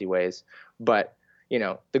unhealthy ways. But,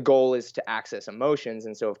 the goal is to access emotions.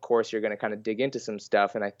 And so, of course, you're going to kind of dig into some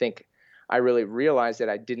stuff. And I think I really realized that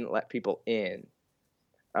I didn't let people in.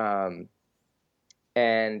 And,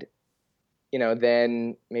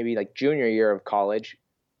 then maybe like junior year of college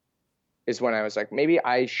is when I was like, maybe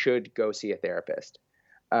I should go see a therapist.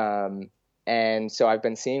 And so I've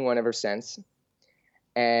been seeing one ever since.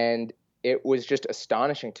 And it was just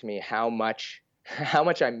astonishing to me how much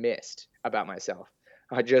I missed about myself.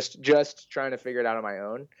 Just trying to figure it out on my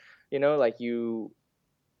own. Like you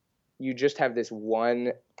just have this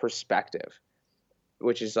one perspective,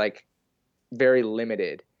 which is like very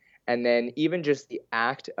limited. And then even just the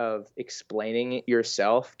act of explaining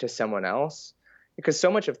yourself to someone else, because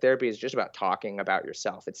so much of therapy is just about talking about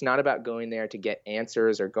yourself. It's not about going there to get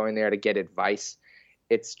answers or going there to get advice.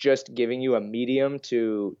 It's just giving you a medium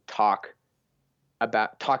to talk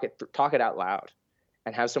it out loud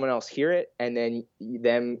and have someone else hear it, and then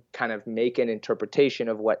them kind of make an interpretation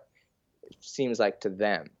of what it seems like to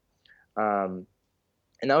them. And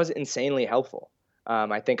that was insanely helpful.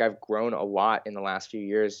 I think I've grown a lot in the last few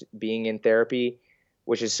years being in therapy,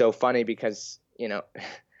 which is so funny because,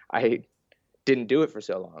 I didn't do it for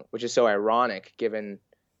so long, which is so ironic given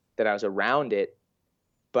that I was around it.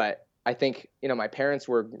 But I think, my parents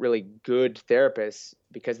were really good therapists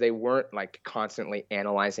because they weren't like constantly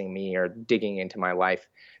analyzing me or digging into my life.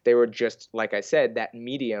 They were just, like I said, that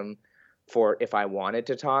medium for if I wanted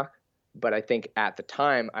to talk. But I think at the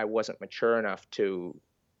time I wasn't mature enough to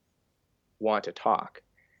want to talk.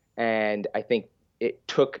 And I think it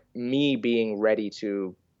took me being ready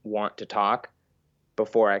to want to talk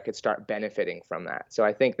before I could start benefiting from that. So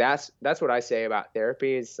I think that's what I say about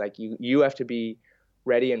therapy is like you have to be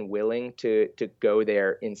ready and willing to go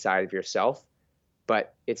there inside of yourself.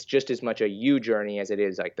 But it's just as much a you journey as it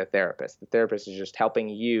is like the therapist. The therapist is just helping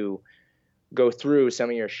you go through some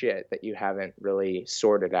of your shit that you haven't really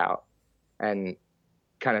sorted out and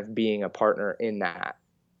kind of being a partner in that.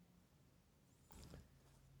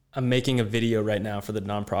 I'm making a video right now for the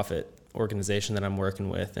nonprofit organization that I'm working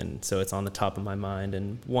with, and so it's on the top of my mind.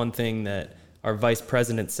 And one thing that our vice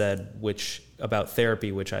president said, which about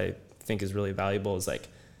therapy, which I think is really valuable, is like,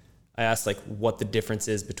 I asked like what the difference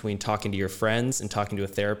is between talking to your friends and talking to a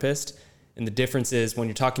therapist. And the difference is when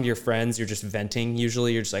you're talking to your friends, you're just venting.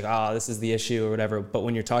 Usually you're just like, this is the issue or whatever. But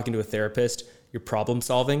when you're talking to a therapist, you're problem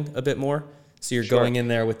solving a bit more. So you're going in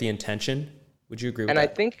there with the intention. Would you agree with that? And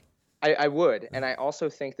I think I would. And I also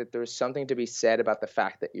think that there's something to be said about the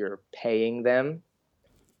fact that you're paying them.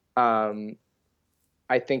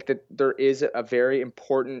 I think that there is a very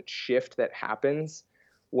important shift that happens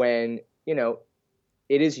when,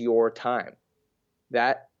 it is your time.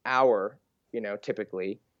 That hour,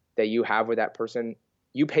 typically that you have with that person,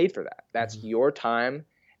 you paid for that. That's your time.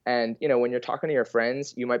 And, when you're talking to your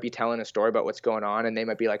friends, you might be telling a story about what's going on and they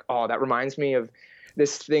might be like, oh, that reminds me of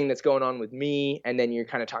this thing that's going on with me. And then you're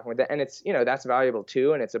kind of talking with that. And it's, that's valuable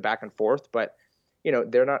too. And it's a back and forth, but,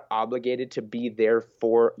 they're not obligated to be there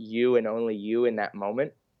for you and only you in that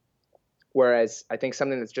moment. Whereas I think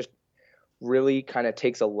something that's just really kind of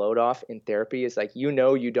takes a load off in therapy is like, you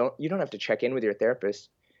don't have to check in with your therapist.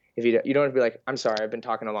 If you don't have to be like, I'm sorry, I've been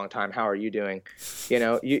talking a long time. How are you doing? You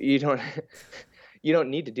don't, you don't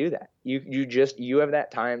need to do that. You have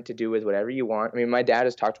that time to do with whatever you want. I mean, my dad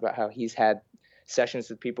has talked about how he's had sessions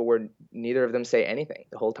with people where neither of them say anything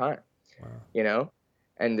the whole time,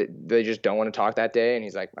 and they just don't want to talk that day. And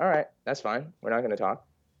he's like, all right, that's fine. We're not going to talk,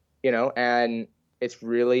 and it's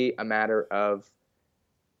really a matter of,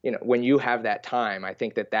 when you have that time, I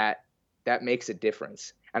think that makes a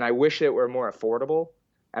difference. And I wish it were more affordable.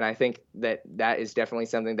 And I think that is definitely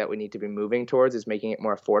something that we need to be moving towards, is making it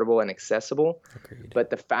more affordable and accessible. Agreed. But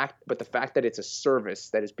the fact that it's a service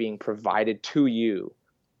that is being provided to you,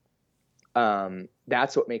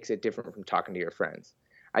 that's what makes it different from talking to your friends.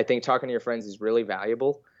 I think talking to your friends is really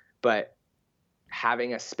valuable, but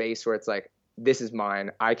having a space where it's like, this is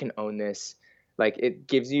mine, I can own this, like it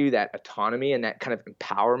gives you that autonomy and that kind of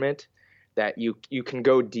empowerment that you can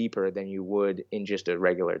go deeper than you would in just a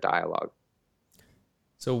regular dialogue.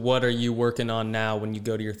 So what are you working on now when you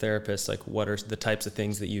go to your therapist? Like, what are the types of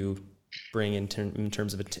things that you bring in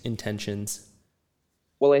terms of intentions?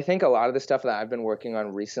 Well, I think a lot of the stuff that I've been working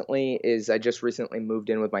on recently is I just recently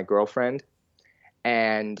moved in with my girlfriend.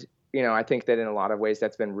 And, I think that in a lot of ways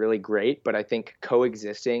that's been really great. But I think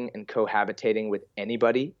coexisting and cohabitating with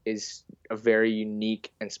anybody is a very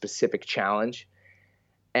unique and specific challenge.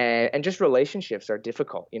 And just relationships are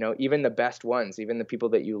difficult, even the best ones, even the people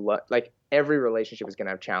that you love, like every relationship is going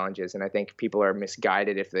to have challenges. And I think people are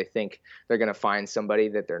misguided if they think they're going to find somebody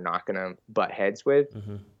that they're not going to butt heads with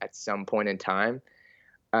at some point in time.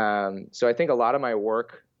 So I think a lot of my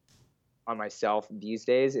work on myself these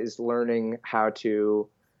days is learning how to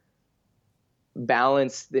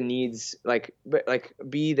balance the needs, like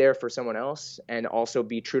be there for someone else and also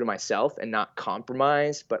be true to myself and not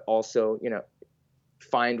compromise, but also,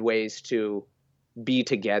 find ways to be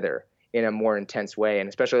together in a more intense way. And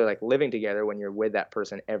especially like living together when you're with that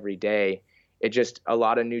person every day, a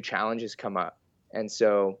lot of new challenges come up. And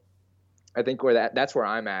so I think that's where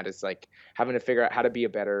I'm at, is like having to figure out how to be a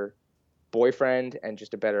better boyfriend and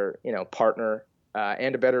just a better, partner,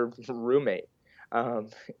 and a better roommate,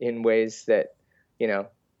 in ways that,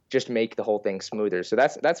 just make the whole thing smoother. So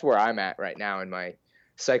that's where I'm at right now in my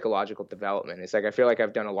psychological development. It's like I feel like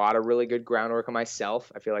I've done a lot of really good groundwork on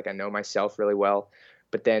myself. I feel like I know myself really well,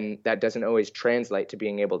 but then that doesn't always translate to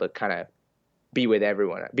being able to kind of be with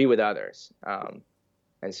everyone, be with others.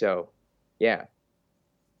 And so, yeah.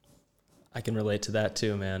 I can relate to that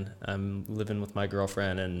too, man. I'm living with my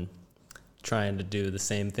girlfriend and trying to do the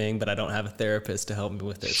same thing, but I don't have a therapist to help me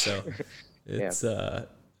with it. So it's,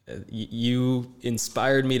 you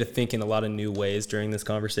inspired me to think in a lot of new ways during this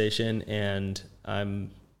conversation, and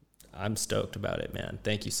I'm I'm stoked about it, man.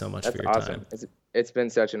 Thank you so much That's for your awesome. time. It's been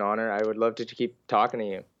such an honor. I would love to keep talking to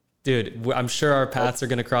you. Dude, I'm sure our paths are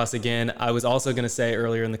going to cross again. I was also going to say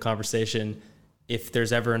earlier in the conversation, if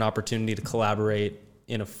there's ever an opportunity to collaborate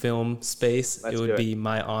in a film space, it would be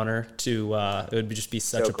my honor to, it would just be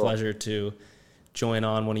such a pleasure to join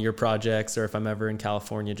on one of your projects, or if I'm ever in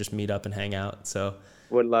California, just meet up and hang out. So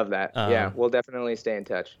would love that. Yeah, we'll definitely stay in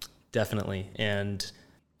touch. Definitely. And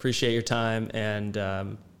appreciate your time, and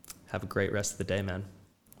have a great rest of the day, man.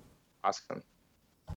 Awesome.